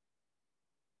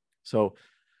 So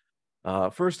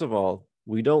first of all,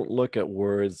 we don't look at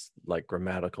words like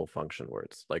grammatical function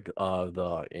words, like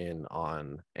the, in,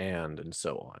 on, and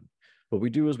so on. What we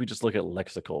do is we just look at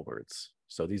lexical words.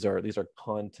 So these are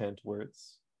content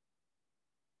words.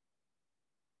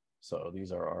 So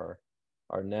these are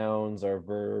our nouns, our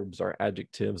verbs, our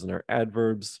adjectives, and our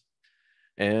adverbs.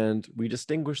 And we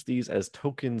distinguish these as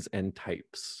tokens and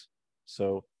types.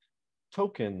 So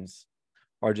tokens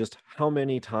are just how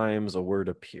many times a word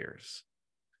appears.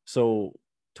 So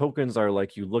tokens are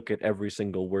like you look at every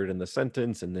single word in the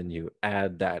sentence and then you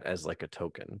add that as like a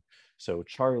token. So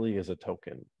Charlie is a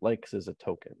token, likes is a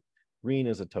token, green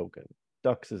is a token,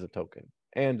 ducks is a token,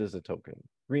 and is a token,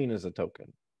 green is a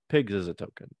token, pigs is a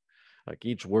token. Like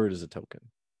each word is a token.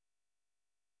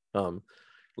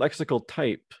 Lexical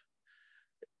type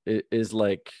is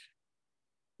like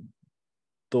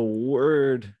the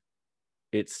word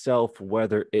itself,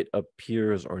 whether it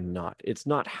appears or not. It's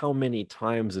not how many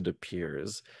times it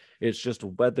appears. It's just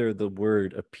whether the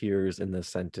word appears in the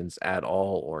sentence at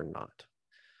all or not.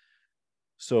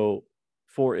 So,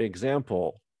 for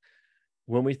example,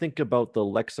 when we think about the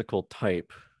lexical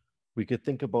type, we could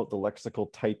think about the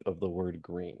lexical type of the word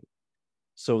green.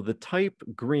 So the type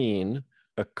green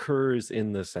occurs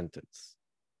in the sentence.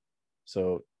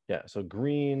 So yeah, so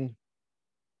green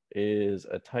is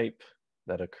a type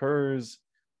that occurs,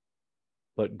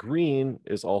 but green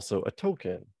is also a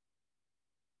token.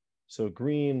 So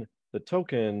green, the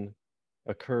token,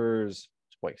 occurs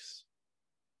twice.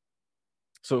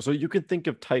 So you can think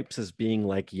of types as being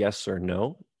like yes or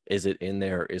no. Is it in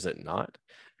there? Is it not?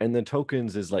 And the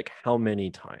tokens is like how many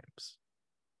times.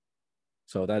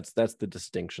 So that's the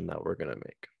distinction that we're going to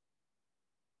make.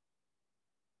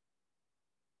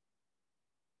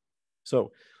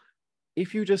 So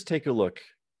if you just take a look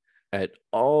at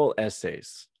all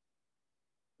essays,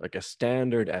 like a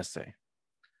standard essay,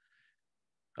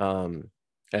 and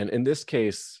in this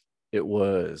case, it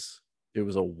was a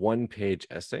 1-page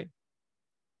essay.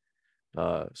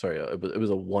 Sorry, it was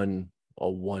a one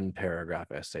paragraph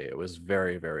essay. It was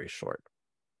very, very short.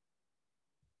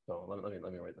 So let me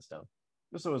write this down,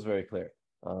 just so it was very clear.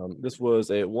 This was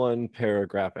a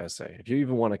 1-paragraph essay, if you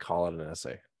even want to call it an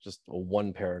essay, just a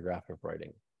 1 paragraph of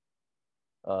writing.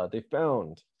 They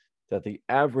found that the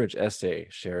average essay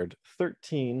shared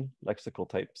 13 lexical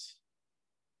types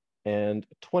and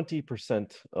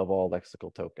 20% of all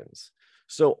lexical tokens.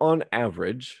 So on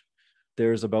average,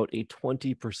 there's about a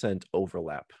 20%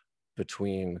 overlap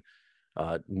between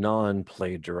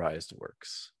non-plagiarized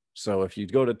works. So if you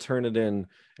go to turn it in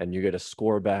and you get a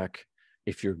score back,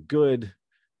 if you're good,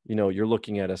 you're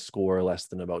looking at a score less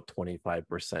than about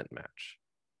 25% match.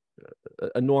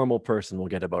 A normal person will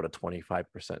get about a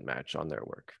 25% match on their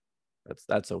work.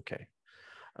 That's okay.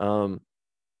 But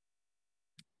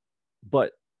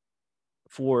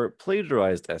for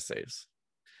plagiarized essays,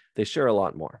 they share a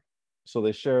lot more. So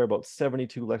they share about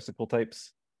 72 lexical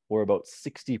types, or about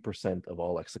 60% of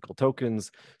all lexical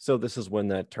tokens. So this is when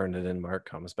that turn it in mark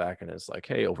comes back and it's like,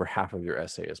 hey, over half of your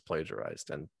essay is plagiarized.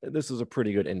 And this is a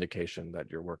pretty good indication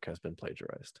that your work has been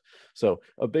plagiarized. So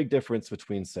a big difference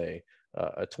between, say,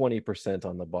 a 20%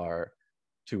 on the bar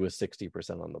to a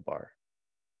 60% on the bar.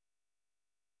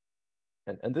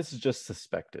 And this is just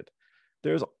suspected.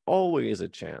 There's always a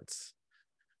chance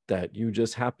that you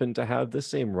just happen to have the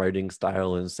same writing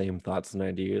style and same thoughts and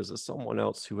ideas as someone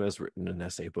else who has written an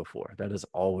essay before. That is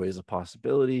always a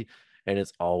possibility, and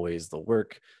it's always the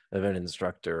work of an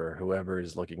instructor or whoever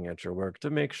is looking at your work to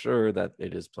make sure that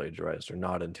it is plagiarized or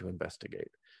not, and to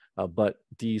investigate. But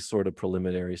these sort of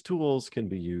preliminary tools can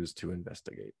be used to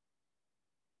investigate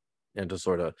and to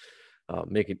sort of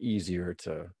make it easier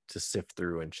to sift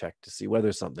through and check to see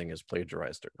whether something is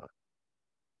plagiarized or not.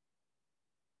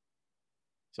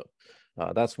 So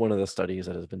that's one of the studies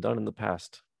that has been done in the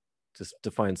past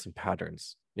to find some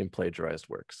patterns in plagiarized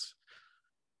works.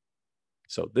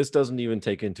 So this doesn't even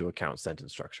take into account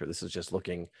sentence structure. This is just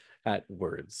looking at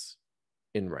words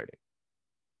in writing.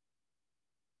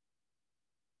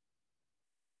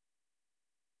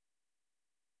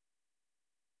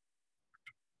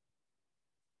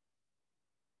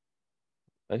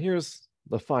 And here's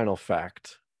the final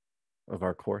fact of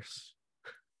our course,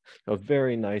 a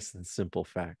very nice and simple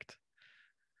fact.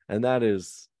 And that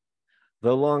is,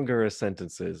 the longer a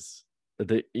sentence is,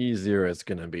 the easier it's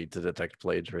going to be to detect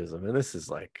plagiarism. And this is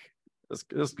like,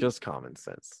 it's just common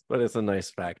sense, but it's a nice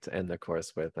fact to end the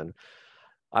course with. And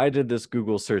I did this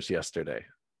Google search yesterday.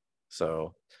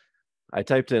 So I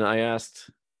typed in, I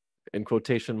asked in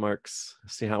quotation marks,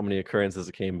 see how many occurrences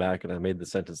it came back, and I made the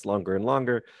sentence longer and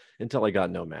longer until I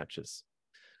got no matches.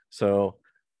 So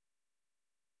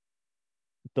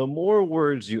the more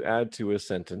words you add to a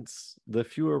sentence, the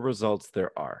fewer results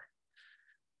there are.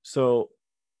 So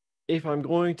if I'm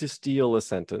going to steal a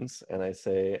sentence and I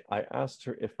say, I asked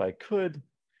her if I could,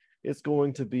 it's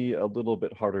going to be a little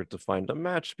bit harder to find a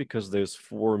match because there's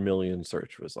 4 million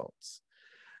search results.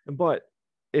 But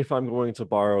if I'm going to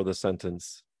borrow the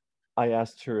sentence, I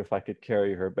asked her if I could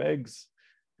carry her bags,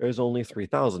 there's only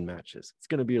 3,000 matches. It's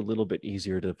going to be a little bit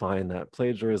easier to find that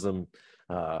plagiarism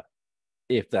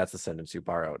if that's the sentence you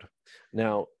borrowed.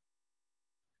 Now,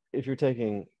 if you're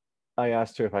taking, I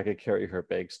asked her if I could carry her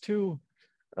bags too,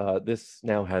 this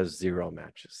now has 0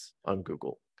 matches on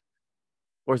Google.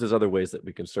 Of course, there's other ways that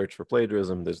we can search for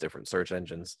plagiarism. There's different search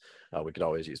engines. We could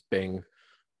always use Bing.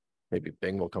 Maybe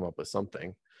Bing will come up with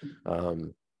something.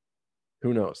 Who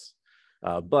knows?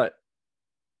 But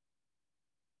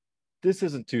this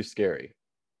isn't too scary.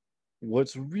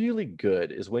 What's really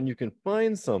good is when you can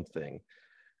find something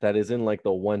that is in like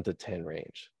the 1 to 10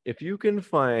 range. If you can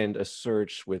find a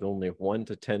search with only 1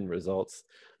 to 10 results,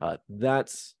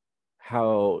 that's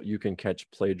how you can catch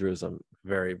plagiarism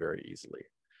very, very easily.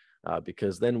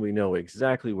 Because then we know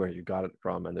exactly where you got it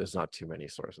from and there's not too many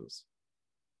sources.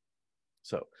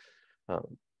 So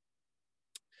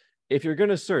if you're going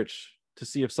to search to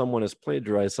see if someone has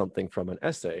plagiarized something from an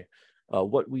essay,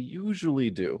 what we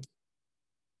usually do,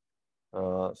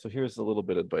 so here's a little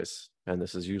bit of advice, and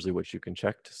this is usually what you can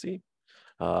check to see.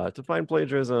 To find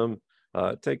plagiarism,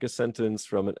 take a sentence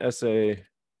from an essay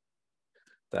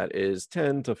that is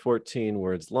 10 to 14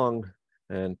 words long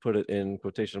and put it in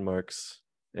quotation marks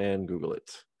and Google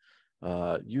it.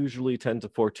 Usually 10 to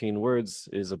 14 words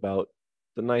is about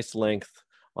the nice length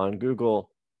on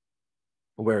Google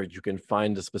where you can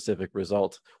find a specific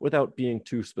result without being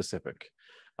too specific.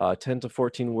 10 to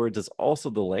 14 words is also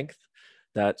the length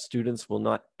that students will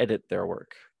not edit their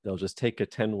work. They'll just take a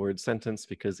 10-word sentence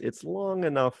because it's long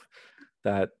enough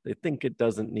that they think it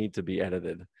doesn't need to be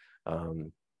edited.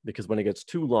 Because when it gets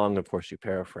too long, of course, you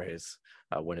paraphrase.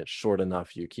 When it's short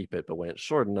enough, you keep it. But when it's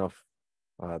short enough,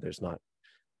 there's not,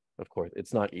 of course,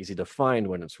 it's not easy to find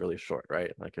when it's really short,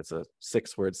 right? Like it's a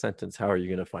 6-word sentence. How are you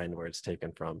going to find where it's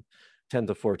taken from? 10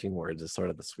 to 14 words is sort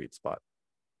of the sweet spot.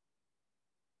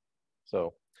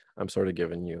 So I'm sort of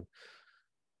giving you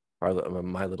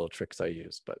my little tricks I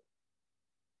use, but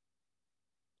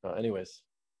anyways,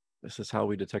 this is how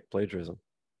we detect plagiarism.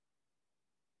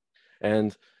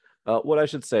 And what I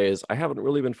should say is I haven't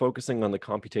really been focusing on the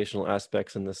computational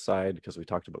aspects in this side because we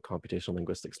talked about computational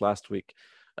linguistics last week,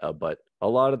 but a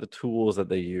lot of the tools that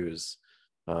they use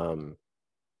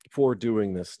for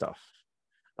doing this stuff,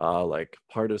 like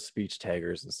part of speech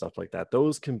taggers and stuff like that,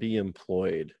 those can be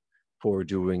employed for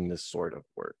doing this sort of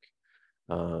work.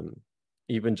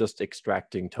 Even just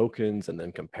extracting tokens and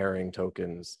then comparing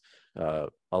tokens. A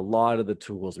lot of the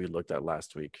tools we looked at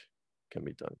last week can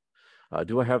be done.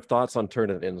 Do I have thoughts on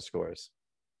Turnitin scores?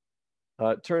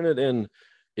 Turnitin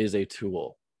is a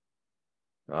tool.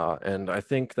 And I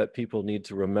think that people need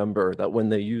to remember that when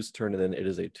they use Turnitin, it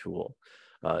is a tool.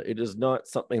 It is not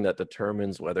something that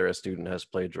determines whether a student has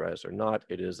plagiarized or not.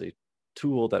 It is a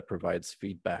tool that provides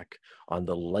feedback on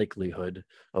the likelihood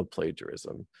of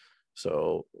plagiarism.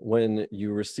 So when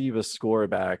you receive a score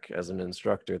back as an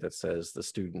instructor that says the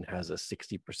student has a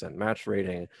 60% match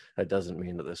rating, that doesn't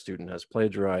mean that the student has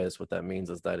plagiarized. What that means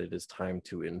is that it is time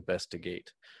to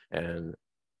investigate and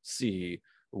see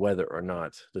whether or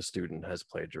not the student has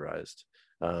plagiarized.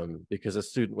 Because a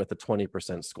student with a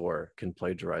 20% score can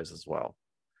plagiarize as well.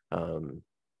 And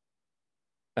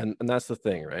that's the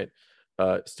thing, right?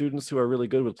 Students who are really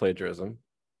good with plagiarism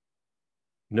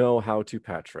know how to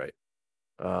patch write.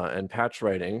 And patch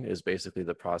writing is basically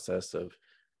the process of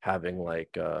having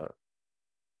like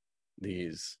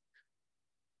these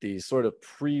sort of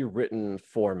pre-written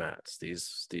formats,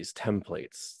 these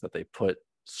templates that they put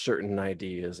certain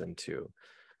ideas into,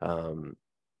 and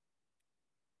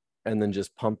then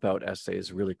just pump out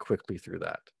essays really quickly through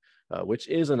that, which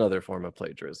is another form of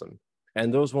plagiarism.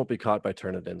 And those won't be caught by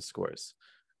Turnitin scores.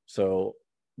 So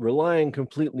relying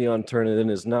completely on Turnitin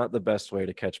is not the best way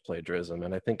to catch plagiarism.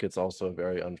 And I think it's also a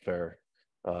very unfair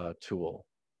tool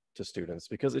to students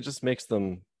because it just makes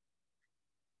them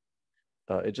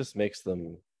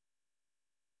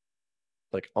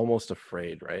like almost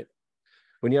afraid, right?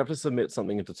 When you have to submit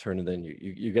something into Turnitin,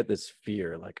 you get this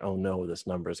fear like, oh no, this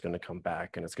number is going to come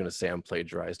back and it's going to say I'm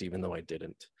plagiarized even though I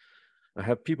didn't.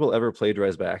 Have people ever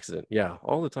plagiarized by accident? Yeah,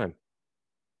 all the time.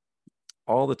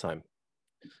 All the time.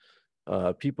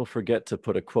 People forget to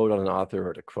put a quote on an author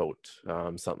or to quote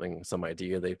some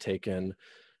idea they've taken.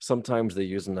 Sometimes they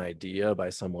use an idea by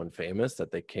someone famous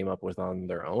that they came up with on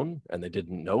their own and they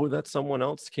didn't know that someone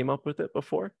else came up with it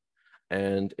before.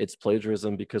 and it's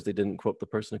plagiarism because they didn't quote the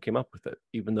person who came up with it,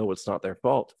 even though it's not their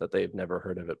fault that they've never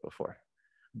heard of it before.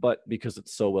 But because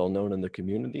it's so well known in the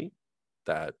community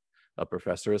that a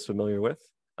professor is familiar with,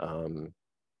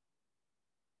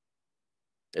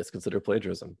 it's considered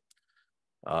plagiarism.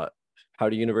 How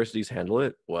do universities handle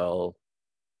it? Well,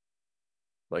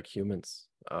 like humans,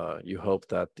 you hope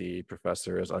that the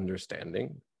professor is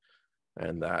understanding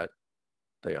and that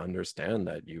they understand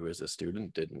that you as a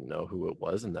student didn't know who it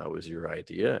was and that was your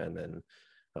idea, and then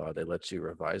they let you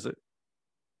revise it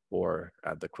or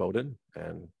add the quote in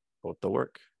and quote the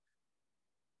work.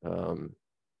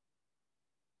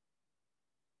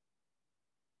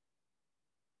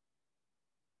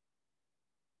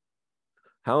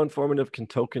 How informative can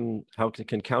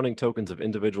counting tokens of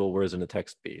individual words in a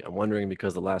text be? I'm wondering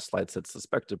because the last slide said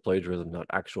suspected plagiarism, not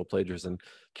actual plagiarism.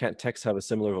 Can't text have a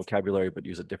similar vocabulary but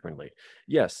use it differently?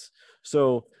 Yes.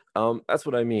 So that's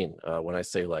what I mean when I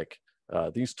say like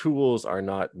these tools are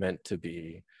not meant to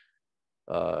be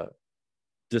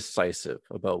decisive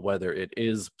about whether it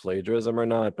is plagiarism or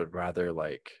not, but rather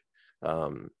like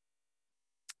uh,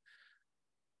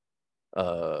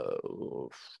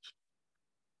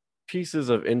 pieces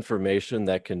of information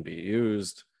that can be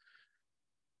used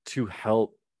to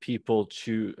help people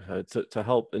choose, to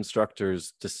help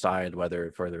instructors decide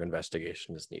whether further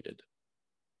investigation is needed.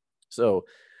 So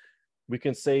we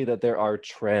can say that there are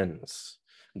trends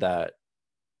that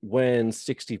when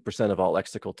 60% of all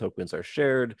lexical tokens are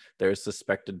shared, there's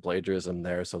suspected plagiarism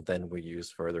there, so then we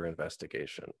use further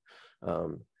investigation.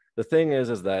 The thing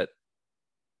is that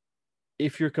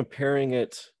if you're comparing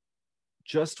it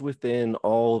just within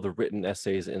all the written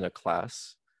essays in a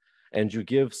class, and you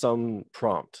give some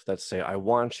prompt that say, I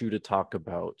want you to talk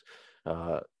about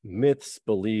myths,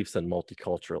 beliefs, and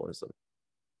multiculturalism.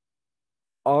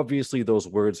 Obviously, those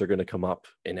words are going to come up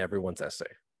in everyone's essay.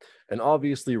 And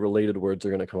obviously, related words are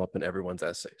going to come up in everyone's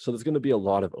essay. So there's going to be a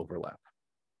lot of overlap.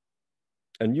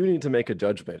 And you need to make a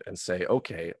judgment and say,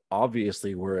 okay,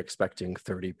 obviously, we're expecting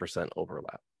 30%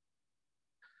 overlap.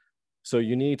 So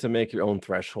you need to make your own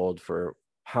threshold for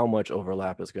how much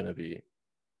overlap is going to be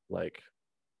like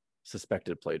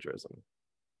suspected plagiarism.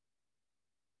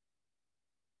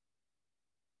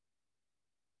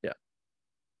 Yeah.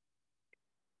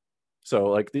 So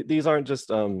like these aren't just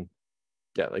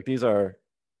yeah, like these are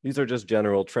just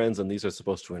general trends, and these are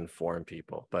supposed to inform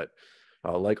people. But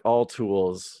like all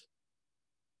tools,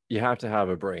 you have to have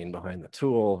a brain behind the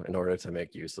tool in order to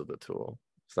make use of the tool.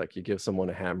 It's like you give someone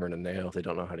a hammer and a nail, if they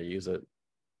don't know how to use it,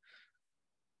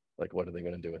 like what are they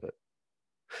going to do with it?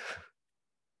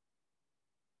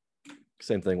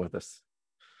 Same thing with this.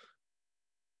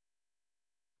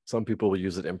 Some people will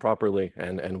use it improperly,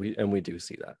 and we do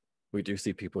see that. We do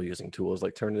see people using tools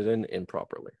like Turnitin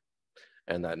improperly,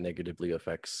 and that negatively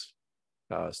affects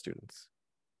students.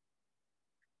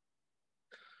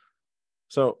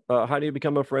 So how do you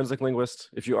become a forensic linguist?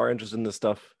 If you are interested in this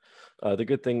stuff, the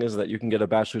good thing is that you can get a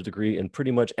bachelor's degree in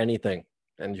pretty much anything,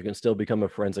 and you can still become a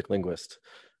forensic linguist.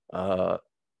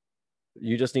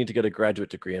 You just need to get a graduate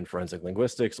degree in forensic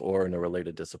linguistics or in a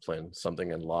related discipline,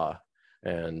 something in law.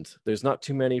 And there's not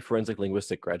too many forensic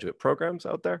linguistic graduate programs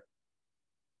out there.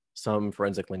 Some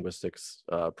forensic linguistics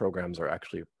programs are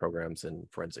actually programs in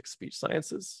forensic speech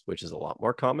sciences, which is a lot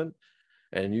more common.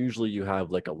 And usually you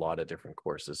have like a lot of different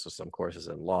courses. So some courses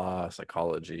in law,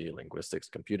 psychology, linguistics,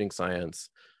 computing science.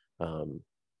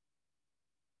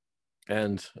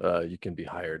 And you can be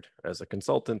hired as a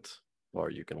consultant, or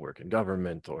you can work in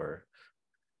government, or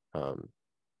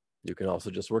you can also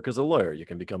just work as a lawyer. You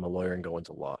can become a lawyer and go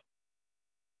into law.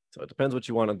 So it depends what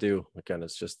you want to do. Again,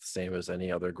 it's just the same as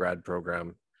any other grad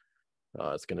program.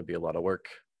 It's going to be a lot of work.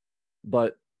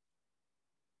 But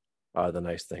the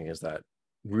nice thing is that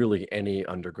really any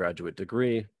undergraduate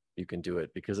degree, you can do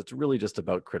it because it's really just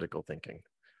about critical thinking.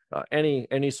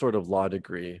 Any sort of law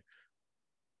degree,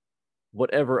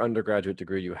 whatever undergraduate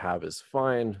degree you have is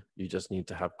fine. You just need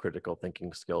to have critical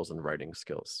thinking skills and writing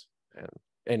skills. And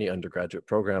any undergraduate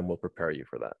program will prepare you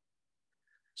for that.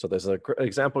 So there's an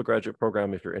example graduate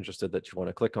program if you're interested that you want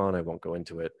to click on. I won't go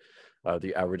into it.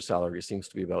 The average salary seems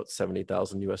to be about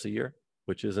 70,000 US a year,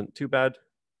 which isn't too bad.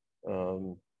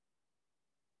 I'm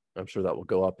sure that will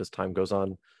go up as time goes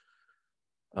on.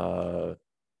 What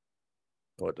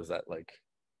is that, like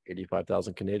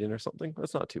 85,000 Canadian or something?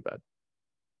 That's not too bad.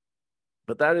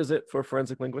 But that is it for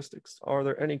forensic linguistics. Are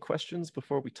there any questions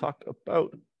before we talk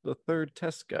about the third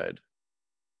test guide?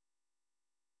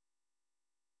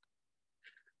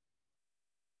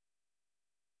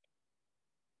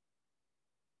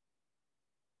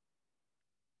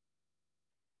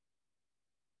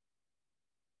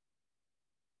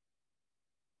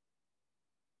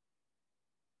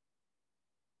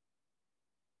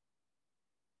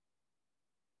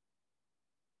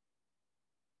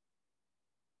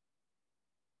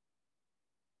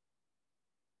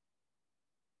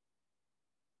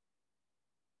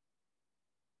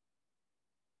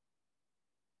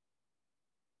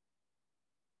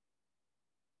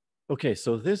 Okay,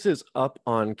 so this is up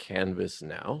on Canvas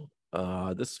now.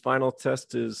 This final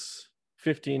test is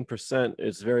 15%.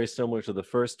 It's very similar to the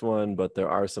first one, but there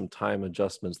are some time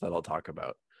adjustments that I'll talk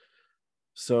about.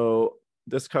 So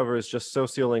this covers just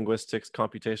sociolinguistics,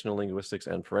 computational linguistics,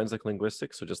 and forensic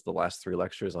linguistics. So just the last 3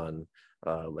 lectures on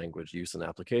language use and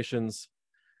applications.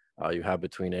 You have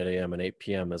between 8 a.m. and 8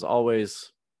 p.m. as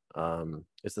always.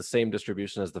 It's the same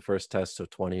distribution as the first test, so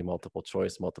 20 multiple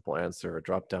choice, multiple answer, or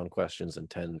drop down questions, and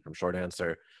 10 from short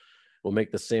answer. We'll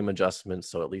make the same adjustments,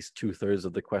 so at least 2/3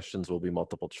 of the questions will be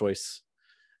multiple choice.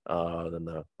 Then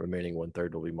the remaining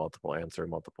 1/3 will be multiple answer,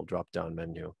 multiple drop down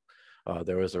menu.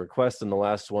 There was a request in the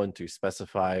last one to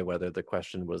specify whether the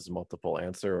question was multiple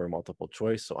answer or multiple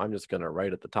choice. So I'm just going to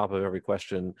write at the top of every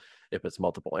question. If it's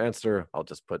multiple answer, I'll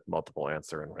just put multiple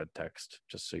answer in red text,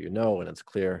 just so you know, and it's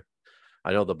clear.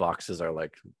 I know the boxes are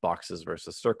like boxes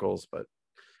versus circles, but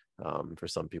for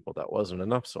some people that wasn't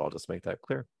enough. So I'll just make that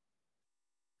clear.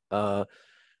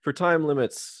 For time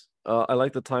limits, I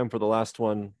like the time for the last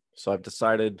one. So I've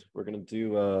decided we're going to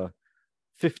do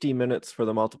 50 minutes for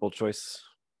the multiple choice.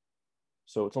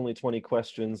 So it's only 20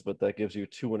 questions, but that gives you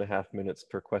 2.5 minutes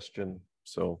per question.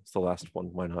 So it's the last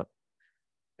one, why not?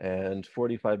 And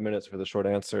 45 minutes for the short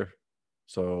answer.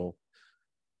 So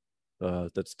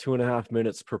that's 2.5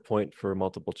 minutes per point for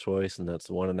multiple choice, and that's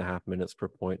 1.5 minutes per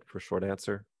point for short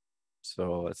answer.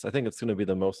 So I think it's going to be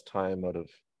the most time out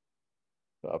of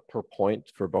per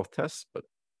point for both tests, but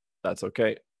that's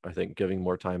okay. I think giving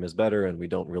more time is better, and we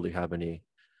don't really have any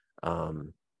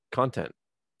content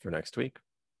for next week.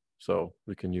 So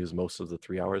we can use most of the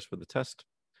 3 hours for the test.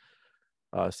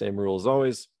 Same rule as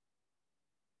always.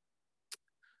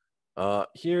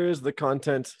 Here's the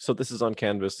content. So this is on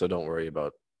Canvas, so don't worry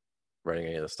about writing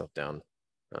any of this stuff down.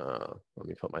 Let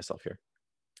me put myself here.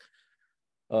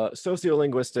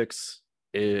 Sociolinguistics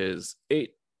is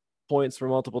 8 points for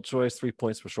multiple choice, 3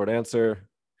 points for short answer.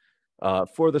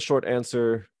 For the short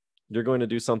answer, you're going to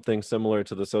do something similar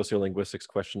to the sociolinguistics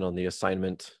question on the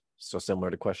assignment. So similar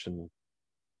to question,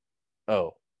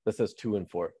 oh, this says 2 and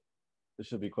 4. This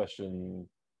should be question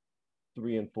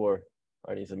 3 and 4.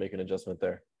 I need to make an adjustment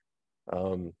there.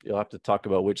 You'll have to talk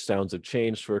about which sounds have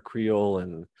changed for a Creole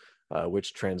and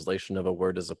which translation of a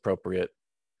word is appropriate.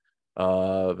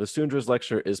 Vasundra's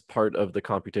lecture is part of the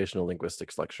computational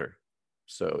linguistics lecture.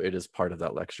 So it is part of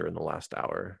that lecture in the last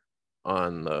hour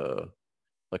on the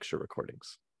lecture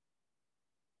recordings.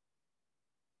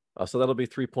 So that'll be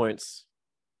 3 points.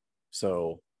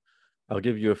 So I'll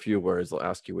give you a few words. I'll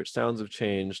ask you which sounds have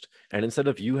changed. And instead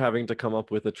of you having to come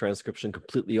up with a transcription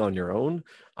completely on your own,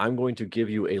 I'm going to give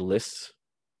you a list,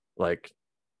 like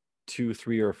 2,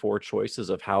 3, or 4 choices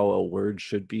of how a word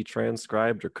should be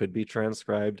transcribed or could be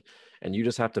transcribed. And you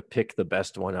just have to pick the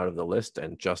best one out of the list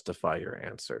and justify your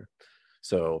answer.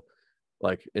 So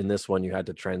like in this one, you had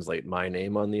to translate my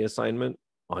name on the assignment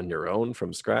on your own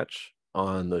from scratch.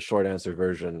 On the short answer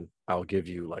version, I'll give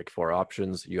you like 4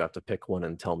 options. You have to pick one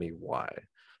and tell me why.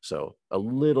 So a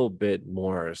little bit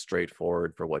more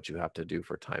straightforward for what you have to do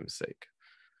for time's sake.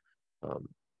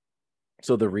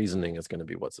 So the reasoning is going to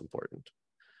be what's important.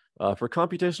 For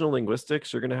computational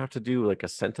linguistics, you're going to have to do like a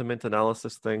sentiment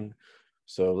analysis thing.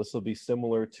 So this will be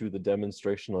similar to the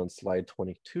demonstration on slide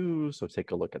 22. So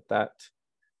take a look at that.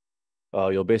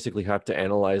 You'll basically have to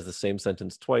analyze the same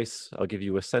sentence twice. I'll give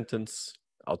you a sentence.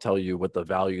 I'll tell you what the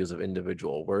values of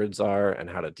individual words are and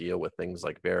how to deal with things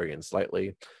like very and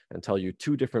slightly, and tell you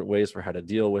 2 different ways for how to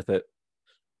deal with it.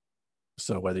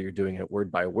 So whether you're doing it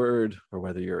word by word or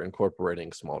whether you're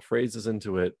incorporating small phrases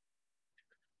into it,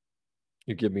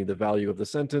 you give me the value of the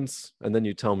sentence, and then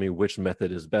you tell me which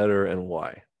method is better and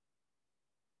why.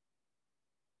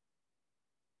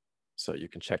 So you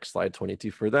can check slide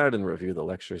 22 for that and review the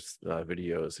lectures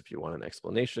videos if you want an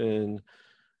explanation.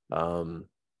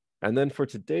 And then for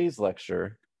today's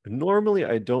lecture, normally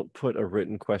I don't put a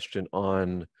written question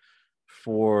on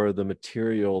for the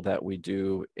material that we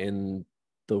do in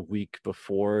the week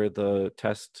before the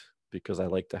test, because I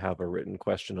like to have a written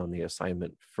question on the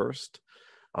assignment first.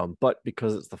 But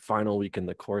because it's the final week in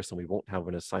the course and we won't have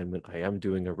an assignment, I am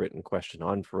doing a written question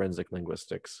on forensic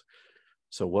linguistics.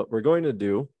 So what we're going to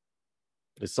do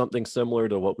is something similar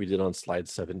to what we did on slide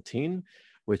 17,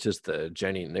 which is the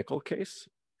Jenny Nickel case.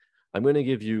 I'm going to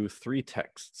give you 3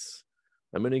 texts.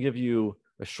 I'm going to give you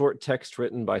a short text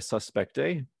written by suspect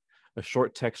A, a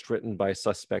short text written by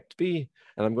suspect B,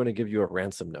 and I'm going to give you a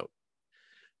ransom note.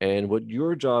 And what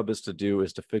your job is to do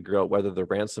is to figure out whether the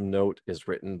ransom note is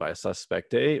written by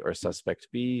suspect A or suspect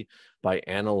B by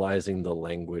analyzing the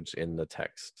language in the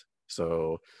text.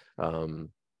 So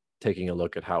taking a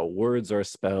look at how words are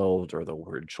spelled or the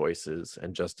word choices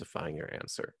and justifying your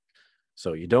answer.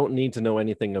 So you don't need to know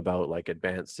anything about like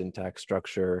advanced syntax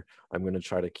structure. I'm going to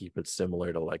try to keep it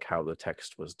similar to like how the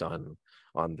text was done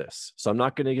on this. So I'm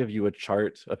not going to give you a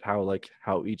chart of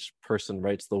how each person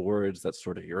writes the words. That's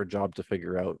sort of your job to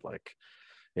figure out. Like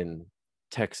in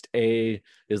text A,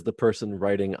 is the person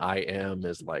writing I am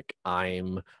is like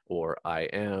I'm or I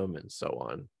am and so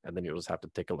on. And then you'll just have to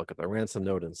take a look at the ransom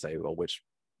note and say, well,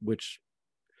 which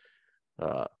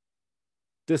uh,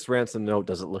 this ransom note,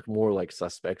 does it look more like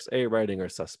suspects A writing or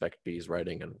suspect B's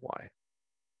writing, and why?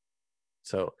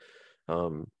 So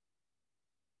in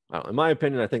my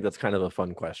opinion, I think that's kind of a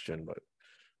fun question, but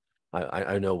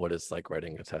I know what it's like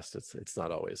writing a test. It's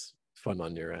not always fun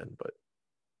on your end, but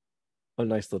a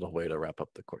nice little way to wrap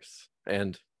up the course,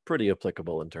 and pretty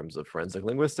applicable in terms of forensic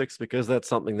linguistics, because that's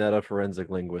something that a forensic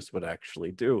linguist would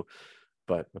actually do.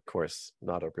 But of course,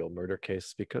 not a real murder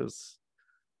case because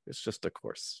it's just a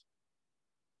course.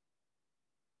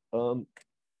 And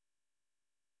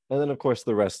then of course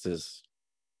the rest is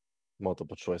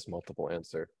multiple choice, multiple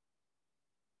answer.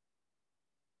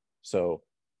 So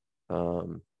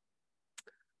so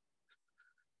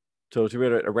to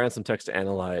read a ransom text to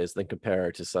analyze, then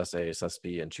compare to sus A, sus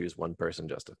B, and choose one person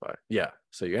justify. Yeah,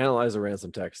 so you analyze a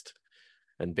ransom text,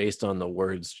 and based on the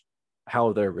words,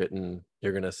 how they're written,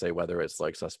 you're going to say whether it's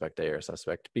like suspect A or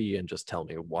suspect B, and just tell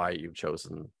me why you've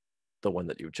chosen the one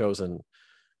that you've chosen.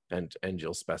 And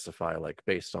you'll specify like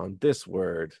based on this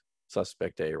word,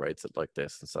 suspect A writes it like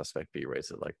this, and suspect B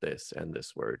writes it like this, and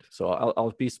this word. So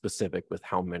I'll be specific with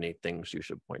how many things you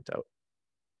should point out.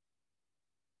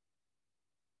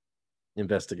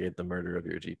 Investigate the murder of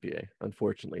your GPA.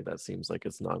 Unfortunately, that seems like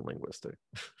it's non-linguistic.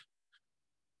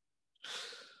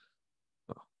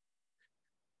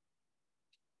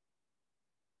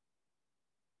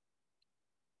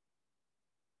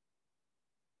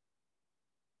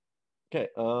 Okay,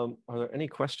 are there any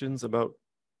questions about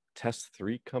test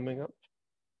 3 coming up?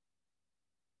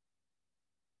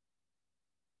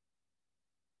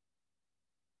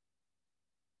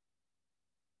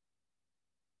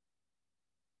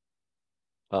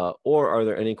 Or are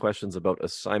there any questions about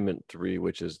assignment 3,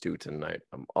 which is due tonight?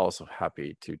 I'm also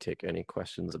happy to take any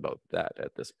questions about that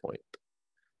at this point.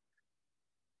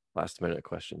 Last minute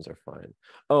questions are fine.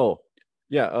 Oh,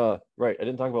 yeah, right. I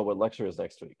didn't talk about what lecture is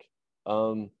next week.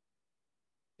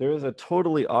 There is a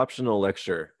totally optional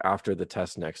lecture after the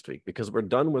test next week because we're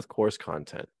done with course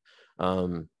content.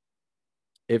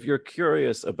 If you're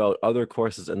curious about other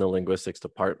courses in the linguistics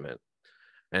department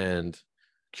and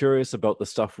curious about the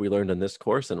stuff we learned in this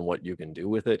course and what you can do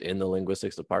with it in the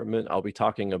linguistics department, I'll be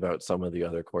talking about some of the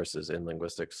other courses in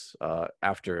linguistics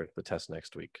after the test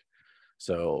next week.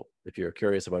 So if you're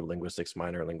curious about a linguistics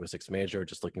minor, linguistics major,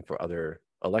 just looking for other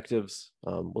electives,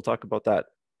 we'll talk about that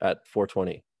at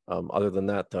 4:20. Other than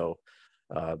that, though,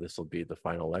 this will be the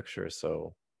final lecture.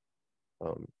 So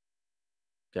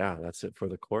yeah, that's it for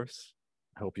the course.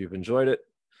 I hope you've enjoyed it.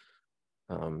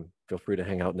 Feel free to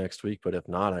hang out next week, but if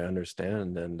not, I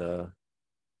understand. And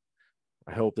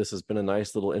I hope this has been a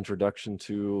nice little introduction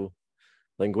to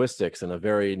linguistics in a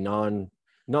very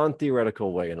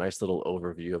non-theoretical way, a nice little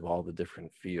overview of all the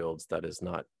different fields that is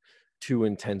not too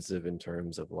intensive in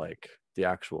terms of like the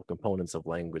actual components of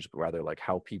language, but rather like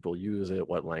how people use it,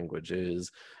 what language is,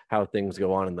 how things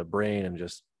go on in the brain, and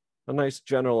just a nice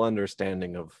general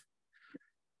understanding of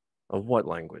what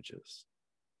language is.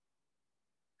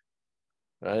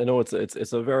 I know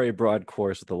it's a very broad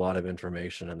course with a lot of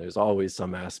information, and there's always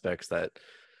some aspects that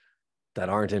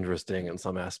aren't interesting and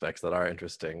some aspects that are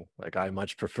interesting. Like I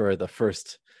much prefer the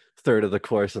first third of the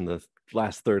course and the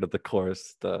last third of the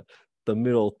course. The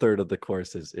middle third of the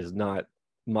course is not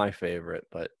my favorite,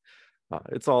 but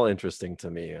it's all interesting to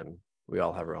me, and we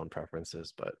all have our own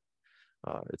preferences. But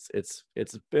it's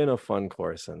been a fun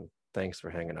course, and thanks for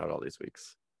hanging out all these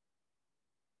weeks.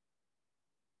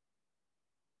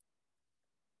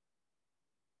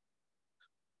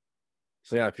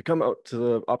 So yeah, if you come out to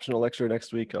the optional lecture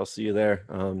next week, I'll see you there.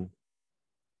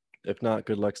 If not,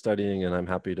 good luck studying, and I'm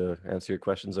happy to answer your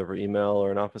questions over email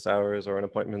or in office hours or in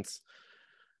appointments.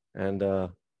 And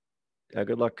yeah,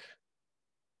 good luck.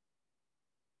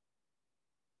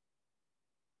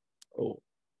 Oh,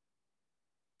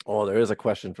 oh, there is a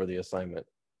question for the assignment.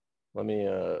 Let me,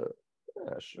 yeah,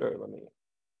 sure.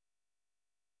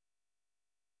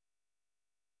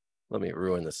 Let me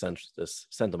ruin this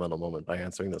sentimental moment by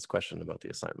answering this question about the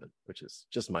assignment, which is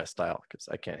just my style because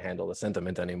I can't handle the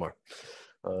sentiment anymore.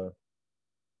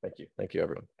 Thank you,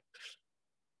 everyone.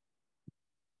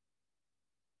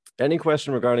 Any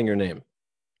question regarding your name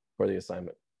for the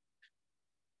assignment?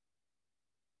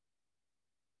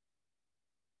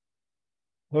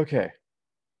 Okay.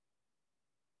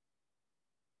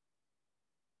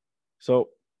 So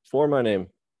for my name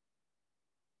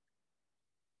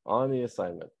on the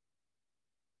assignment,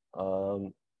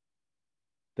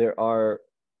 there are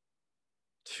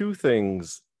two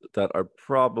things that are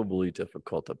probably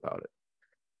difficult about it.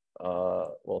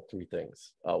 Well, three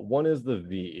things. One is the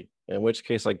V, in which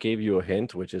case I gave you a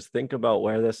hint, which is think about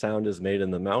where the sound is made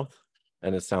in the mouth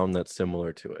and a sound that's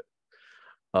similar to it.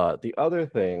 The other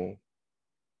thing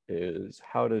is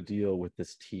how to deal with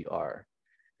this TR.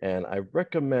 And I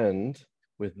recommend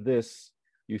with this,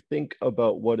 you think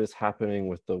about what is happening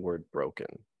with the word broken,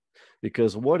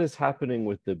 because what is happening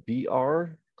with the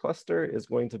BR cluster is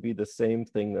going to be the same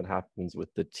thing that happens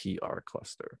with the TR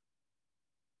cluster.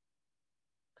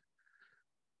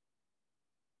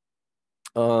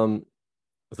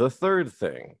 The third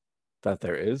thing that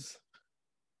there is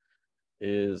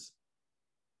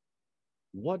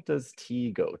what does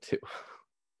T go to?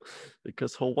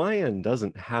 Because Hawaiian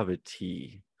doesn't have a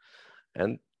T.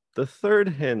 And the third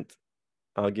hint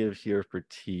I'll give here for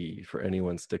T, for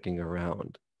anyone sticking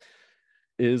around,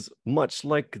 is much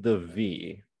like the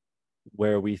V,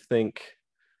 where we think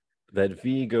that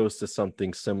V goes to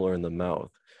something similar in the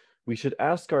mouth. We should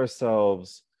ask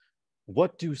ourselves,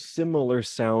 what do similar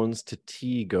sounds to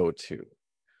T go to?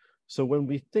 So when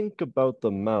we think about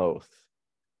the mouth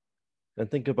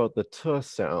and think about the T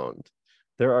sound,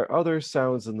 there are other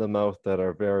sounds in the mouth that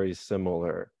are very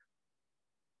similar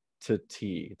to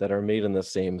T, that are made in the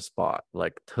same spot,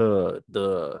 like T, D,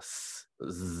 S,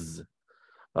 Z.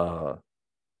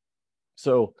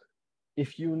 So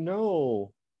if you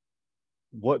know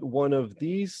what one of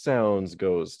these sounds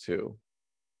goes to,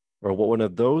 or what one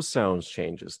of those sounds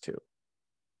changes to,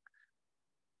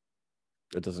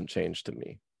 it doesn't change to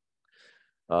me,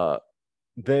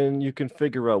 then you can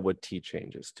figure out what T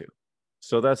changes to.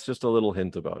 So that's just a little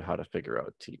hint about how to figure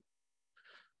out T.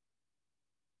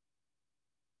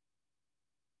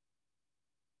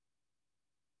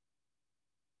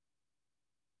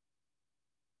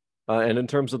 And in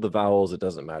terms of the vowels, it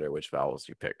doesn't matter which vowels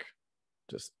you pick.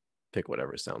 Just pick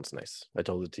whatever sounds nice. I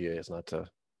told the TAs not to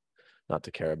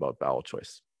care about vowel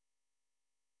choice.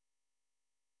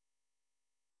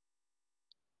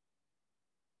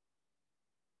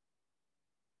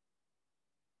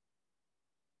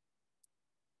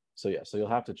 So yeah, so you'll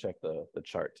have to check the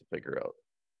chart to figure out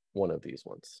one of these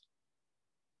ones.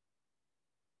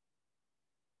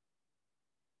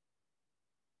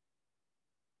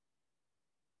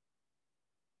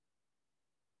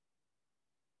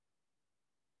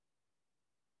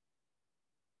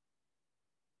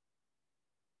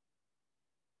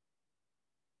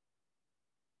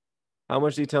 How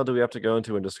much detail do we have to go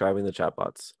into in describing the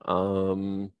chatbots?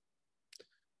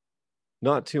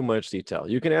 Not too much detail.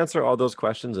 You can answer all those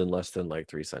questions in less than like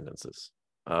 3 sentences.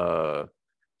 Sorry,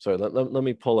 let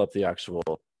me pull up the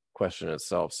actual question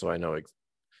itself so I know,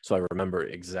 so I remember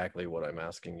exactly what I'm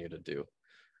asking you to do.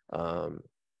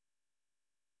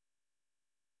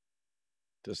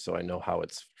 Just so I know how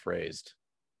it's phrased.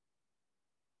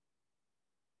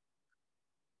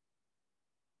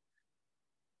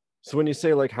 So when you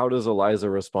say like, how does Eliza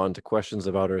respond to questions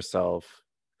about herself?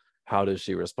 How does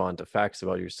she respond to facts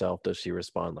about yourself? Does she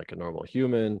respond like a normal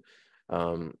human?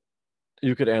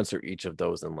 You could answer each of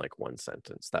those in like 1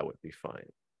 sentence. That would be fine.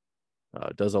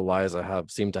 Does Eliza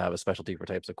seem to have a specialty for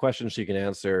types of questions she can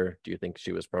answer? Do you think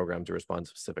she was programmed to respond to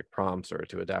specific prompts or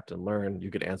to adapt and learn? You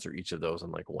could answer each of those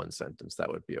in like 1 sentence. That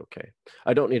would be okay.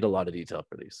 I don't need a lot of detail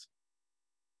for these.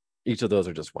 Each of those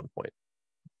are just 1 point,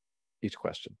 each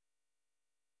question.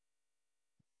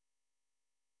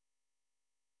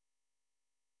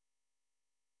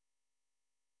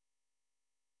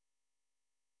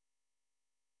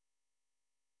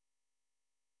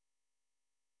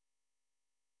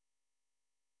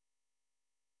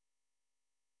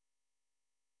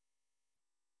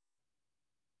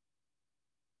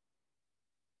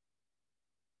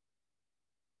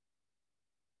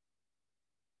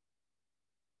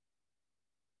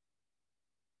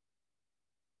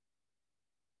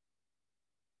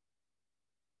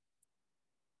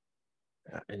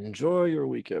 Enjoy your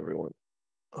week, everyone.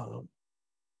 For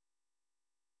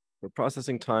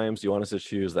processing times, you want us to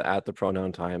choose the at the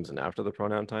pronoun times and after the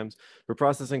pronoun times. For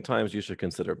processing times, you should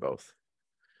consider both.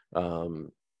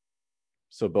 So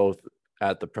both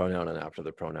at the pronoun and after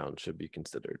the pronoun should be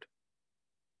considered.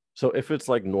 So if it's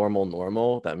like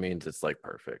normal, that means it's like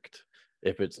perfect.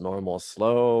 If it's normal,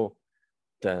 slow,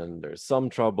 then there's some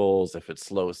troubles. If it's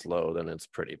slow, then it's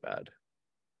pretty bad.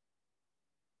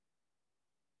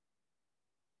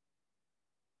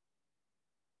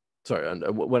 Sorry, and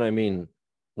when I mean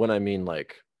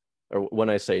like, or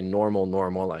when I say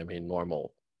normal, I mean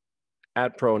normal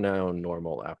At pronoun,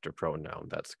 normal after pronoun,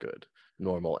 that's good.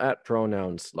 Normal at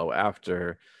pronoun, slow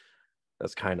after,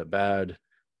 that's kind of bad.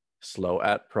 Slow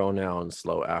at pronoun,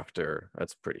 slow after,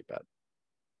 that's pretty bad.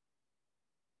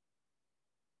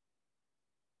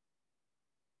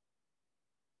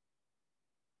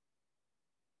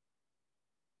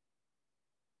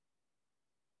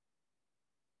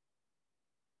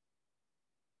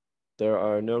 There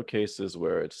are no cases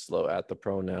where it's slow at the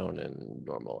pronoun and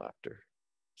normal after.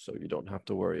 So you don't have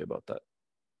to worry about that.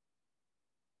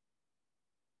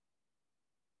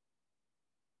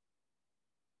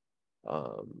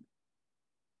 Um,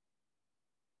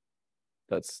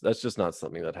 that's just not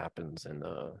something that happens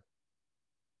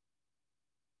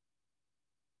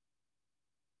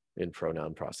in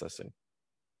pronoun processing.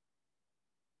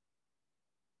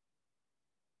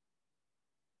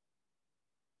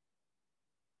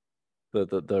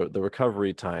 The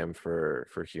recovery time for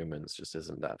humans just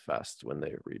isn't that fast when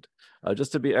they read.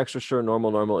 Just to be extra sure,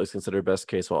 normal is considered best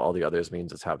case, while all the others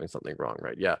means it's having something wrong,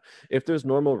 right? Yeah. If there's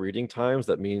normal reading times,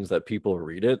 that means that people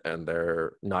read it and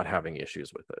they're not having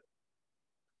issues with it.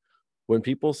 When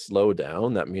people slow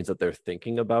down, that means that they're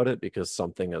thinking about it because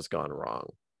something has gone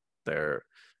wrong. They're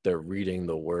they're reading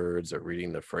the words or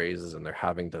reading the phrases and they're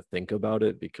having to think about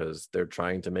it because they're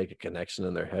trying to make a connection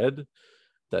in their head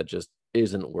that just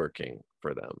isn't working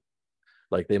for them.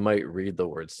 Like they might read the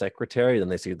word secretary, then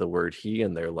they see the word he,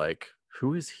 and they're like,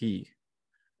 who is he?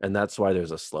 And that's why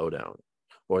there's a slowdown.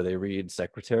 Or they read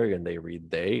secretary and they read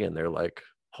they, and they're like,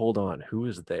 hold on, who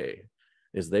is they?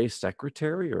 Is they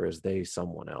secretary or is they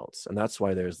someone else? And that's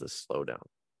why there's this slowdown.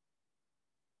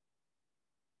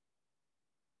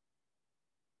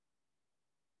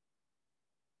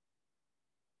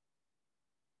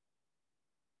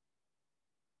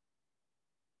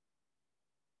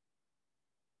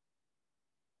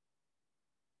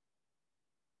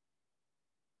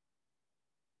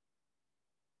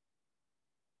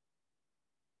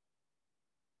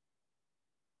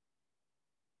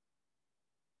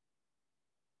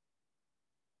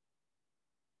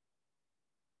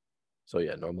 So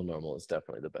yeah, normal is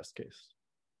definitely the best case.